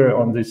here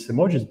on these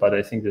emojis, but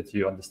I think that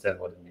you understand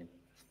what I mean.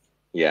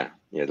 Yeah,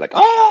 like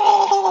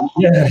oh.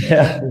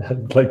 Yeah,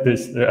 like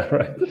this. Yeah,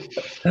 right.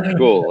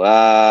 Cool.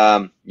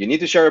 You need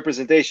to share a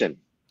presentation.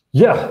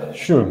 Yeah,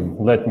 sure.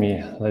 Let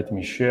me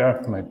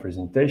share my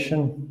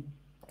presentation.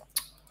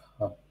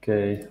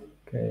 Okay.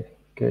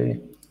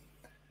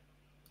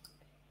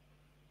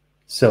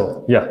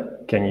 So yeah,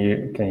 can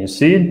you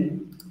see it?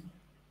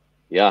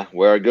 Yeah,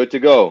 we're good to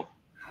go.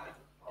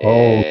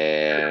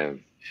 Oh.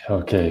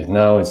 Okay,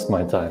 now it's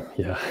my time.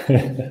 Yeah,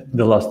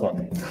 the last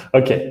one.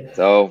 Okay.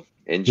 So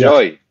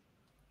enjoy. Yeah.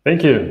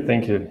 Thank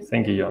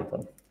you,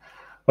 Jonathan.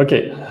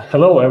 Okay,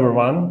 hello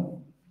everyone.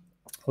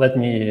 Let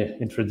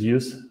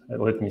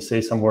me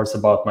say some words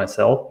about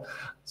myself.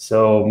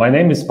 So my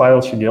name is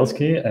Pavel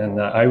Shigelski,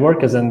 and I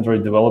work as an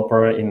Android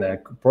developer in a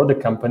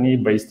product company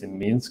based in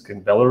Minsk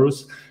in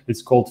Belarus.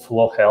 It's called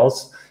Flow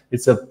Health,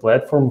 It's a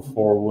platform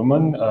for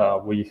women.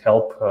 We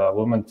help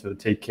women to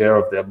take care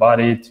of their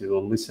body, to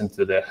listen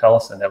to their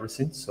health and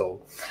everything.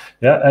 So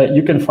yeah,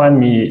 you can find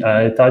me.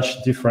 I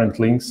attach different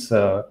links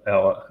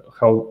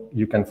how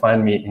you can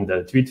find me in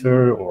the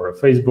Twitter or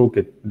Facebook.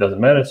 It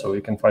doesn't matter. So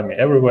you can find me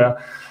everywhere.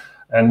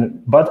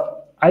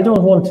 But I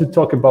don't want to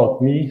talk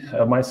about me,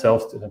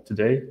 myself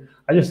today.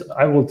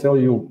 I will tell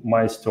you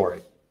my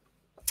story.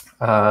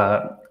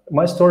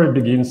 My story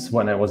begins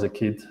when I was a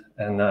kid,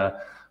 and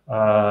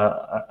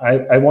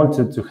I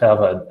wanted to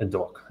have a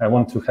dog. I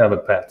want to have a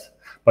pet,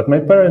 but my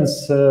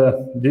parents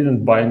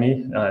didn't buy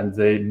me, and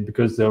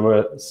because there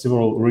were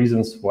several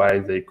reasons why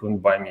they couldn't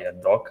buy me a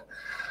dog.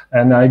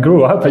 And I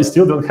grew up. I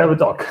still don't have a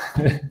dog.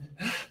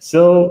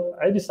 So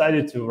I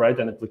decided to write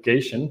an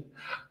application.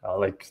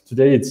 Like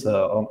today, it's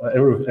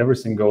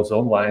everything goes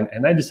online,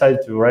 and I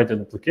decided to write an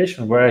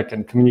application where I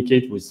can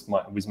communicate with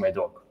my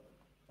dog.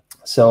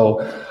 So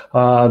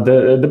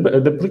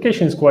the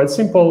application is quite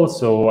simple.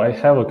 So I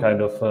have a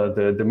kind of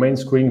the main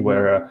screen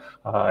where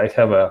I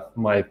have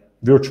my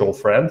virtual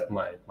friend,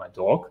 my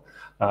dog.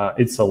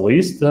 It's a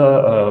list.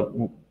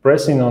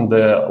 Pressing on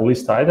the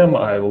list item,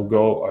 I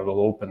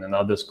will open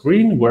another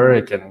screen where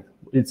I can.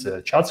 It's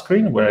a chat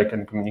screen where I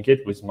can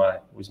communicate with my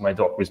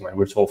dog, with my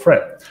virtual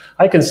friend.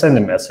 I can send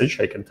a message.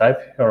 I can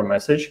type her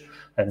message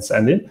and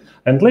send it,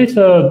 and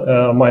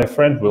later my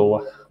friend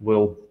will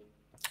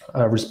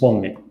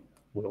respond me.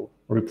 Will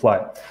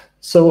reply.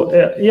 So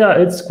yeah,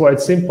 it's quite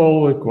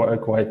simple,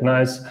 quite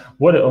nice.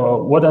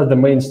 What are the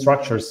main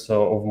structures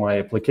of my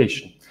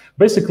application?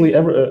 Basically,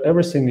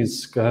 everything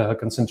is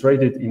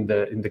concentrated in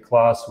the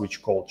class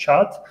which called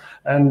chat,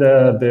 and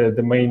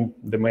the main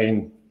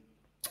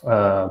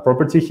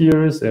property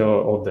here is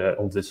of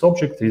this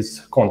object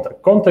is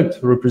contact. Contact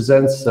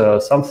represents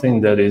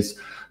something that is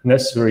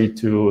necessary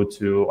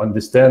to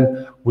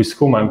understand with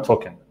whom I'm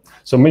talking.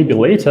 So maybe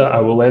later I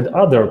will add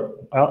other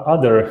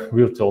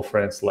virtual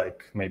friends,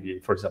 like maybe,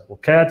 for example,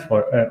 cat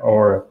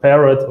or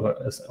parrot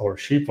or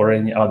sheep or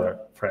any other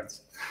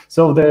friends.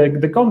 So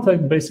the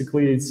contact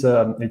basically it's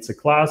a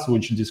class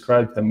which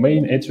describes the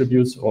main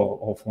attributes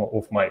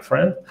of my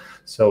friend.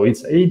 So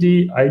it's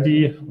ID,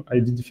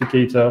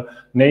 identifier,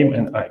 name,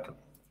 and icon.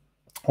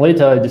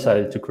 Later, I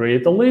decided to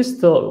create a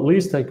list.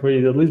 I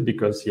created a list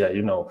because, yeah,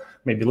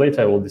 maybe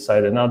later I will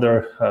decide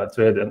to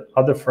add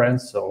other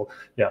friends. So,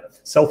 yeah,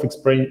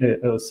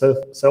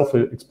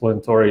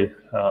 self-explanatory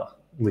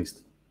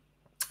list.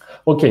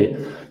 Okay,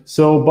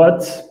 so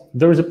but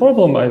there is a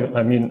problem.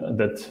 I mean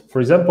that, for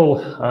example,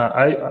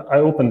 I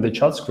opened the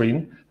chat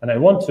screen and I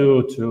want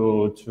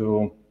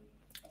to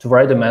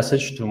write a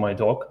message to my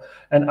dog,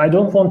 and I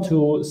don't want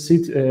to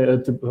sit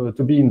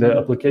to be in the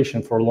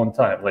application for a long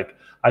time. Like,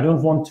 I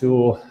don't want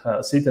to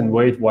sit and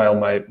wait while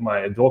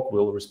my dog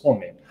will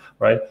respond me,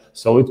 right?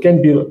 So it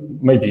can be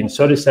maybe in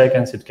 30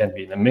 seconds, it can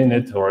be in a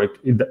minute, or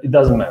it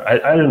doesn't matter.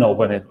 I don't know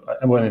when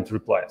it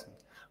replies.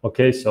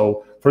 Okay,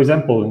 so for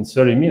example, in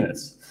 30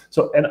 minutes.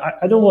 So, and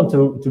I don't want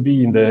to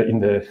be in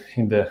the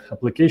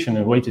application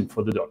and waiting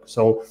for the dog.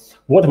 So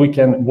what we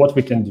can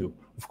do?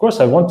 Of course,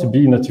 I want to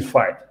be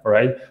notified,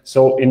 right?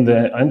 So in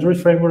the Android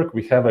framework,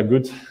 we have a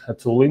good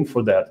tooling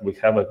for that. We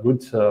have a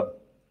good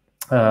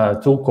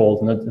tool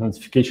called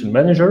Notification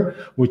Manager,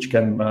 which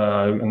can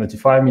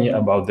notify me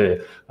about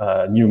the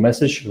new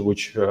message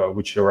which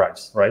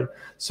arrives, right?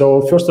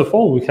 So first of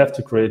all, we have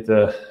to create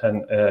a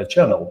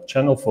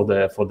channel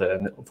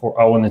for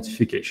our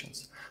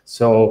notifications.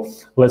 So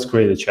let's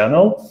create a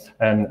channel,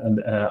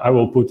 and I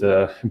will put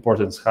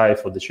importance high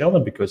for the channel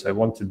because I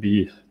want to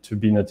be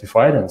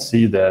notified and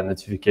see the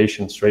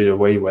notification straight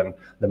away when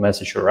the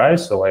message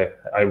arrives. So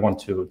I want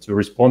to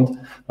respond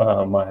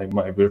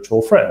my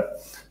virtual friend.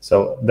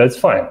 So that's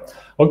fine.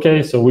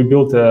 Okay, so we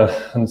built a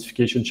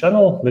notification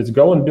channel. Let's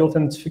go and build a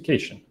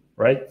notification,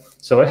 right?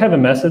 So I have a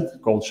method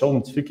called show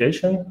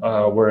notification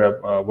where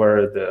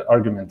the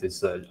argument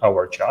is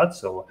our chat.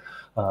 So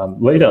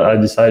later I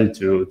decided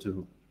to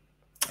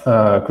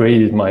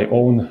create my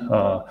own,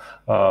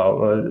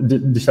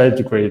 decided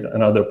to create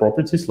another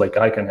properties like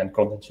icon and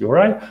content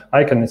URI.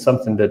 Icon is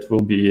something that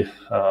will be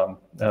a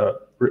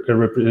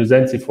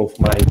representative of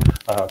my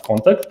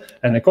contact,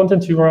 and the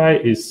content URI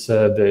is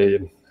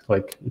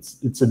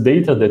it's a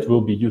data that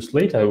will be used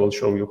later. I will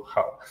show you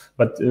how.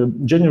 But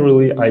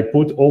generally, I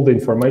put all the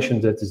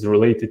information that is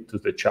related to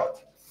the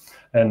chat,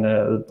 and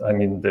I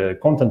mean the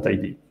contact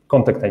ID.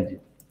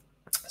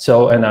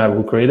 So, and I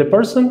will create a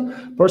person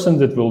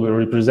that will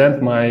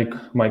represent my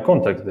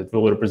contact, that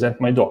will represent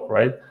my dog,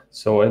 right?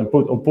 So, and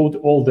put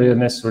all the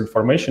necessary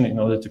information in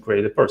order to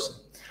create a person.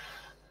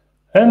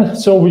 And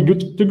so we're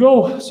good to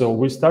go. So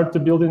we start to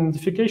build a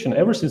notification.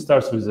 Everything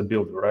starts with a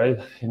builder, right?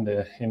 In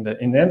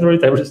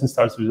Android, everything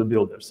starts with a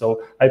builder.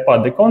 So I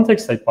pass the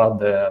context, I pass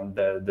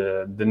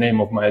the name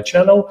of my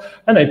channel,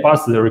 and I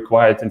pass the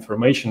required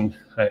information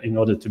in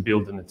order to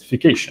build the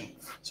notification.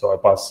 So I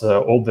pass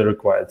all the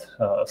required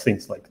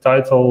things like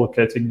title,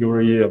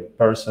 category,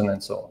 person,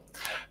 and so on.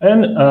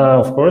 And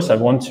of course, I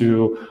want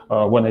to,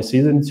 when I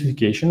see the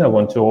notification, I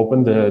want to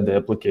open the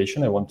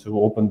application, I want to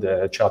open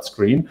the chat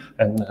screen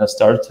and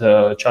start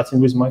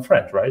chatting with my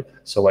friend, right?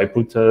 So I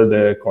put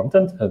the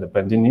content, the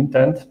pending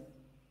intent,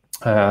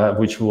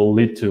 which will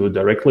lead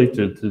directly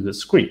to the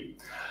screen.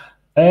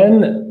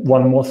 And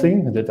one more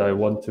thing that I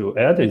want to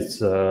add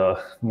is a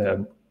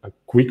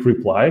quick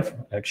reply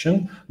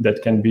action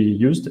that can be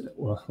used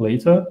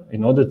later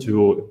in order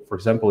to, for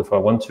example, if I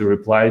want to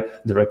reply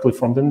directly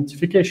from the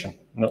notification,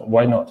 no,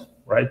 why not,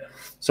 right?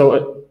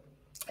 So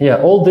yeah,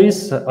 all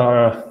these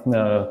are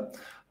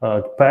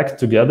packed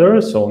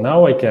together. So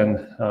now I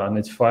can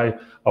notify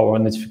our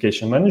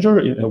notification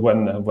manager.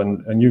 When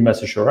a new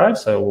message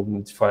arrives, I will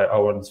notify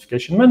our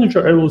notification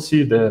manager. I will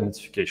see the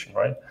notification,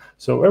 right?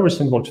 So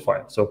everything works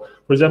fine. So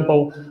for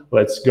example,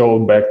 let's go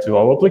back to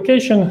our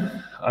application.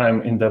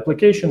 I'm in the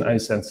application. I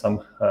send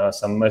some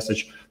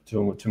message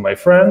to my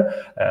friend,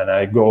 and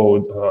I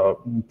go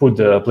put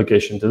the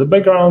application to the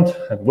background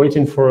and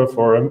waiting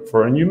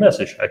for a new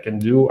message. I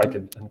can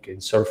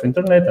surf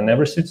internet and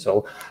everything.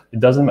 So it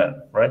doesn't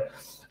matter, right?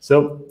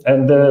 So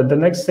and the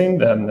next thing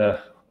then.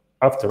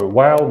 After a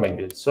while,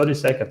 maybe 30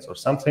 seconds or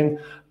something,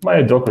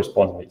 my doc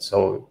responds me.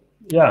 So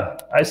yeah,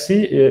 I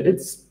see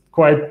it's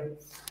quite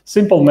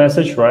simple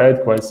message,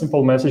 right? Quite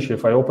simple message.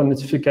 If I open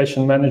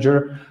Notification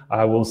Manager,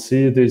 I will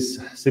see this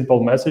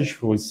simple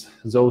message with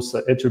those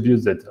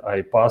attributes that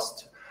I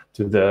passed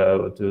to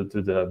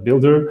the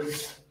builder.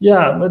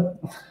 Yeah,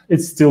 but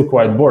it's still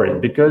quite boring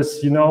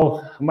because, you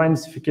know, my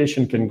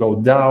notification can go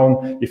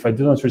down if I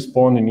do not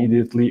respond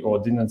immediately or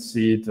didn't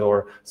see it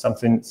or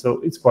something.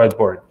 So it's quite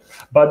boring.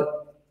 But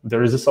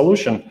there is a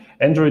solution.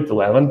 Android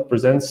 11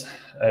 presents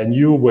a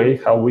new way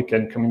how we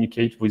can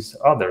communicate with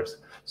others.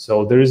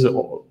 So there is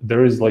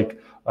like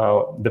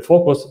the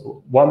focus.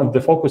 One of the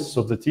focuses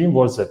of the team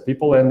was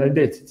people and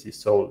identity.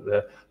 So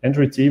the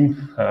Android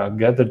team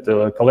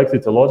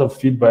collected a lot of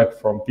feedback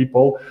from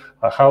people.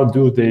 How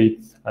do they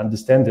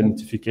understand the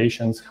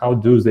notifications? How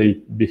do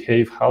they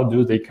behave? How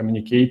do they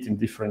communicate in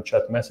different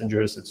chat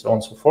messengers and so on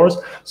and so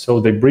forth? So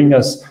they bring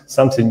us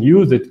something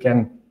new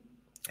that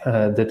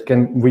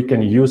we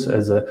can use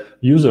as a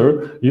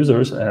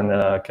users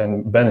and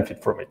can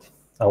benefit from it,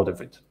 out of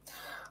it.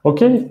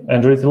 Okay,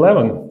 Android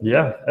 11.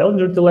 Yeah,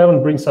 Android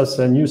 11 brings us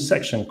a new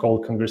section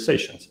called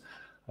Conversations,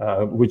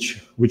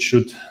 which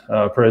should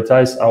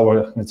prioritize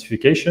our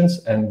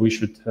notifications, and we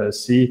should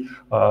see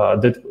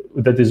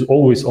that is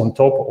always on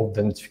top of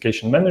the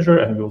notification manager,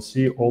 and we'll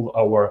see all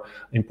our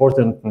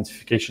important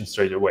notifications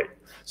straight away.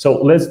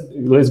 So let's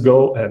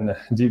go and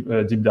deep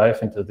dive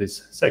into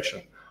this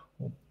section.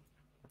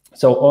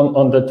 So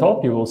on the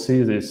top, you will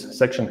see this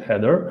section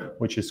header,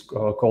 which is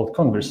called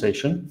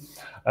conversation.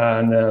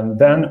 And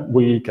then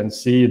we can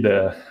see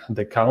the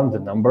count, the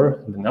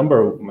number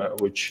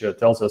which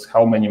tells us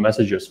how many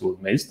messages we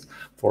missed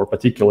for a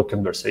particular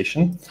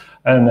conversation.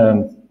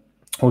 And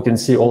we can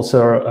see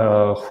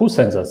also who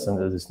sends us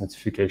this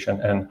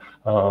notification and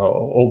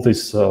all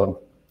this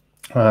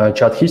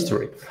chat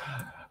history.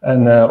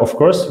 And of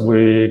course,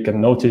 we can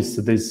notice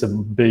this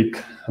big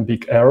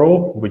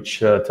arrow, which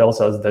tells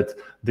us that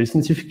this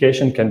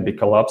notification can be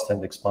collapsed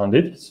and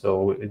expanded.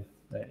 So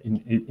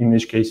in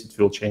each case, it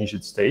will change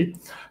its state.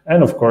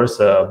 And of course,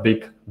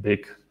 big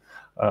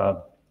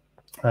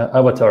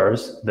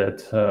avatars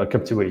that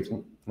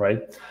captivating,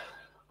 right?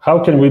 How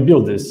can we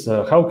build this?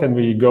 How can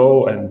we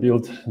go and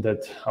build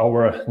that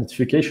our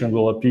notification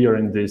will appear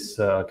in this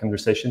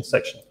conversation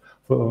section?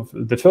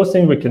 The first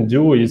thing we can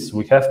do is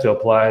we have to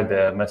apply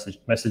the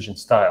messaging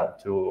style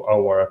to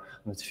our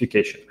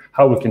notification.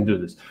 How we can do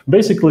this?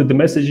 Basically, the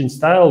messaging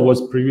style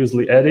was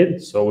previously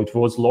added, so it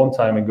was a long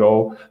time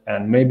ago,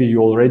 and maybe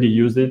you already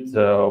used it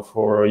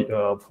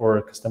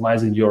for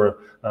customizing your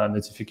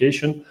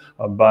notification.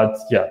 But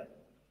yeah.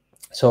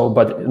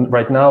 But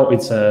right now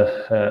it's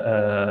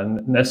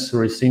a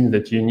necessary thing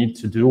that you need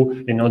to do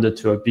in order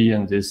to appear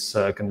in this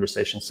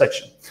conversation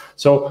section.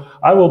 So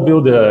I will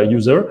build a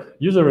user.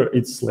 User,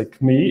 it's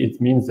like me. It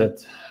means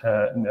that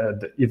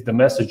if the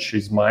message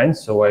is mine,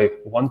 so I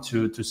want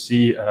to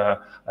see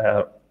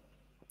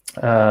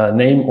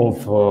name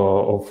of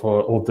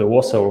the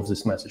author of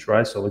this message,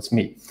 right? So it's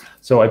me.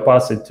 So I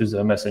pass it to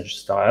the message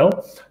style,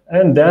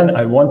 and then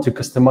I want to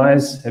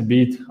customize a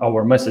bit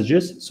our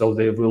messages so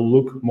they will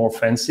look more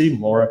fancy,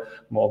 more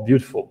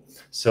beautiful.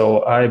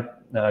 So I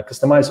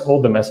customize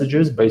all the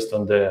messages based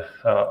on the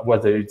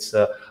whether it's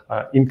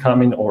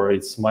incoming or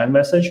it's my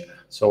message.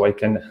 So I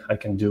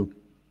can do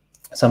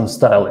some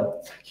styling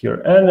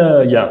here,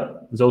 and yeah,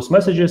 those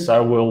messages I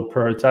will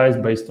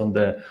prioritize based on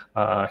the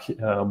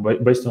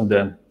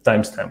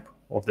timestamp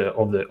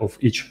of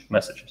each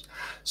message.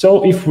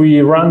 So if we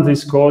run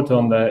this code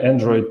on the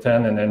Android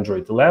 10 and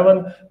Android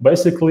 11,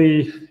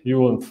 basically you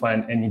won't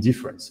find any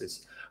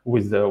differences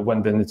with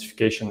when the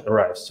notification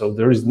arrives. So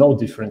there is no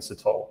difference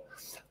at all.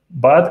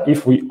 But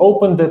if we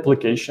open the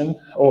application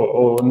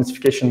or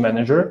notification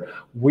manager,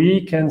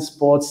 we can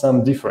spot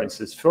some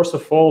differences. First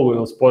of all, we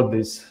will spot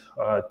this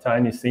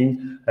tiny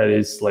thing that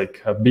is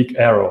like a big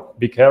arrow.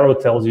 Big arrow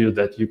tells you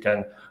that you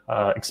can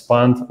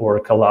expand or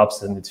collapse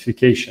the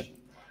notification.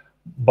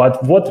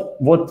 But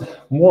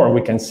what more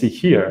we can see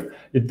here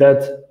is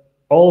that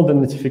all the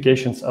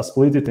notifications are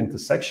split into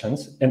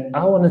sections, and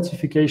our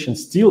notification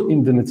still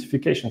in the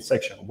notification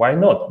section. Why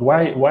not?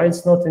 Why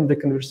it's not in the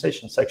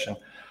conversation section?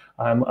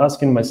 I'm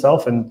asking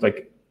myself, and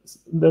like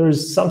there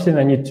is something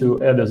I need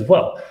to add as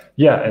well.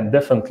 Yeah, and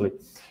definitely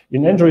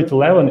in Android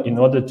 11, in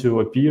order to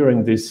appear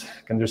in this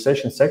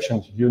conversation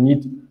section, you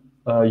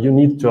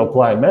need to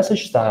apply a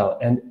message style,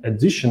 and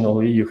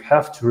additionally, you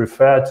have to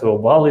refer to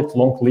a valid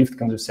long-lived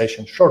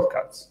conversation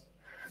shortcuts,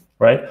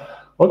 right?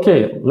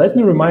 Okay, let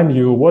me remind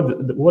you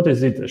what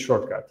is it, a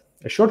shortcut?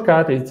 A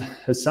shortcut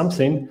is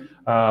something.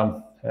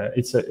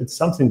 It's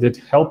something that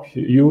helps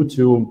you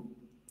to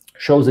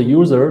show the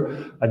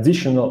user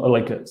additional,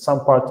 like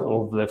some part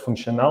of the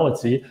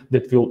functionality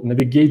that will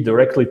navigate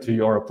directly to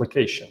your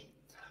application.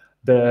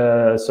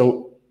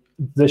 So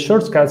the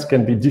shortcuts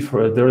can be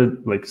different. There are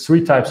like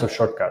 3 types of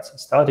shortcuts: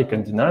 static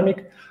and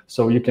dynamic.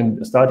 So you can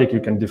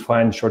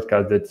define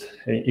shortcut that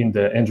in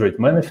the Android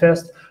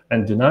manifest,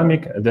 and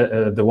dynamic,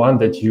 the one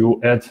that you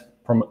add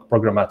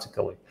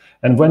programmatically.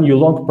 And when you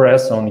long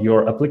press on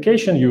your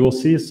application, you will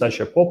see such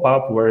a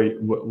pop-up where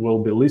will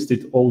be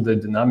listed all the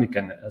dynamic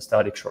and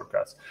static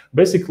shortcuts.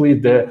 Basically,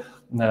 the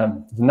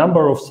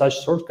number of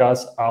such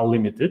shortcuts are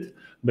limited.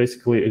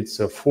 Basically, it's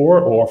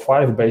 4 or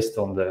 5 based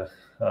on the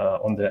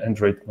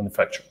Android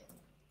manufacturer.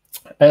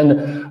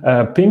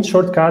 And pin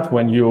shortcut,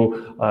 when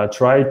you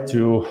try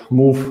to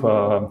move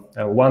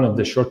one of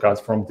the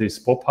shortcuts from this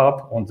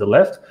pop-up on the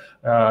left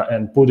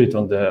and put it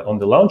on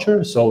the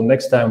launcher. So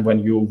next time when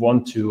you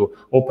want to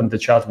open the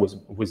chat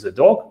with the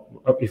dog,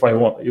 if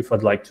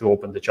I'd like to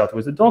open the chat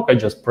with the dog, I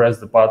just press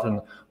the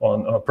button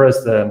on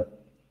press the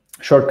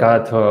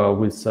shortcut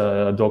with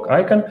dog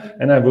icon,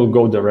 and I will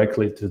go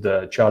directly to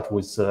the chat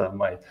with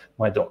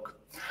my dog.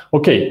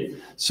 Okay,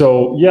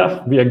 so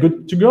yeah, we are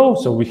good to go.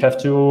 So we have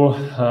to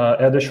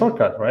add a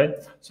shortcut, right?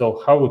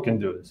 So how we can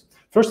do this?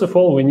 First of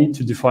all, we need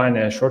to define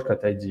a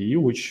shortcut ID,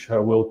 which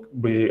will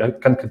be a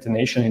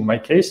concatenation. In my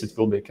case, it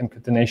will be a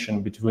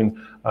concatenation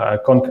between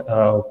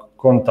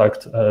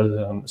contact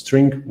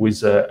string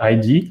with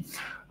ID.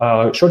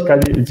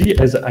 Shortcut ID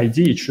as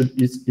ID,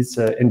 it's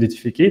an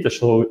identifier,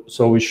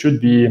 so it should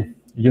be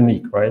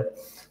unique, right?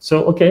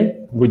 So, okay,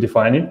 we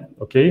define it.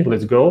 Okay,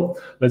 let's go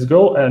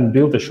and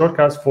build the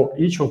shortcuts for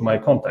each of my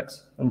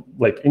contacts.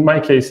 Like in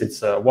my case,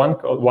 it's one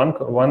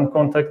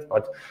contact,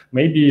 but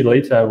maybe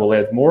later I will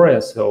add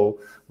more, so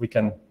we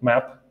can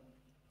map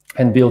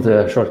and build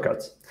the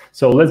shortcuts.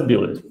 So let's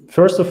build it.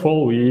 First of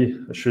all, we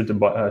should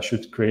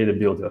create a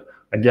builder.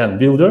 Again,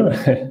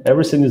 builder,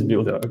 everything is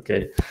builder.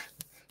 Okay,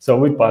 so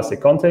we pass the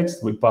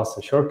context, we pass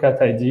the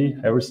shortcut ID,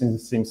 everything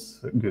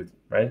seems good,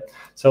 right?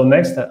 So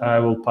next, I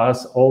will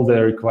pass all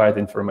the required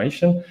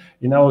information.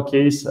 In our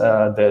case,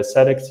 the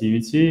set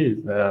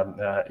activity,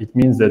 it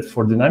means that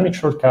for dynamic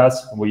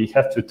shortcuts, we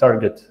have to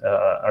target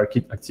our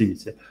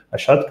activity. A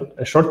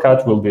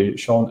shortcut will be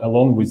shown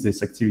along with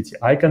these activity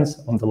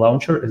icons on the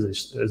launcher,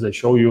 as I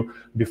showed you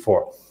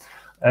before.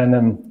 And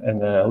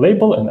a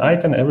label and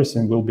icon,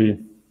 everything will be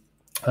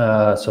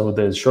so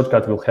the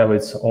shortcut will have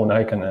its own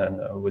icon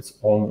and its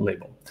own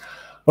label.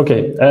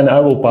 Okay, and I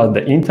will pass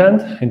the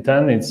intent.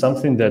 Intent is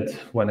something that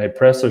when I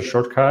press a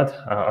shortcut,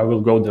 I will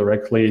go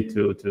directly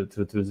to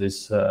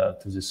this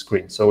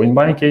screen. So in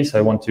my case,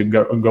 I want to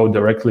go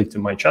directly to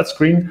my chat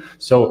screen.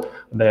 So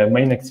the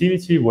main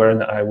activity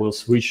where I will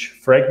switch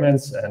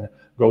fragments and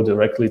go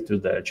directly to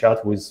the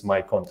chat with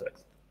my contact.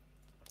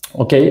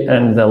 Okay,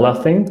 and the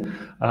last thing,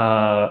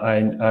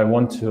 I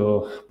want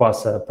to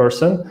pass a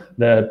person.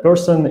 The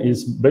person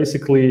is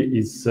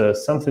basically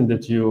something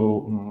that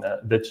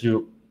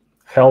you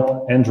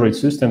help Android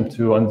system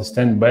to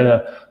understand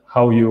better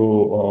how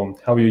you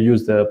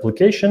use the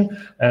application,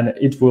 and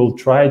it will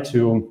try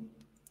to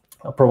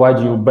provide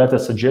you better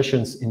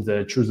suggestions in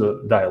the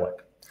chooser dialog.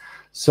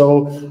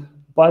 So,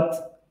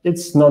 but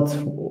it's not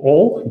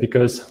all,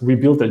 because we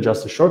built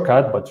just a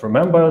shortcut, but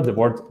remember the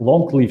word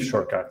long-lived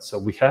shortcut. So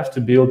we have to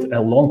build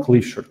a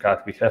long-lived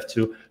shortcut. We have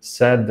to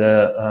set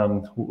the,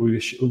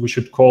 we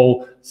should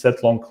call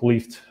set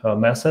long-lived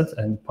method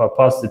and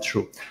pass it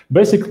through.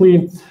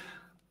 Basically,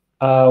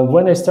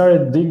 when I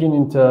started digging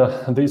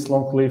into this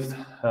long-lived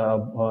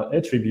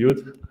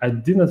attribute, I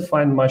didn't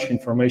find much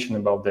information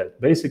about that.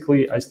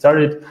 Basically, I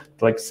started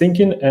like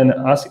thinking and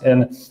asked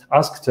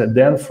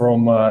them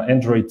from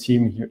Android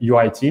team,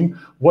 UI team,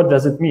 what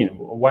does it mean?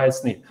 Why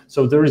it's neat?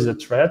 So there is a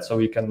thread, so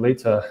you can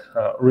later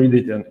read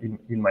it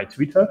in my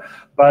Twitter.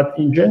 But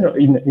in general,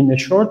 in a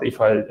short, it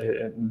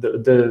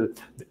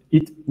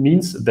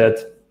means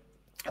that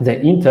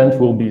the intent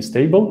will be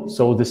stable,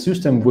 so the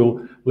system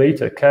will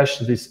later cache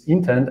this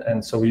intent,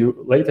 and so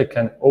you later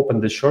can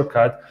open the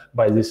shortcut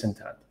by this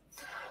intent.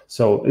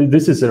 So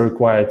this is a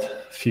required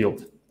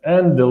field.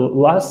 And the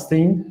last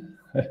thing,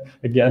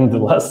 again, the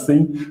last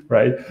thing,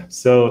 right?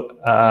 So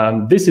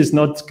this is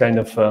not kind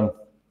of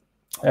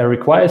a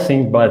required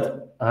thing,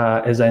 but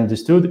as I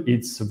understood,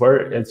 it's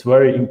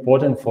very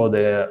important for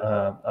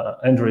the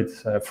Android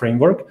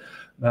framework.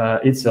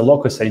 It's a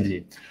locus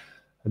ID.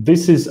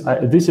 This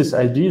is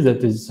idea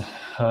that is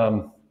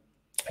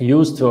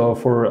used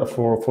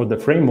for the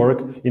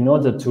framework in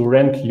order to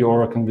rank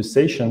your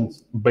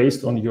conversations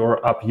based on your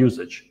app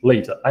usage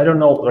later. I don't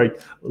know, right?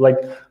 Like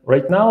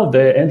right now,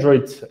 the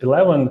Android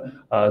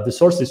 11, the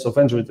sources of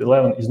Android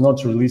 11 is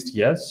not released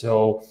yet,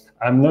 so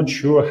I'm not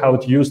sure how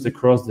it's used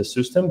across the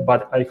system,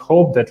 but I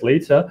hope that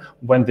later,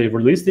 when they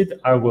released it,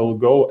 I will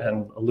go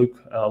and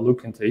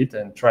look into it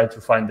and try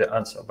to find the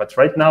answer. But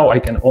right now, I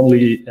can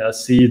only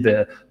see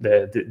the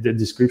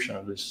description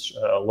of this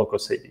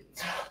locus ID.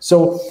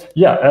 So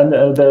yeah, and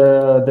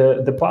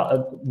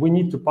we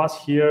need to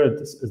pass here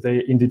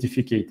the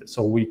identificator.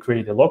 So we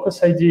create a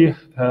locus ID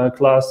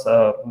class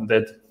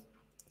that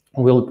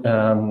will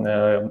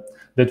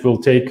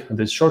take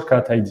the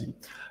shortcut ID.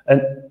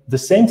 And the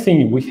same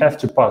thing we have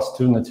to pass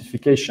to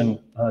notification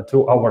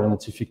to our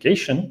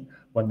notification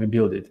when we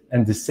build it.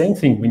 And the same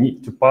thing we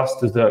need to pass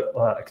to the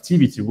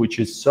activity, which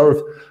is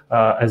served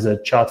as a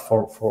chat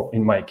for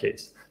in my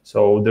case.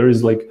 So there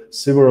is like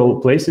several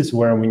places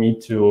where we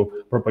need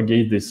to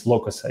propagate this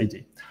locus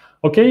ID.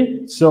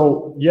 Okay,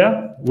 so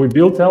yeah, we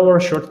built our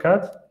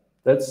shortcut.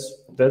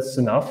 That's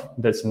enough.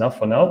 That's enough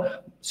for now.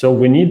 So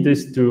we need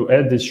this to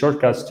add these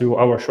shortcuts to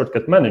our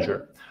shortcut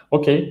manager.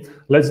 Okay,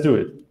 let's do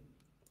it.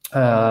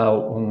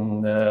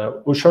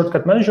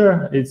 Shortcut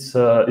Manager, it's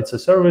a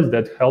service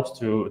that helps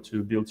to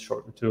build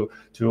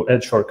to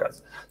add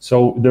shortcuts.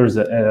 So there's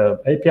an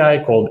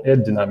API called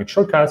Add Dynamic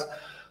Shortcuts.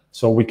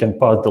 So we can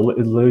pass the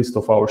list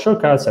of our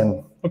shortcuts,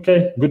 and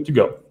okay, good to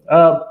go.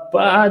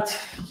 But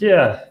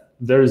yeah,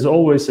 there is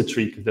always a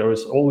trick. There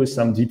is always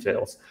some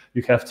details.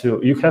 You have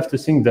to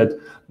think that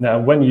now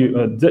when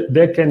you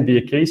there can be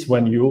a case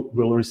when you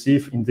will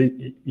receive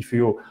if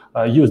you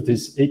use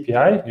this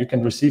API, you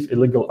can receive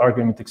illegal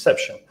argument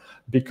exception,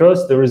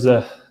 because there is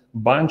a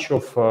bunch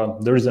of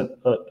there is a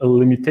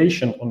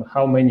limitation on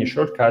how many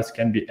shortcuts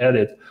can be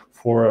added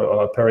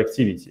for per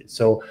activity.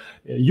 So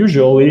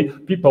usually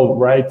people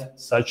write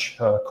such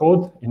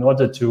code in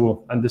order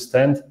to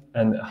understand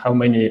and how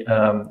many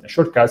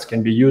shortcuts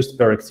can be used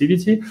per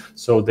activity.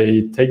 So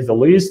they take the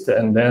list,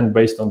 and then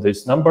based on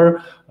this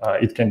number,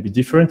 it can be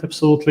different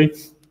absolutely.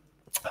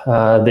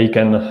 They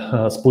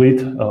can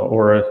split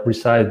or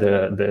recite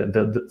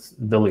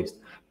the list.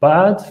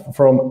 But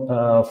from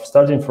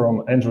starting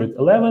from Android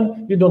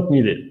 11, you don't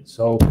need it.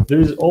 So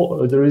there is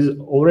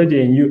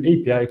already a new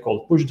API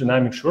called Push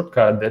Dynamic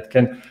Shortcut that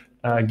can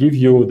give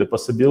you the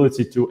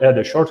possibility to add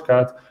a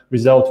shortcut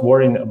without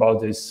worrying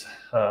about this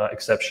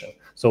exception.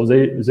 So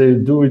they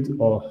do it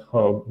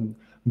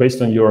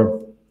based on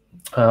your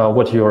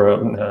what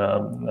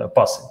you're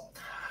passing.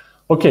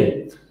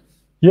 Okay.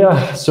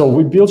 Yeah, so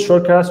we build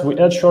shortcuts, we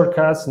add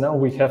shortcuts. Now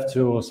we have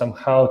to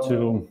somehow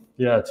to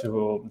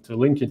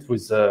link it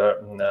with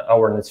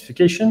our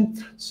notification.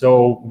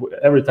 So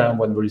every time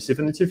when we receive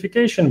a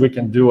notification, we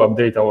can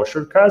update our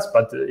shortcuts,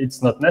 but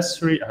it's not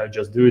necessary. I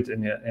just do it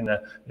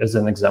as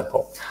an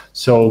example.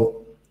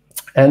 So,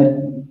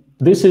 and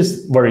this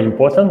is very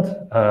important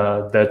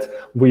that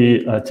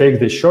we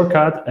take this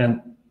shortcut and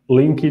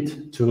link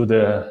it to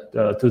the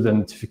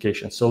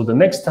notification. So the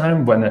next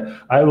time when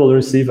I will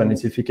receive a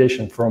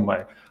notification from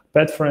my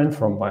pet friend,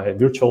 from my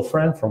virtual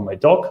friend, from my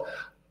dog,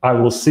 I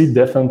will see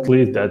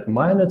definitely that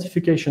my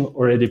notification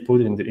already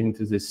put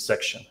into this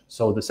section.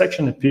 So the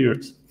section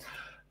appears.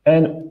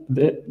 And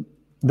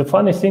the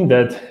funny thing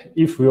that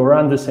if we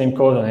run the same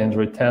code on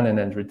Android 10 and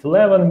Android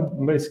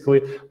 11,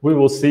 basically we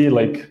will see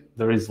like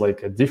there is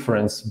like a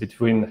difference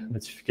between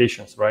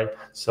notifications, right?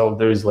 So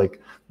there is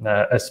like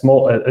a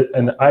small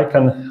an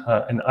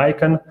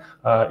icon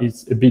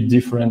is a bit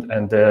different,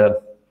 and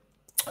the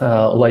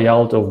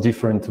layout of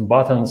different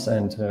buttons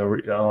and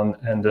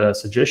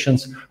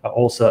suggestions are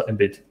also a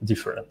bit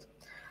different.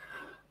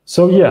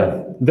 So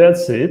yeah,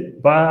 that's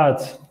it.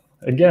 But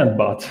again,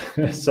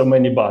 so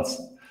many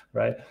buts,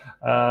 right?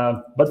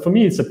 But for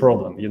me, it's a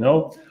problem, you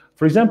know.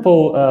 For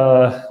example,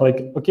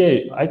 like,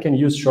 okay, I can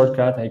use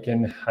shortcut. I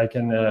can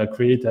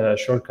create a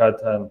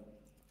shortcut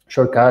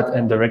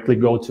and directly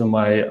go to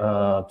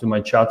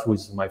my chat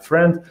with my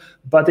friend,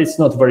 but it's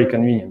not very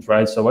convenient,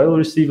 right? So I will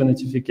receive a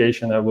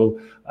notification. I will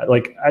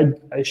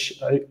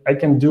I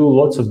can do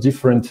lots of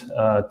different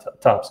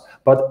tabs.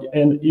 But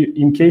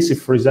in case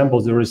if, for example,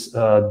 there is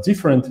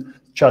different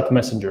chat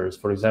messengers,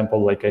 for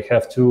example, like I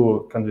have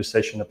 2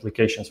 conversation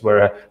applications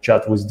where I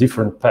chat with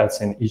different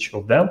paths in each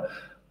of them,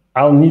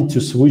 I'll need to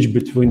switch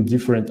between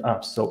different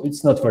apps. So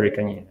it's not very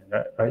convenient,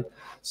 right?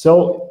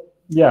 So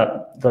yeah,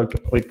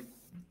 like,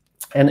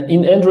 and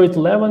in Android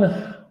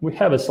 11, we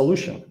have a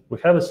solution.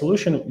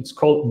 It's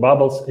called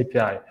Bubbles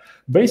API.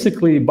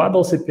 Basically,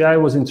 Bubbles API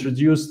was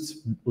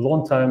introduced a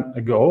long time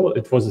ago.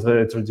 It was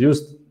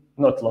introduced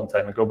not a long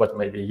time ago, but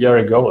maybe a year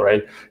ago,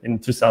 right, in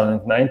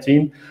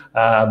 2019.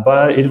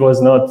 But it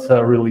was not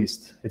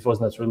released. It was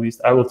not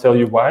released. I will tell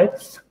you why.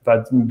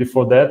 But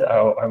before that,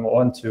 I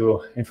want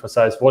to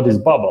emphasize what is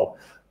Bubble.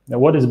 Now,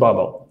 what is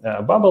Bubble?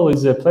 Bubble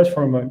is a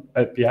platform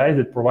API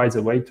that provides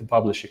a way to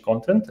publish a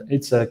content.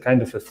 It's a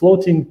kind of a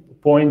floating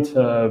point,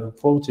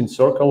 floating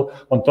circle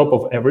on top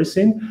of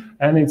everything,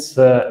 and it's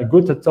a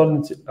good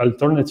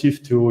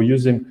alternative to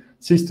using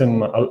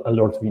system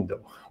alert window,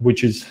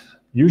 which is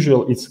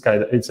usually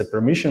it's a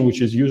permission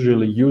which is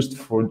usually used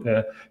for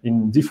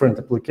in different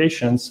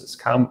applications,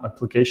 scam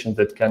applications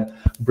that can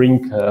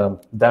bring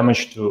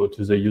damage to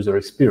the user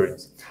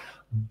experience.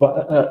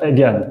 But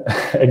again,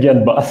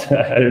 but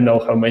I don't know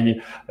how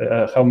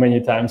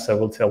many times I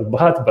will tell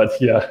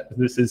but yeah,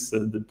 this is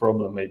the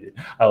problem. Maybe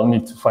I'll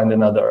need to find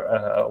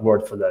another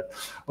word for that.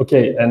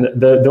 Okay, and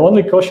the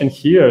only caution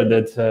here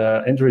that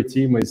Android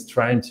team is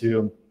trying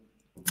to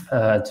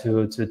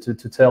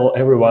tell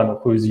everyone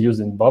who is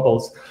using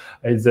Bubbles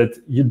is that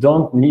you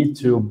don't need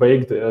to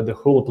bake the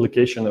whole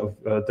application of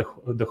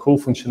the whole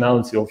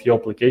functionality of your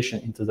application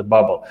into the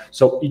Bubble.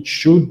 So it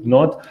should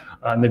not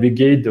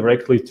navigate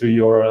directly to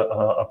your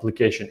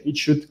application. It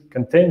should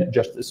contain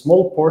just a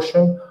small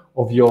portion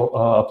of your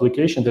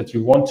application that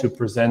you want to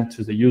present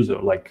to the user,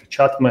 like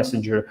chat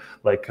messenger,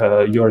 like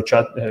your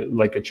chat,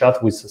 like a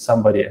chat with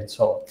somebody, and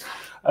so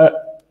on.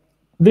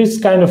 This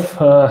kind of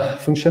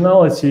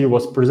functionality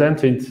was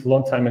presented a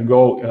long time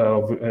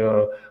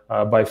ago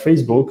by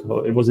Facebook.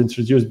 It was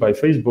introduced by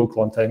Facebook a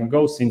long time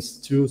ago, since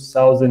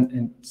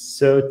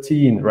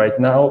 2013. Right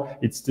now,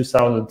 it's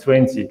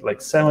 2020,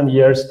 like 7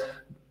 years.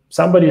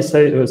 Somebody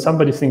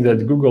think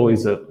that Google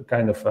is a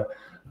kind of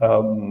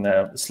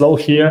slow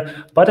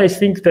here, but I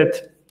think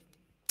that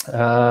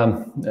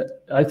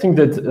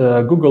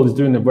Google is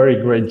doing a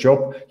very great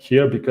job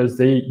here, because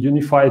they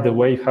unify the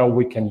way how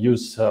we can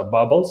use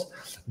Bubbles.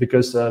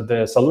 Because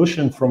the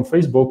solution from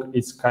Facebook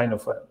is kind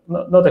of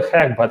not a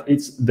hack, but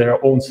it's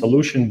their own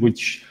solution,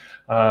 which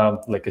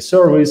like a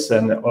service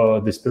and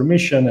this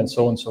permission and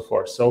so on and so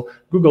forth. So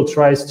Google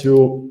tries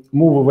to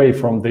move away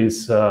from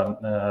this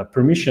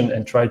permission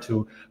and try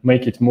to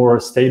make it more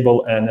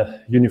stable and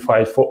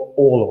unified for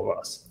all of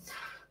us.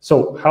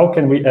 So how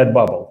can we add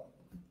Bubble?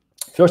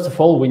 First of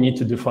all, we need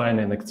to define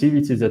an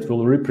activity that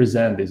will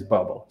represent this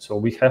Bubble. So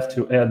we have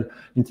to add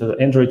into the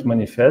Android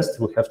manifest,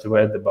 we have to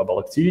add the Bubble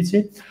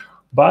activity,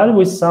 but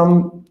with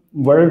some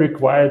very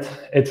required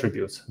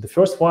attributes. The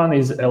first one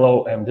is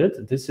allow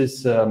embedded. This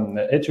is an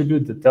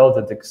attribute that tells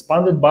that the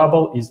expanded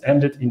Bubble is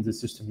embedded in the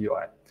system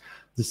UI.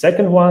 The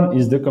second one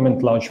is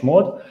document launch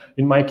mode.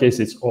 In my case,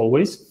 it's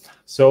always.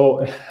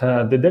 So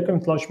the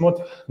document launch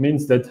mode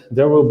means that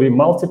there will be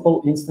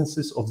multiple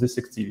instances of this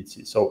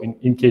activity. So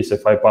in case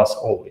if I pass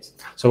always.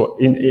 So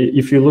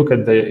if you look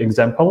at the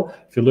example,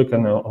 if you look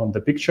on the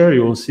picture,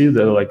 you will see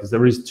that like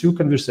there is two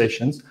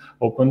conversations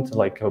opened,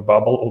 like a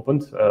Bubble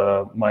opened,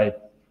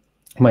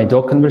 my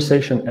dog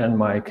conversation and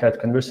my cat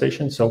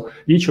conversation. So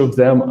each of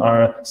them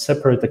are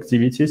separate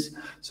activities.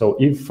 So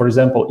if, for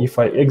example, if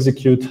I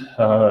execute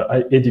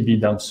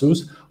ADB down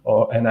sus,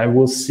 and I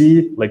will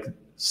see like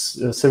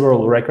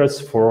several records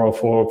for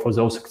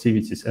those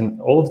activities, and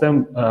all of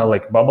them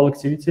like Bubble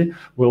activity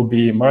will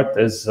be marked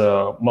as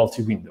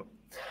multi-window.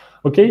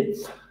 Okay,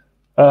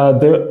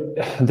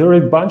 there are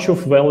a bunch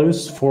of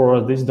values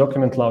for this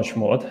document launch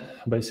mode,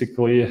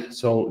 basically.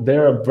 So they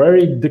are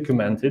very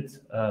documented,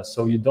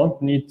 so you don't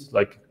need,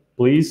 like,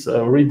 please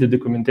read the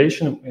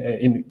documentation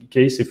in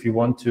case if you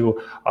want to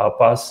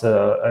pass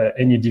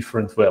any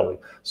different value.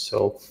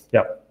 So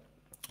yeah.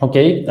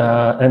 Okay,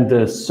 and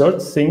the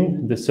third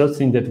thing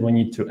that we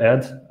need to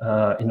add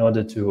in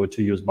order to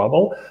use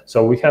Bubble,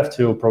 so we have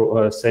to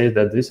say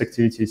that this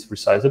activity is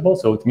resizable.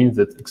 So it means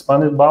that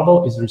expanded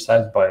Bubble is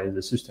resized by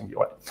the system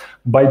UI.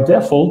 By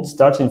default,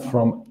 starting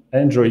from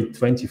Android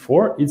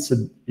 24,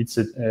 the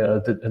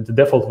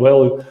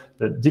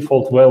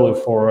default value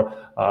for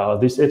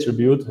this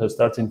attribute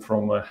starting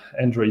from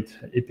Android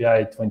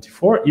API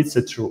 24. It's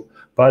a true.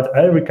 But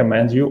I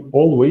recommend you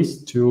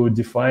always to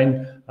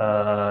define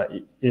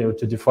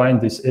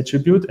this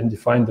attribute and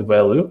define the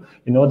value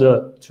in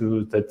order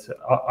to that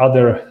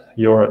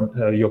your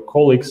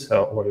colleagues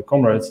or your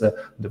comrades,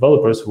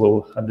 developers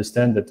will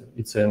understand that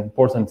it's an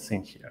important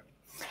thing here.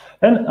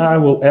 And I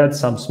will add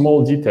some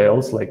small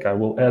details, like I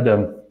will add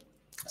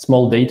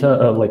small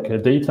data,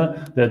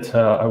 data that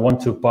I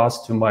want to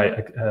pass to my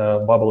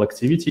Bubble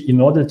activity in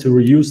order to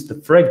reuse the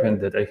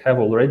fragment that I have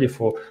already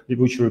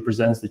which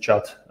represents the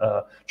chat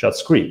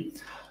screen.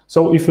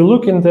 So if you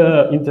look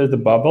into the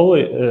Bubble,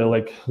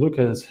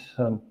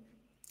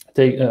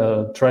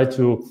 try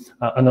to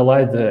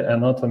analyze the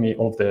anatomy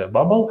of the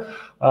Bubble.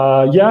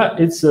 Yeah,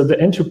 it's the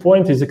entry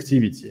point is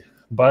activity,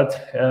 but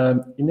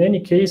in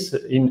any case,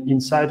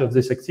 inside of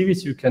this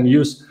activity, you can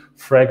use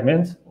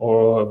fragment,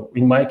 or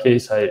in my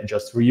case, I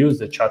just reuse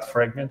the chat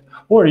fragment,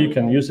 or you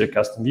can use a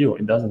custom view.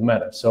 It doesn't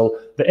matter. So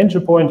the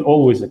entry point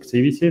always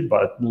activity,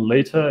 but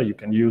later you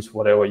can use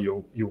whatever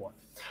you want.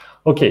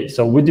 Okay,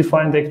 so we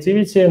define the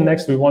activity, and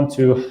next we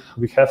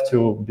have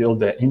to build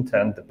the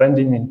intent, the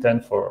pending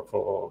intent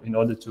in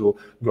order to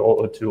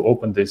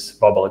open this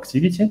Bubble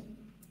activity,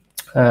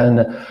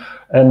 and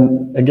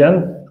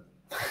again,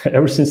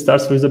 everything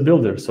starts with a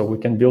builder, so we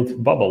can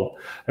build bubble.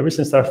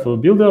 Everything starts with a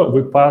builder.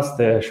 We pass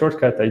the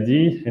shortcut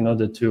ID in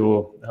order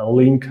to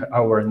link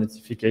our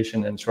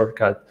notification and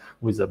shortcut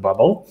with a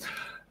bubble.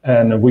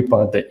 And we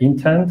pass the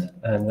intent,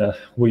 and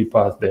we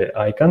pass the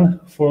icon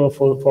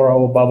for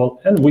our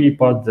bubble, and we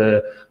pass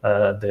the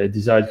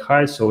desired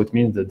height. So it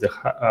means that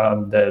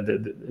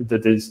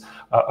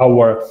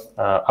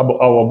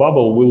our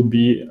bubble will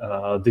be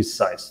this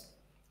size.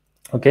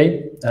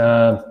 Okay.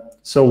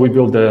 So we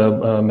build the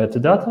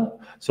metadata.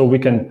 So we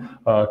can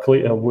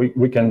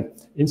we can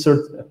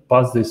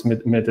pass this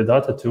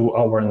metadata to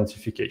our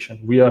notification.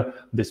 We are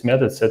this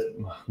method set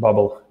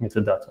bubble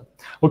metadata.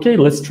 Okay,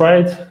 let's try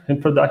it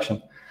in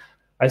production.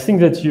 I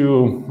think that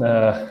you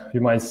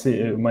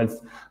might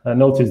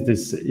notice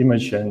this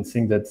image and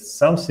think that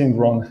something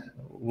wrong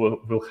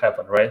will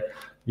happen, right?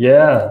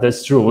 Yeah,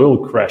 that's true. We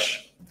will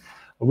crash.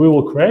 We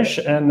will crash,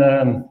 and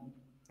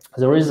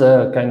there is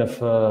a kind of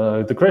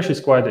the crash is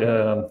quite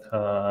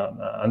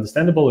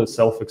understandable. It's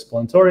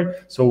self-explanatory,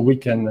 so we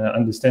can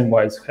understand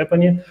why it's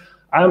happening.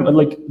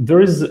 There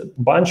is a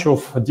bunch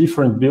of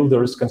different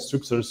builders,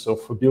 constructors of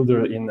a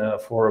builder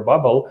for a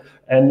bubble,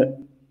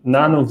 and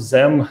none of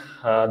them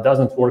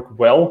doesn't work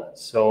well.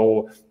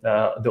 So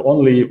the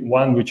only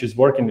one which is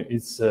working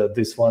is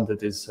this one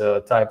that is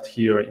typed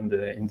here in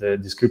the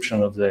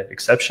description of the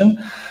exception.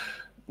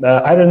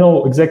 I don't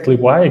know exactly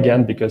why,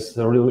 again, because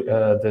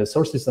the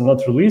sources are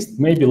not released.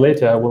 Maybe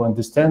later I will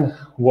understand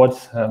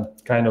what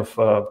kind of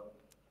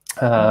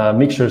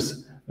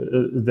mixtures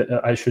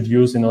I should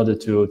use in order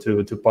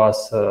to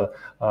pass the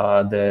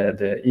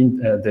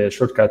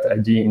shortcut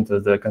ID into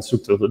the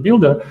constructor of the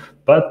builder.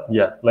 But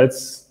yeah,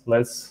 let's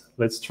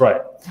try.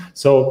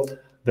 So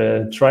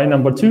the try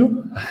number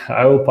 2,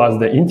 I will pass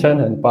the intent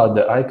and pass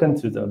the icon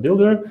to the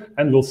builder,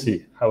 and we'll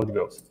see how it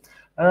goes.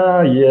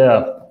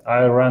 Yeah,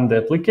 I run the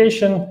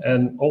application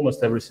and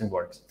almost everything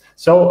works.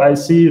 So I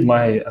see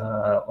my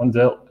on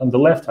the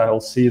left I'll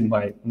see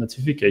my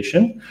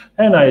notification,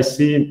 and I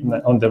see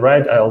on the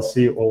right I'll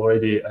see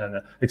already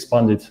an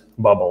expanded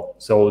bubble.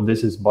 So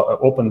this is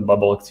open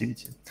bubble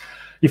activity.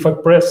 If I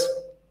press,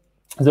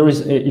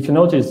 if you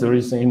notice, there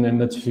is in the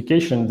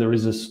notification there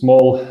is a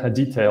small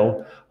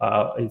detail.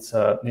 It's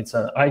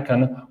an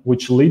icon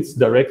which leads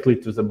directly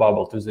to the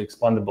bubble, to the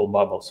expandable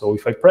bubble. So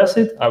if I press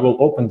it, I will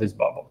open this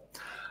bubble.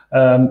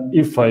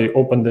 If I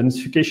open the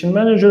notification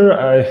manager,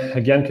 I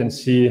again can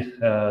see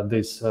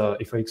this.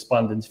 If I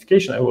expand the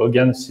notification, I will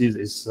again see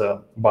this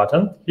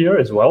button here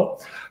as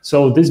well.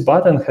 So this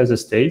button has a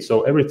state.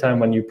 So every time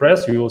when you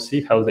press, you will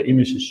see how the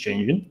image is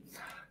changing.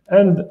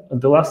 And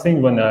the last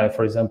thing, when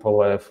for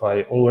example, if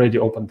I already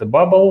opened the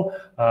bubble,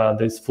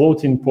 this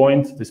floating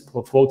point, this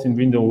floating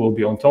window will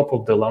be on top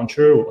of the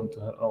launcher,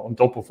 on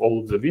top of all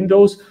of the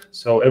windows.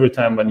 So every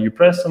time when you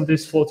press on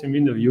this floating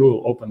window, you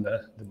will open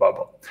the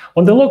bubble.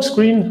 On the lock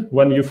screen,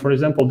 when you, for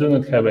example, do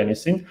not have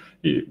anything,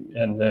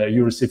 and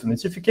you receive a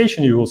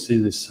notification, you will see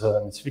this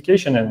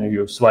notification, and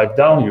you swipe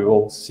down, you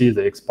will see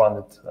the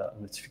expanded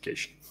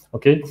notification.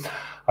 Okay,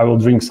 I will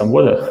drink some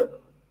water.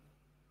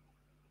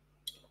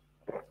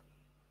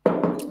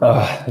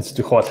 It's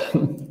too hot.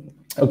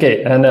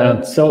 Okay,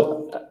 and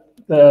so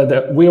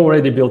we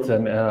already built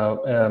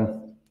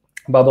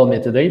bubble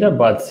metadata,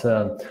 but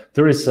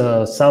there is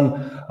some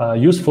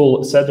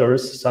useful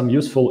setters, some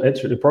useful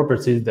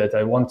properties that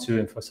I want to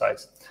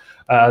emphasize.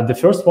 The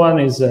first one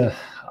is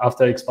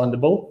after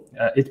expandable.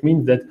 It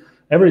means that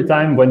every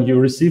time when you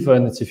receive a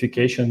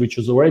notification which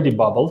is already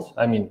bubbled,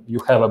 I mean, you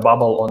have a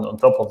bubble on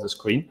top of the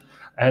screen,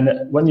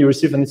 and when you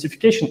receive a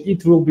notification,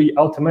 it will be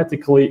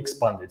automatically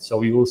expanded.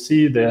 So you will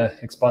see the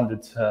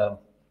expanded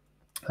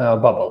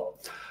bubble.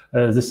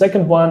 The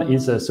second one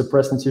is a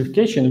suppressed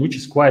notification, which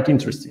is quite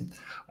interesting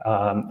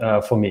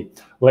for me.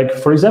 Like,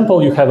 for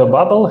example, you have a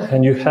bubble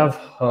and you have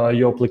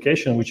your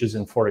application, which is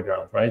in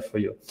foreground, right, for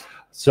you.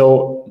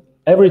 So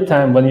every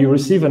time when you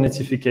receive a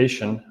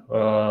notification,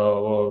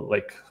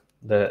 like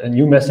a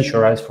new message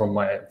arrives from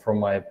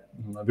my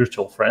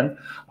virtual friend,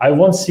 I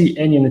won't see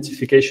any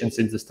notifications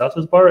in the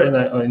status bar and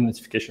in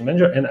notification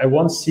manager, and I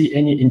won't see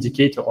any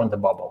indicator on the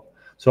bubble.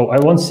 So I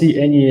won't see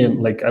any,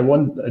 like, I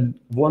won't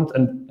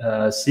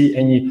see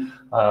any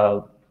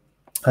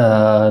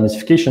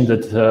notification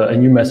that a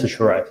new message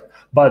arrived.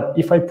 But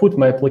if I put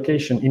my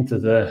application into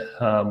the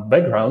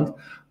background,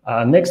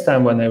 next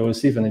time when I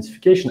receive a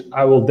notification,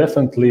 I will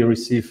definitely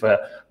receive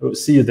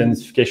see the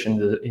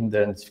notification in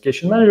the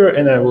notification manager,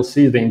 and I will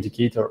see the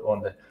indicator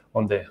on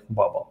the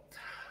bubble.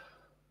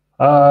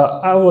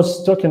 I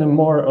was talking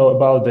more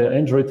about the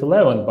Android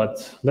 11,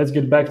 but let's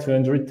get back to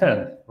Android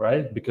 10,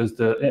 right? Because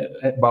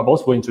the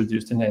bubbles were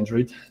introduced in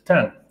Android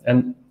 10,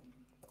 and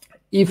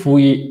if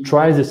we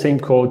try the same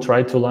code,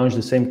 try to launch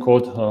the same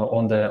code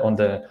on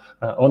the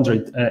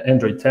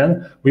Android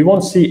 10, we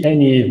won't see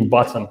any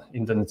button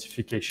in the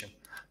notification.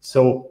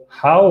 So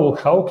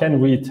how can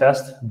we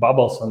test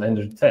bubbles on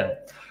Android 10?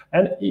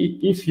 And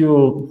if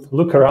you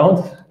look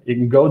around, you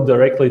can go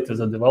directly to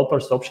the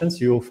developers options.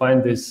 You will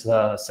find this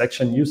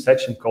new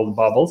section called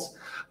bubbles,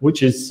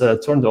 which is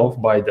turned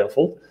off by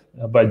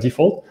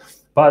default.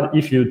 But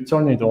if you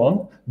turn it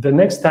on, the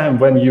next time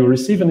when you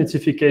receive a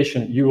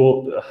notification, you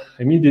will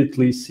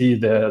immediately see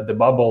the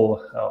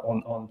bubble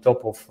on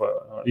top of,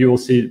 you will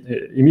see,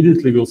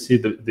 immediately will see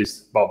this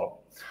bubble.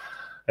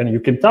 And you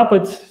can tap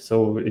it,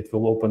 so it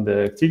will open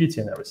the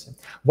activity and everything.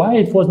 Why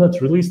it was not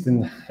released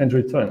in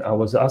Android 10? I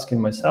was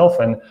asking myself,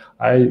 and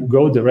I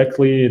go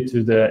directly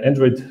to the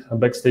Android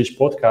Backstage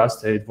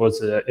podcast. It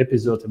was an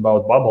episode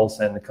about bubbles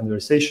and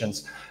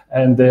conversations.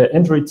 And the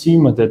Android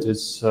team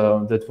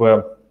that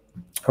were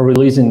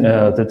releasing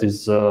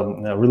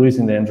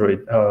releasing the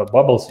Android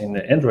bubbles in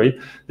the Android,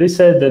 they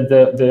said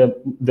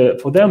that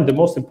for them the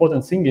most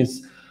important thing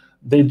is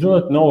they do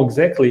not know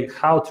exactly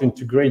how to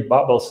integrate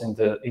bubbles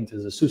into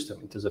the system,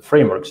 into the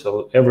framework.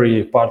 So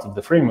every part of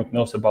the framework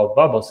knows about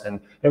bubbles,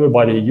 and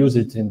everybody use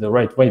it in the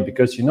right way.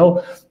 Because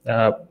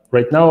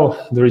right now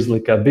there is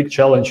like a big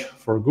challenge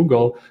for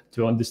Google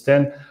to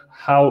understand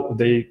how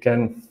they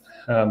can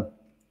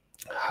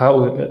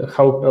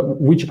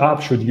which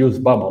app should use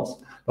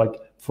bubbles. Like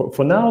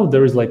for now,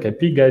 there is like a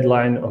P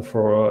guideline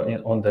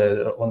on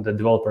the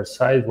developer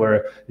side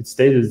where it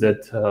stated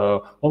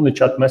that only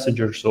chat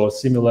messengers or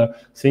similar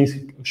things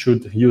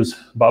should use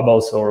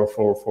bubbles or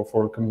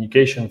for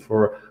communication,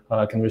 for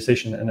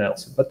conversation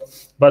analysis.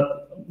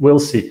 But we'll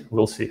see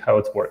how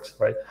it works,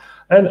 right?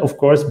 And of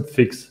course,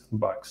 fix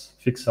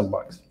some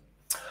bugs.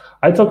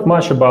 I talk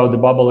much about the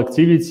bubble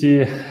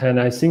activity, and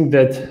I think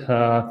that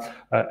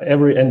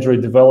every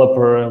Android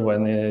developer,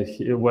 when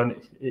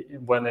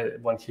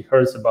he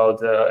hears about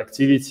the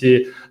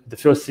activity, the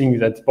first thing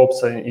that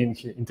pops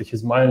into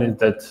his mind is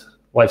that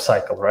life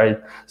cycle, right?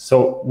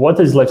 So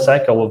what is life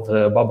cycle of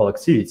the bubble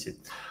activity?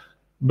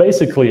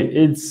 Basically,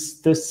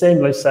 it's the same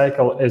life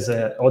cycle as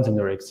an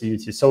ordinary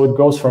activity. So it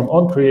goes from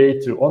on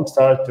create to on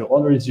start to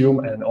on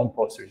resume and on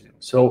post resume.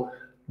 So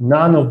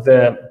none of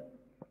the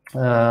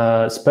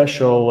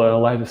special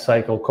life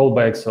cycle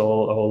callbacks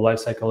or life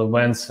cycle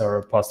events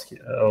or past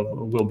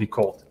will be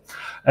called.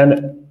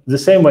 And the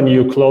same when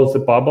you close the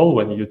bubble,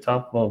 when you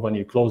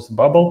close the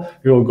bubble,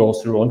 you will go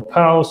through on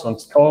pause, on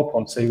stop,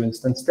 on save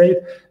instant state.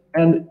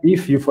 And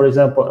if you, for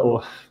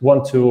example,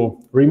 want to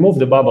remove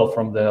the bubble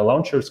from the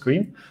launcher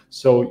screen,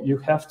 so you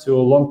have to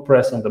long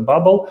press on the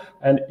bubble,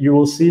 and you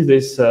will see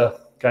this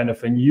kind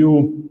of a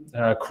new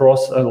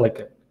cross,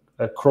 like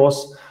a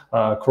cross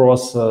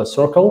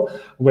circle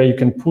where you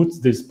can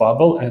put this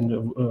bubble,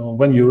 and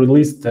when you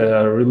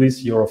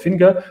release your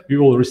finger, you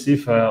will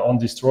receive on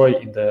destroy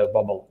in the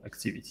bubble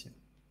activity.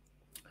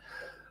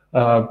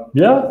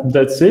 Yeah,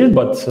 that's it.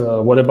 But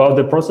what about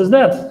the process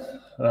that?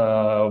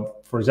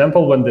 For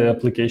example, when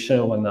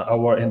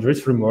our Android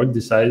framework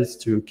decides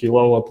to kill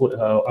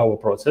our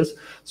process,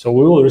 so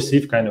we will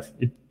receive kind of,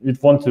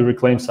 it wants to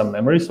reclaim some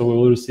memory, so we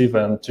will receive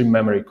a to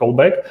memory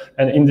callback.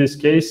 And in this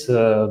case,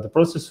 the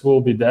process will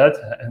be dead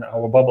and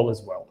our bubble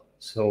as well.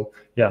 So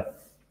yeah,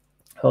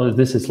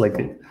 this is like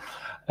it.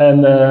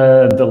 And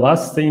the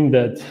last thing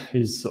that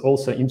is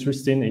also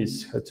interesting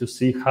is to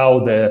see how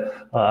the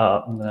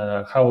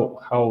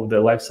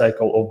life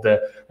cycle of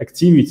the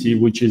activity,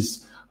 which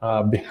is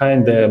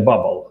behind the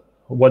bubble.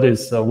 What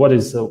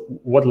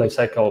life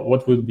cycle?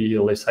 What will be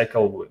a life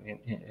cycle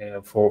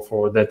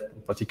for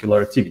that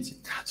particular activity?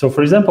 So,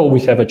 for example, we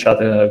have a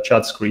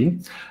chat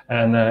screen,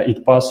 and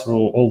it passes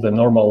through all the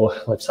normal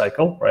life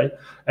cycle, right?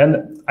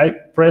 And I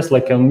press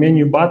like a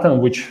menu button,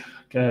 which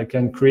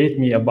can create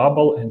me a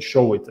bubble and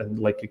show it and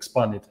like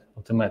expand it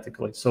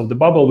automatically. So the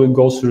bubble will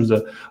go through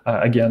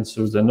again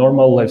through the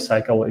normal life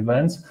cycle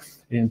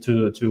events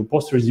into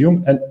post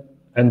resume,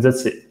 and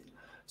that's it.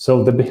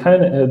 So the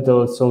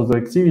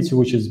activity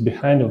which is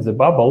behind of the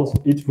bubbles,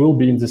 it will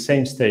be in the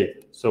same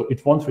state. So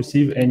it won't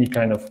receive any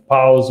kind of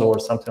pause or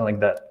something like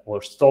that,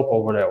 or stop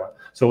or whatever.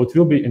 So it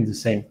will be in the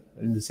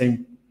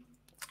same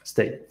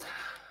state.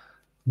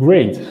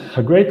 Great,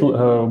 a great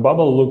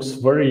bubble looks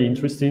very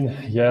interesting,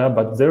 yeah,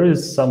 but there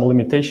is some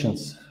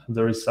limitations.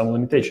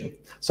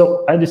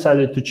 So I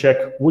decided to check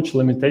which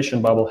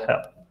limitation bubble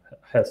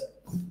has.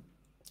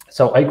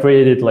 So I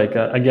created like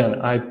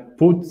again, I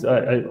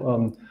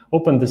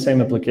opened the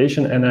same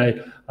application, and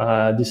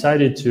I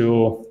decided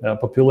to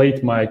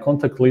populate my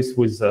contact list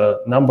with a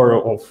number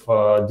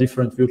of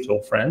different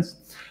virtual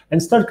friends and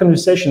start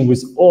conversation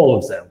with all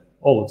of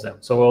them.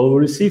 So I'll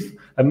receive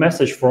a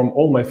message from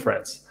all my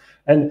friends.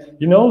 And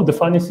you know, the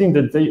funny thing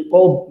that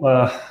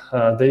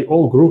they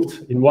all grouped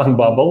in one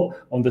bubble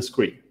on the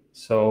screen.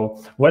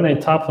 So when I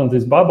tap on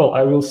this bubble,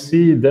 I will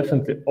see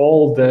definitely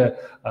all the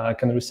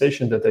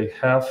conversation that I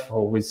have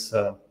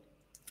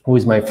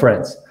with my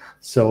friends.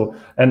 So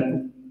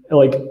and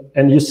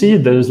you see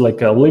there's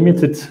like a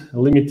limited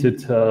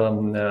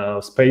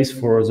space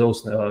for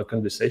those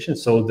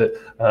conversations, so that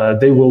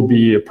they will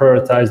be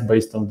prioritized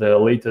based on the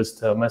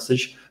latest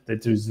message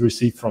that is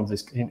received from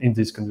this in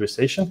this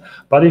conversation.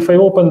 But if I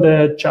open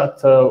the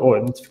chat or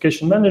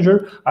notification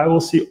manager, I will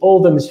see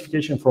all the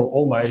notification from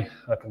all my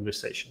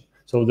conversation.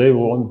 So they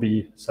won't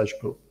be such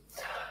group.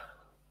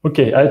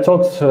 Okay, I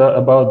talked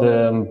about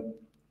the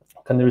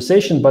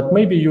conversation, but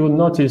maybe you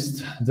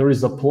noticed there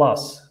is a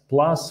plus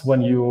plus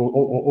when you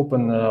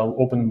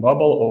open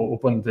bubble or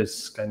open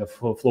this kind of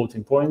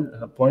floating point.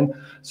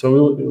 So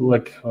we'll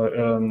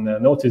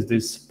notice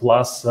this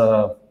plus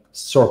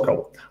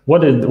circle.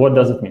 What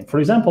does it mean? For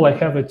example, I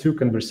have two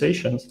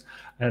conversations,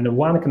 and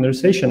one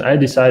conversation I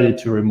decided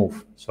to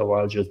remove. So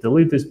I'll just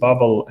delete this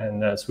bubble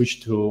and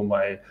switch to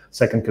my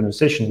second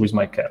conversation with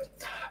my cat.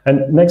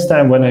 And next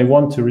time when I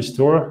want to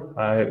restore,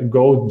 I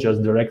go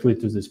just directly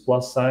to this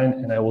plus sign,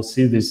 and I will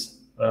see this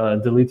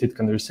deleted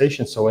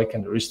conversation, so I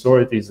can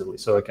restore it easily.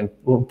 So I can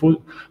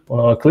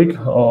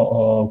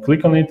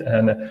click on it,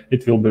 and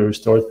it will be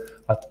restored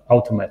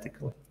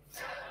automatically.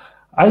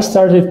 I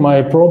started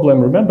my problem.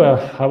 Remember,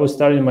 I was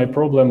starting my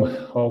problem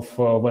of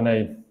when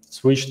I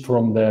switched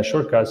from the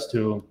shortcuts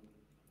to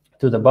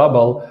the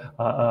bubble,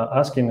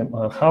 asking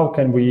how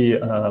can we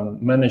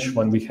manage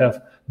when we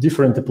have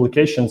different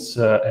applications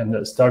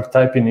and start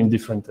typing in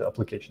different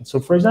applications. So,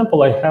 for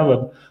example, I have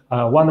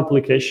one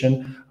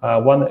application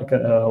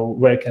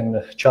where I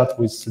can chat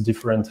with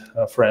different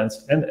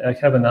friends, and I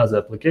have another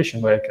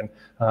application where I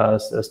can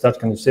start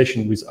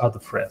conversation with other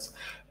friends.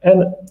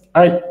 And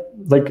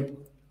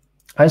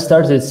I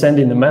started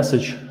sending a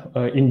message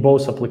in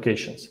both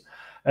applications.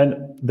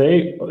 And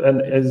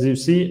as you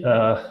see,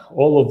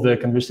 all of the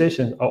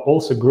conversations are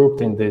also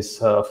grouped in this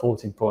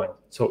floating point.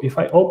 So if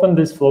I open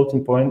this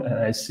floating point and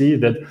I see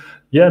that,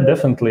 yeah,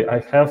 definitely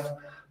I have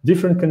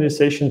different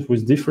conversations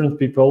with different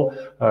people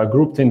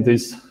grouped in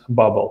this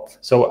bubble.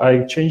 So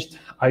I changed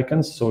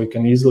icons so we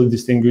can easily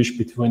distinguish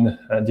between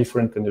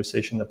different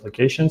conversation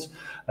applications.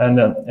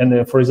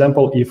 And for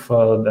example, if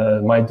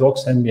my dog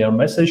sends me a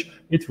message,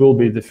 it will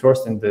be the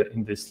first in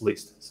this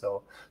list.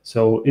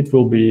 So it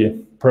will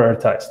be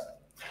prioritized.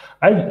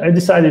 I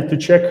decided to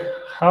check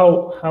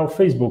how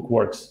Facebook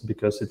works,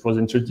 because it was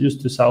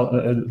introduced to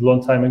a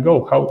long time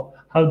ago.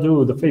 How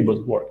do the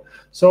Facebook work?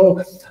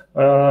 So,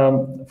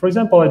 for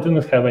example, I do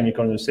not have any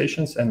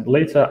conversations, and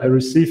later I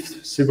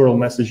received several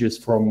messages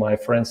from my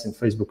friends in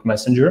Facebook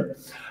Messenger.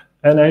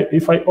 And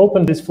if I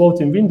open this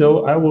floating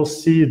window, I will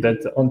see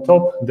that on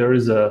top there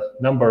is a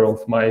number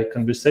of my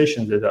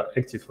conversations that are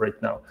active right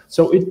now.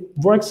 So it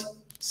works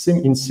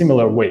in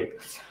similar way.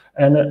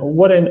 And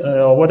what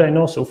I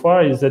know so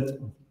far is that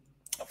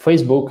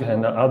Facebook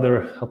and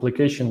other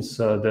applications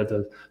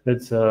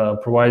that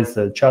provides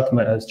the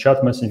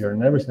chat messenger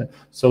and everything,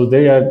 so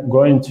they are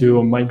going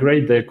to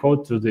migrate their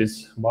code to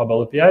this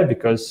Bubble API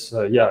because,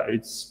 yeah,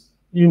 it's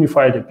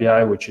unified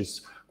API, which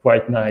is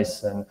quite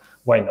nice, and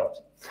why not?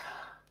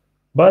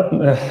 But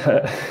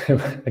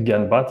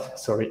again,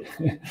 sorry.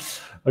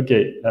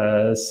 Okay,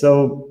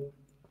 so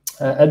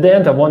at the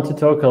end, I want to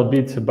talk a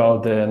bit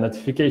about the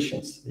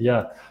notifications.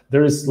 Yeah,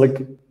 there is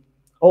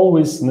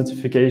always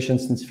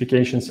notifications,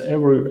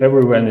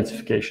 everywhere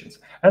notifications.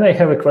 And I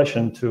have a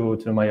question to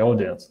my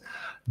audience.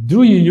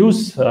 Do you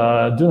use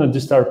Do Not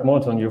Disturb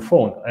mode on your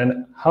phone?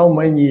 And how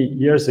many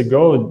years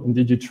ago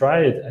did you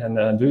try it?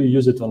 And do you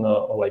use it on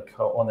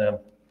a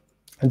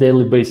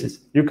daily basis?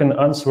 You can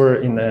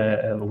answer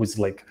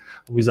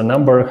with a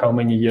number, how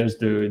many years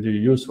do you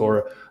use,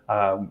 or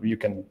you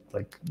can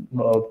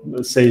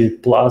say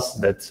plus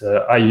that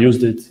I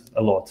used it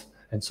a lot,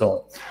 and so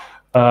on.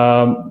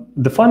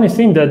 The funny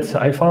thing that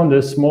I found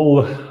a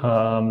small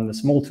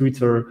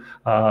Twitter,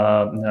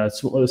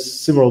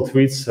 several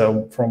tweets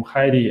from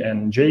Heidi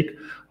and Jake,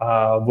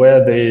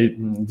 where they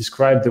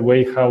describe the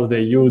way how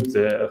they use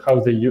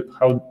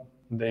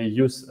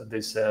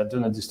this Do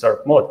Not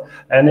Disturb mode,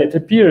 and it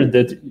appeared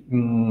that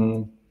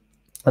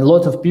a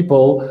lot of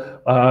people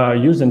are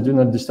using Do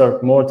Not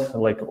Disturb mode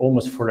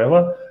almost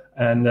forever,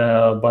 and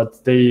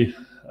but they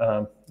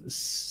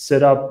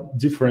set up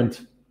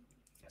different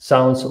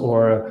sounds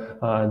or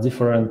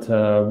different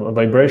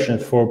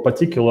vibrations for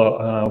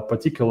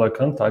particular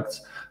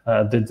contacts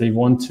that they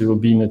want to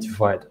be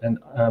notified. And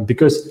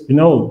because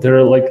there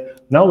are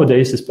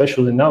nowadays,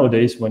 especially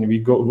nowadays, when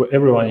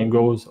everyone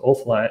goes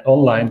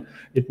online,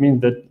 it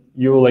means that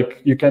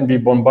you can be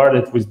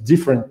bombarded with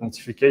different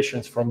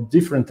notifications from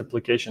different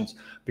applications,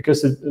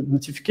 because the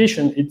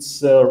notification,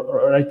 it's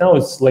right now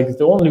it's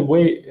the only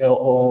way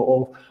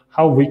of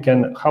how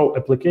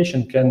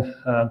application can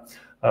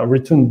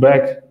return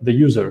back the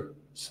user.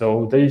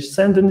 So they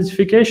send a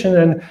notification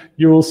and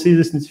you will see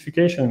this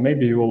notification.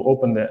 Maybe you will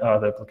open the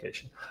other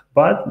application.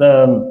 But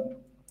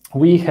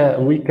we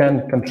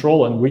can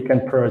control and we can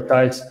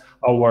prioritize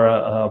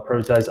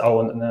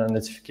our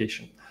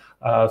notification.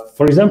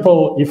 For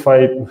example, if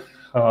I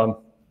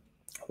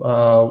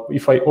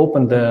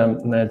open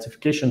the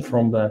notification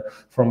from the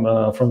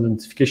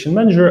notification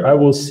manager, I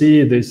will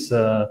see this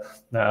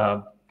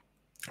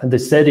the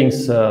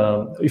settings.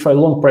 If I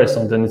long press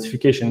on the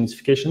notification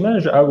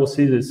manager, I will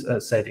see these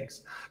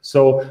settings.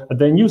 So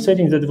the new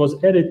setting that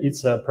was added,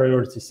 it's a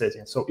priority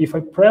setting. So if I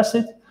press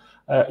it,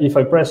 if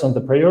I press on the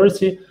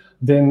priority,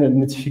 then the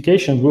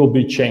notification will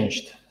be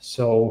changed.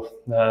 So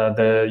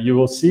you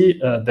will see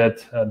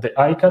that the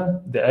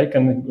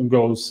icon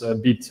goes a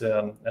bit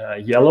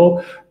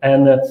yellow,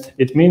 and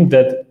it means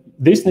that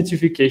this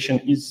notification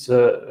is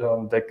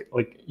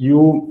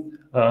you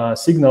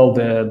signal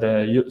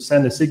you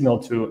send a signal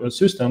to a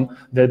system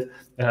that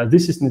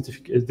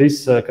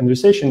this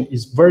conversation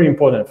is very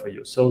important for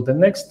you. So the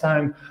next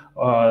time,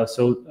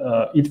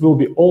 it will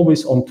be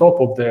always on top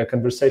of the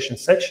conversation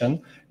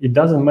section. It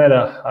doesn't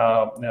matter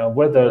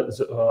whether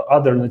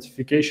other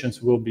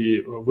notifications will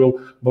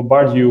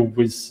bombard you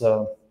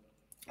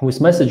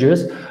with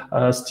messages.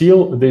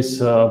 Still this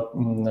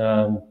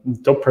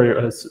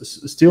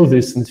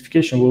this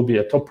notification will be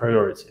a top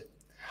priority.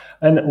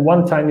 And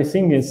one tiny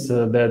thing is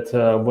that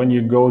when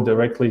you go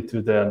directly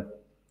to the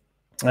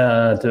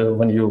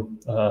when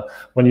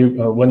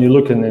you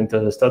look into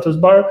the status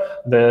bar,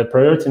 the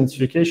priority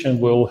notification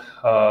will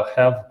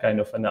have kind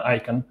of an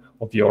icon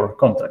of your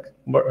contact.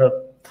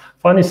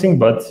 Funny thing,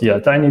 but yeah,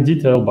 tiny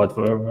detail, but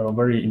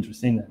very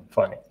interesting and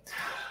funny.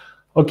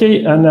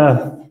 Okay, and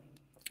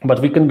but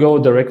we can go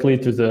directly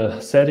to the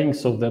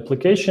settings of the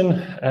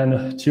application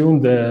and tune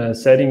the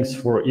settings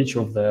for each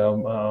of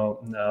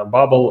the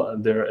bubble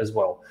there as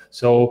well.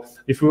 So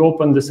if we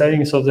open the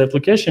settings of the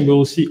application, we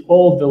will see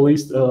all the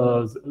list,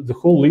 the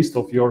whole list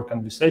of your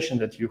conversation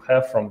that you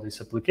have from this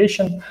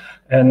application,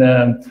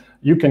 and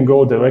you can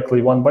go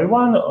directly one by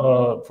one.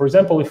 For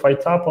example, if I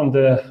tap on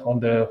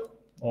the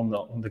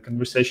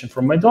conversation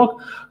from my dog,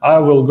 I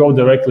will go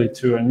directly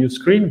to a new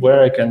screen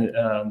where I can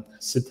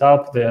set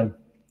up the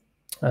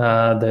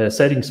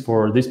settings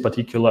for this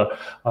particular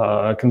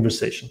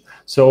conversation.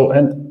 So,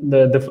 and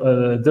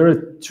there are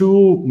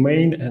two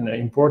main and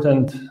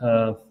important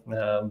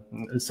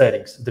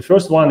settings. The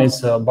first one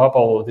is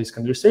bubble this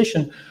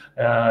conversation.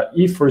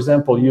 If, for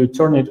example, you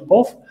turn it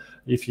off,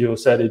 if you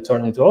said it,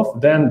 turn it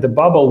off, then the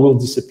bubble will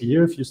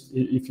disappear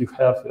if you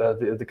have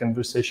the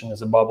conversation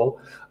as a bubble.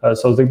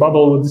 So the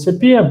bubble will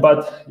disappear,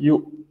 but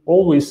you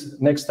always,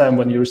 next time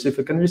when you receive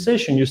a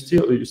conversation, you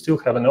still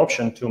have an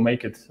option to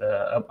make it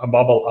a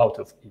bubble out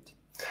of it.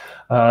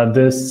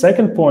 The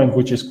second point,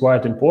 which is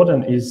quite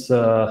important, is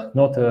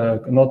not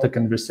a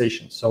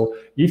conversation. So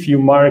if you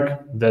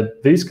mark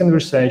that this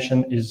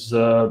conversation is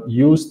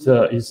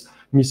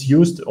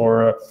misused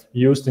or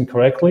used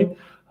incorrectly,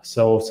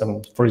 so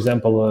for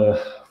example,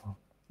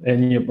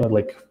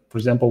 for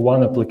example,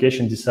 one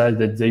application decided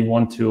that they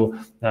want to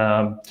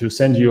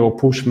send you a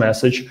push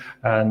message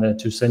and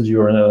to send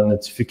you a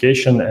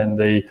notification, and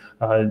they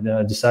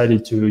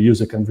decided to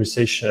use a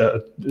conversation.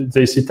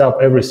 They set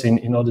up everything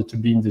in order to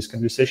be in this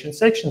conversation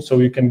section, so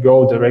you can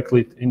go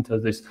directly into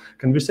this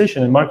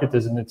conversation and mark it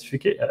as a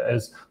notification,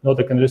 as not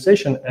a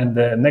conversation. And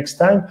the next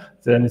time,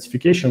 the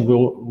notification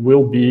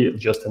will be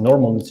just a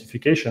normal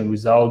notification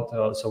without,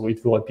 so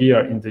it will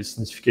appear in this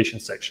notification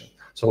section.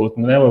 So it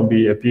will never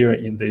appear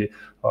in the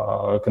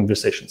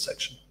conversation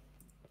section.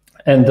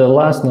 And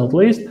last not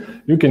least,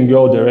 you can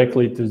go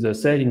directly to the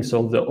settings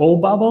of the all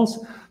bubbles.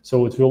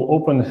 So it will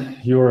open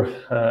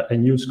a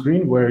new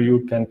screen where you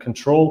can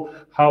control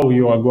how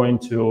you are going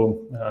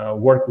to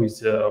work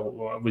with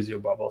your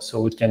bubble.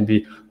 So it can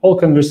be all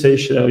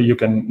conversation. You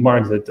can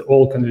mark that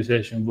all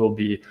conversation will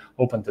be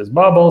opened as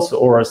bubbles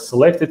or a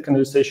selected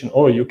conversation,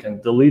 or you can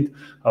delete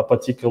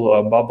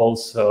particular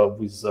bubbles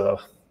with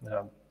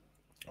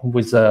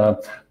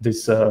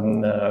this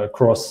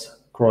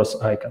cross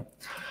icon.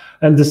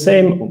 And the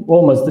same,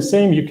 almost the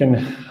same, you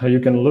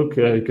can look,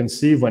 you can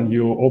see when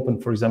you open,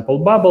 for example,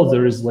 bubble,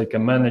 there is like a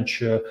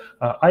manage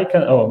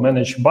icon or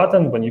manage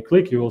button. When you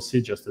click, you will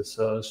see just this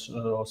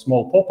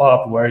small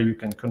pop-up where you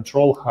can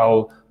control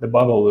how the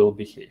bubble will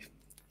behave.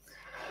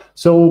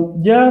 So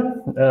yeah,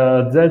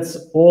 that's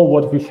all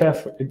what we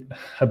have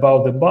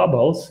about the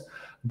bubbles,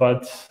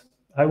 but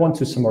I want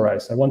to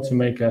summarize. I want to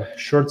make a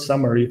short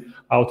summary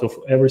out of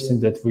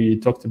everything that we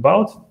talked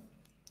about.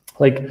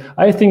 Like,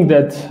 I think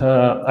that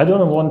I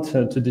don't want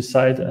to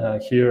decide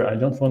here. I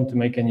don't want to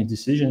make any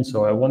decision.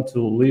 So I want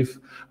to leave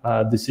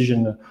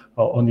decision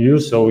on you,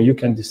 so you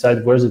can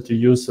decide whether to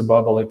use a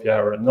bubble API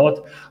or not.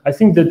 I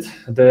think that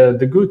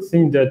the good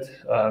thing that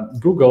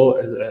Google,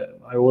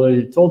 I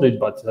already told it,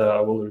 but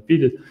I will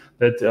repeat it,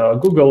 that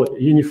Google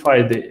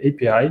unified the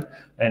API,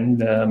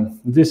 and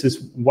this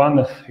is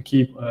one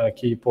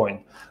key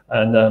point.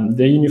 And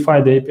they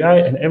unified the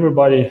API, and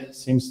everybody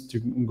seems to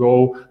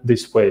go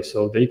this way,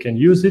 so they can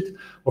use it.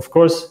 Of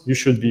course, you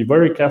should be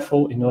very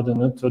careful in order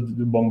not to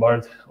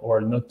bombard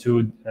or not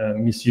to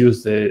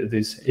misuse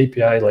this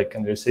API like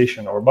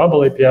conversation or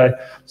bubble API.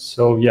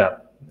 So yeah,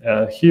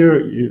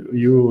 here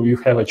you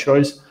have a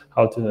choice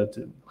how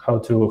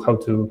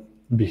to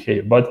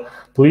behave, but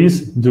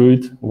please do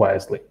it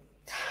wisely.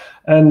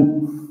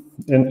 And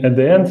at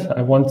the end,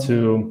 I want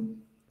to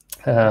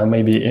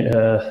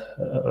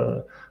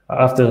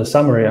after the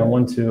summary, I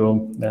want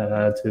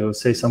to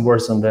say some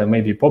words on the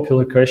maybe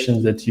popular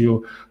questions that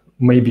you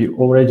maybe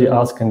already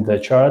asked in the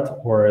chat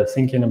or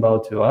thinking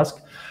about to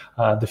ask.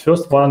 The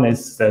first one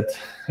is that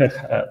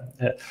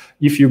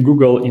if you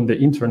Google in the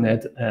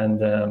internet and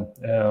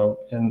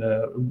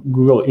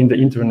Google in the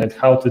internet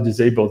how to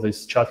disable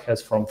this chat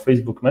has from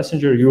Facebook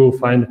Messenger, you will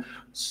find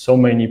so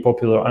many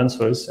popular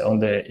answers on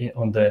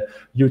the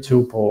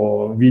YouTube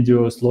or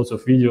videos, lots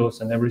of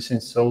videos and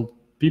everything. So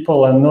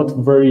people are not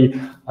very,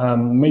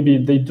 maybe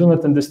they do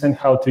not understand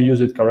how to use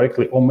it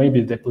correctly, or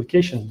maybe the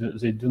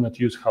applications, they do not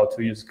use how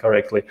to use it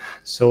correctly.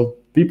 So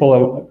people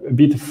are a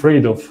bit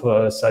afraid of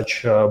such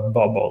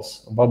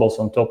bubbles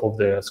on top of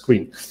the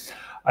screen.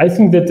 I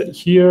think that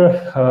here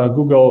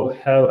Google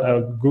have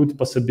a good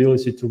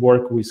possibility to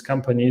work with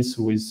companies,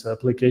 with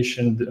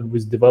application,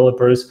 with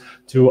developers,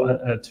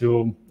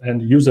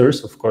 and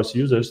users, of course,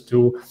 users,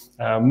 to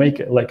make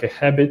it like a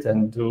habit,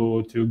 and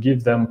to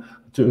give them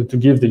to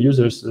give the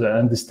users the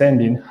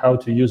understanding how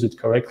to use it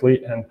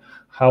correctly and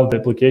how the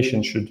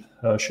application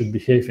should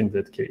behave in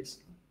that case.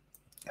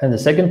 And the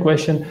second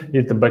question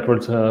is the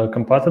backward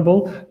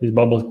compatible. Is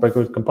Bubble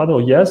backward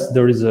compatible? Yes,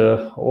 there is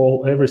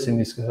everything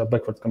is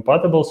backward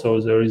compatible. So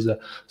there is a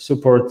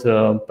support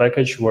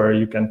package where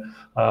you can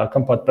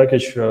compat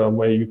package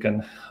where you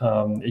can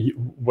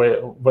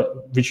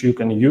which you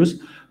can use.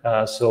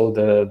 So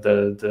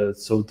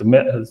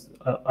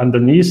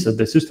underneath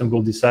the system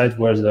will decide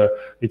whether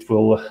it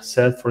will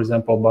set, for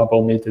example,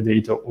 bubble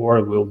metadata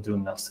or will do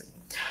nothing.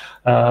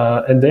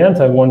 At the end,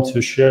 I want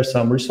to share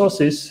some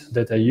resources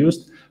that I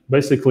used.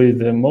 Basically,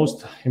 the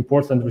most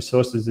important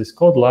resource is this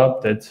code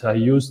lab that I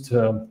used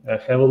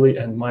heavily,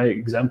 and my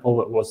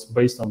example was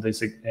based on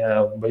this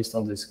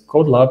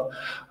code lab,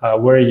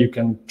 where you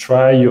can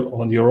try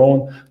on your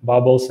own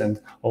bubbles and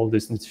all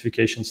this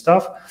notification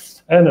stuff,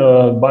 and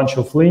a bunch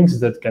of links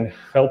that can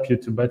help you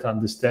to better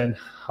understand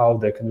how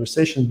the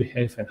conversation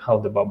behave and how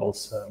the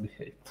bubbles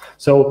behave.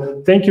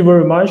 So thank you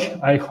very much.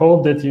 I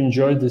hope that you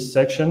enjoyed this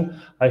section.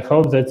 I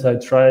hope that I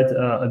tried,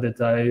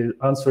 that I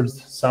answered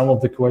some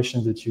of the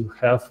questions that you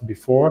have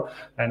before,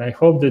 and I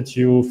hope that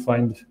you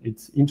find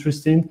it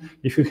interesting.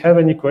 If you have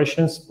any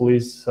questions,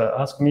 please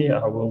ask me.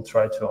 I will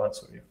try to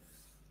answer you.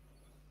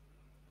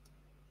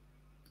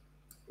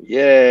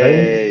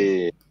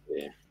 Yay!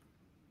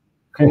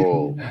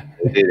 Cool.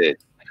 We did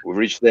it. We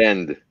reached the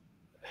end.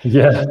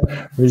 Yeah.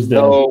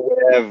 So we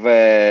have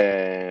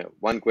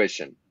one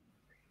question.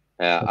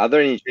 Are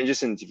there any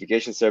changes in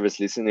notification service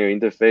listener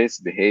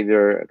interface,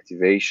 behavior,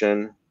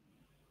 activation?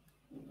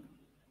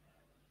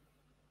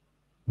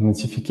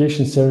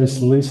 Notification service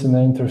listener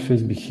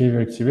interface,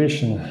 behavior,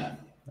 activation.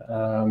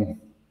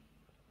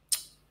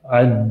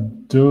 I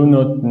do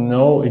not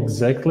know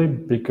exactly,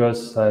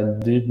 because I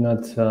did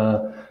not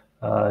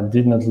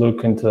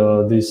look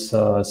into this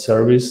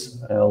service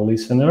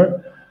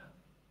listener.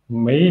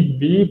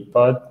 Maybe,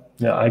 but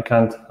yeah, I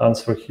can't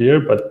answer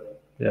here.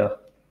 But yeah,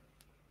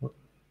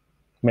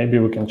 maybe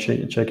we can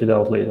check it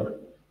out later.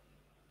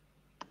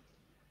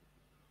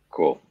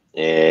 Cool.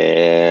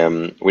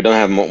 We don't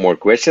have more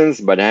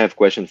questions, but I have a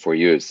question for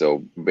you.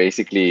 So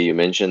basically, you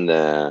mentioned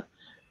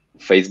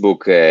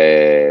Facebook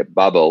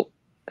bubble,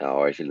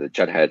 or actually the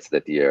chat heads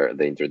that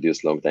they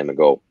introduced a long time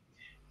ago.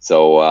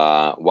 So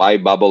why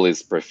bubble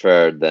is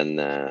preferred than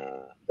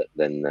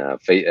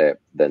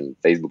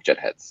Facebook chat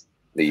heads?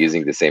 They're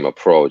using the same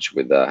approach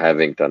with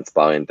having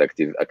transparent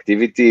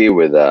activity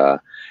with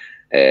the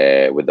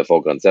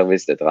foreground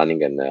service that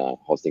running and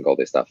hosting all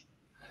this stuff.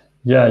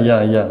 Yeah.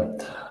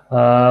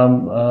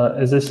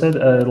 As I said,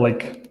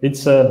 like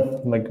it's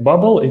like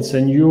bubble. It's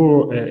a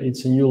new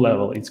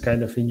level. It's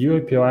kind of a new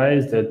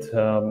API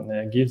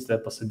that gives the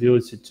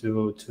possibility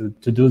to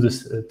do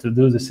this, to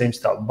do the same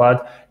stuff,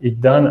 but it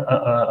done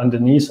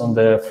underneath on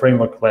the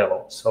framework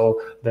level.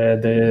 So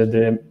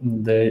the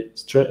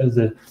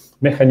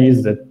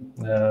mechanism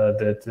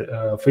that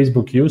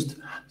Facebook used.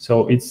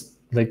 So it's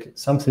like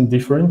something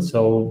different.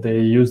 So they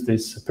use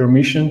this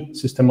permission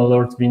system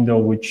alert window,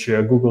 which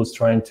Google is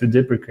trying to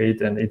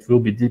deprecate, and it will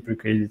be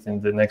deprecated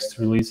in the next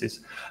releases.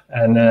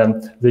 And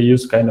they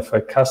use kind of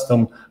a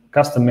custom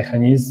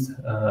mechanism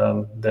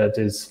that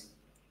is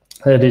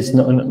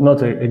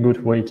not a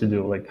good way to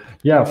do. Like,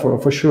 yeah,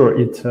 for sure,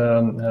 it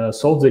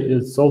solves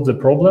the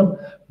problem,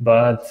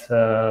 but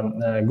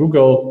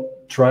Google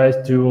tries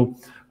to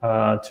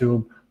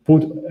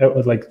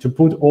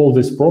put all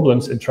these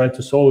problems and try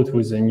to solve it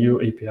with a new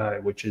API,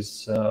 which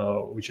is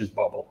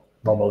Bubble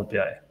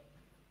API.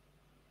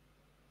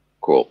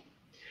 Cool.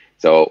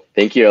 So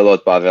thank you a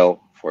lot,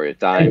 Pavel, for your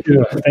time,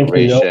 for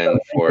preparation,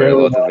 for a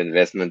lot of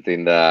investment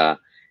in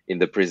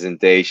the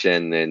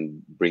presentation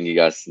and bringing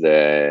us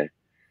the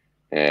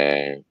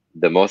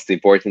most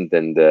important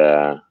and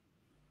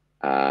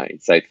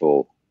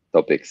insightful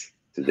topics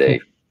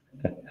today.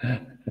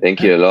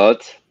 Thank you a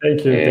lot.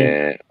 Thank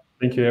you.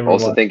 Thank you, everyone.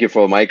 Also, thank you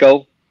for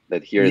Michael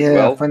that here as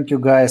well. Thank you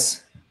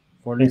guys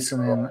for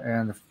listening,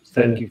 and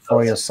thank you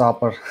for your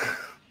support.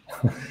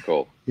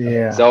 Cool.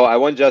 Yeah. So I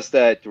want just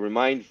to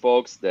remind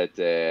folks that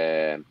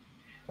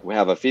we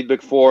have a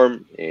feedback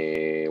form.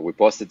 We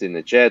posted in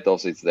the chat.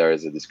 Also, there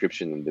is a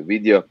description in the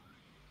video.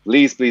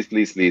 Please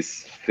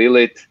fill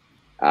it.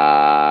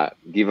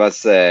 Give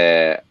us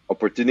an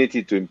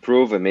opportunity to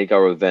improve and make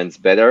our events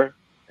better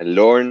and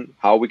learn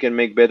how we can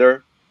make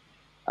better.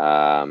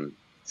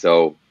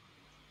 So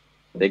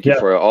thank you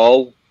for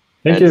all.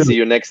 Thank you. See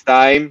you next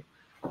time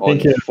on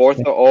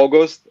 4th of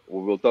August.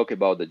 We will talk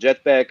about the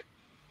jetpack,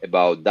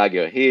 about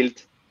Dagger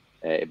Hilt,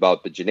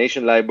 about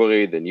pagination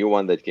library, the new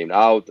one that came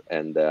out,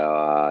 and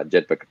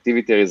Jetpack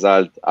activity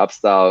result,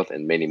 Upstart,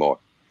 and many more.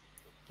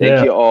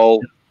 Thank you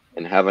all,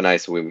 and have a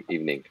nice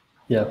evening.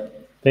 Yeah.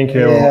 Thank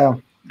you. Yeah.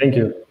 Thank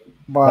you.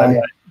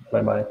 Bye.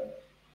 Bye-bye. Bye-bye.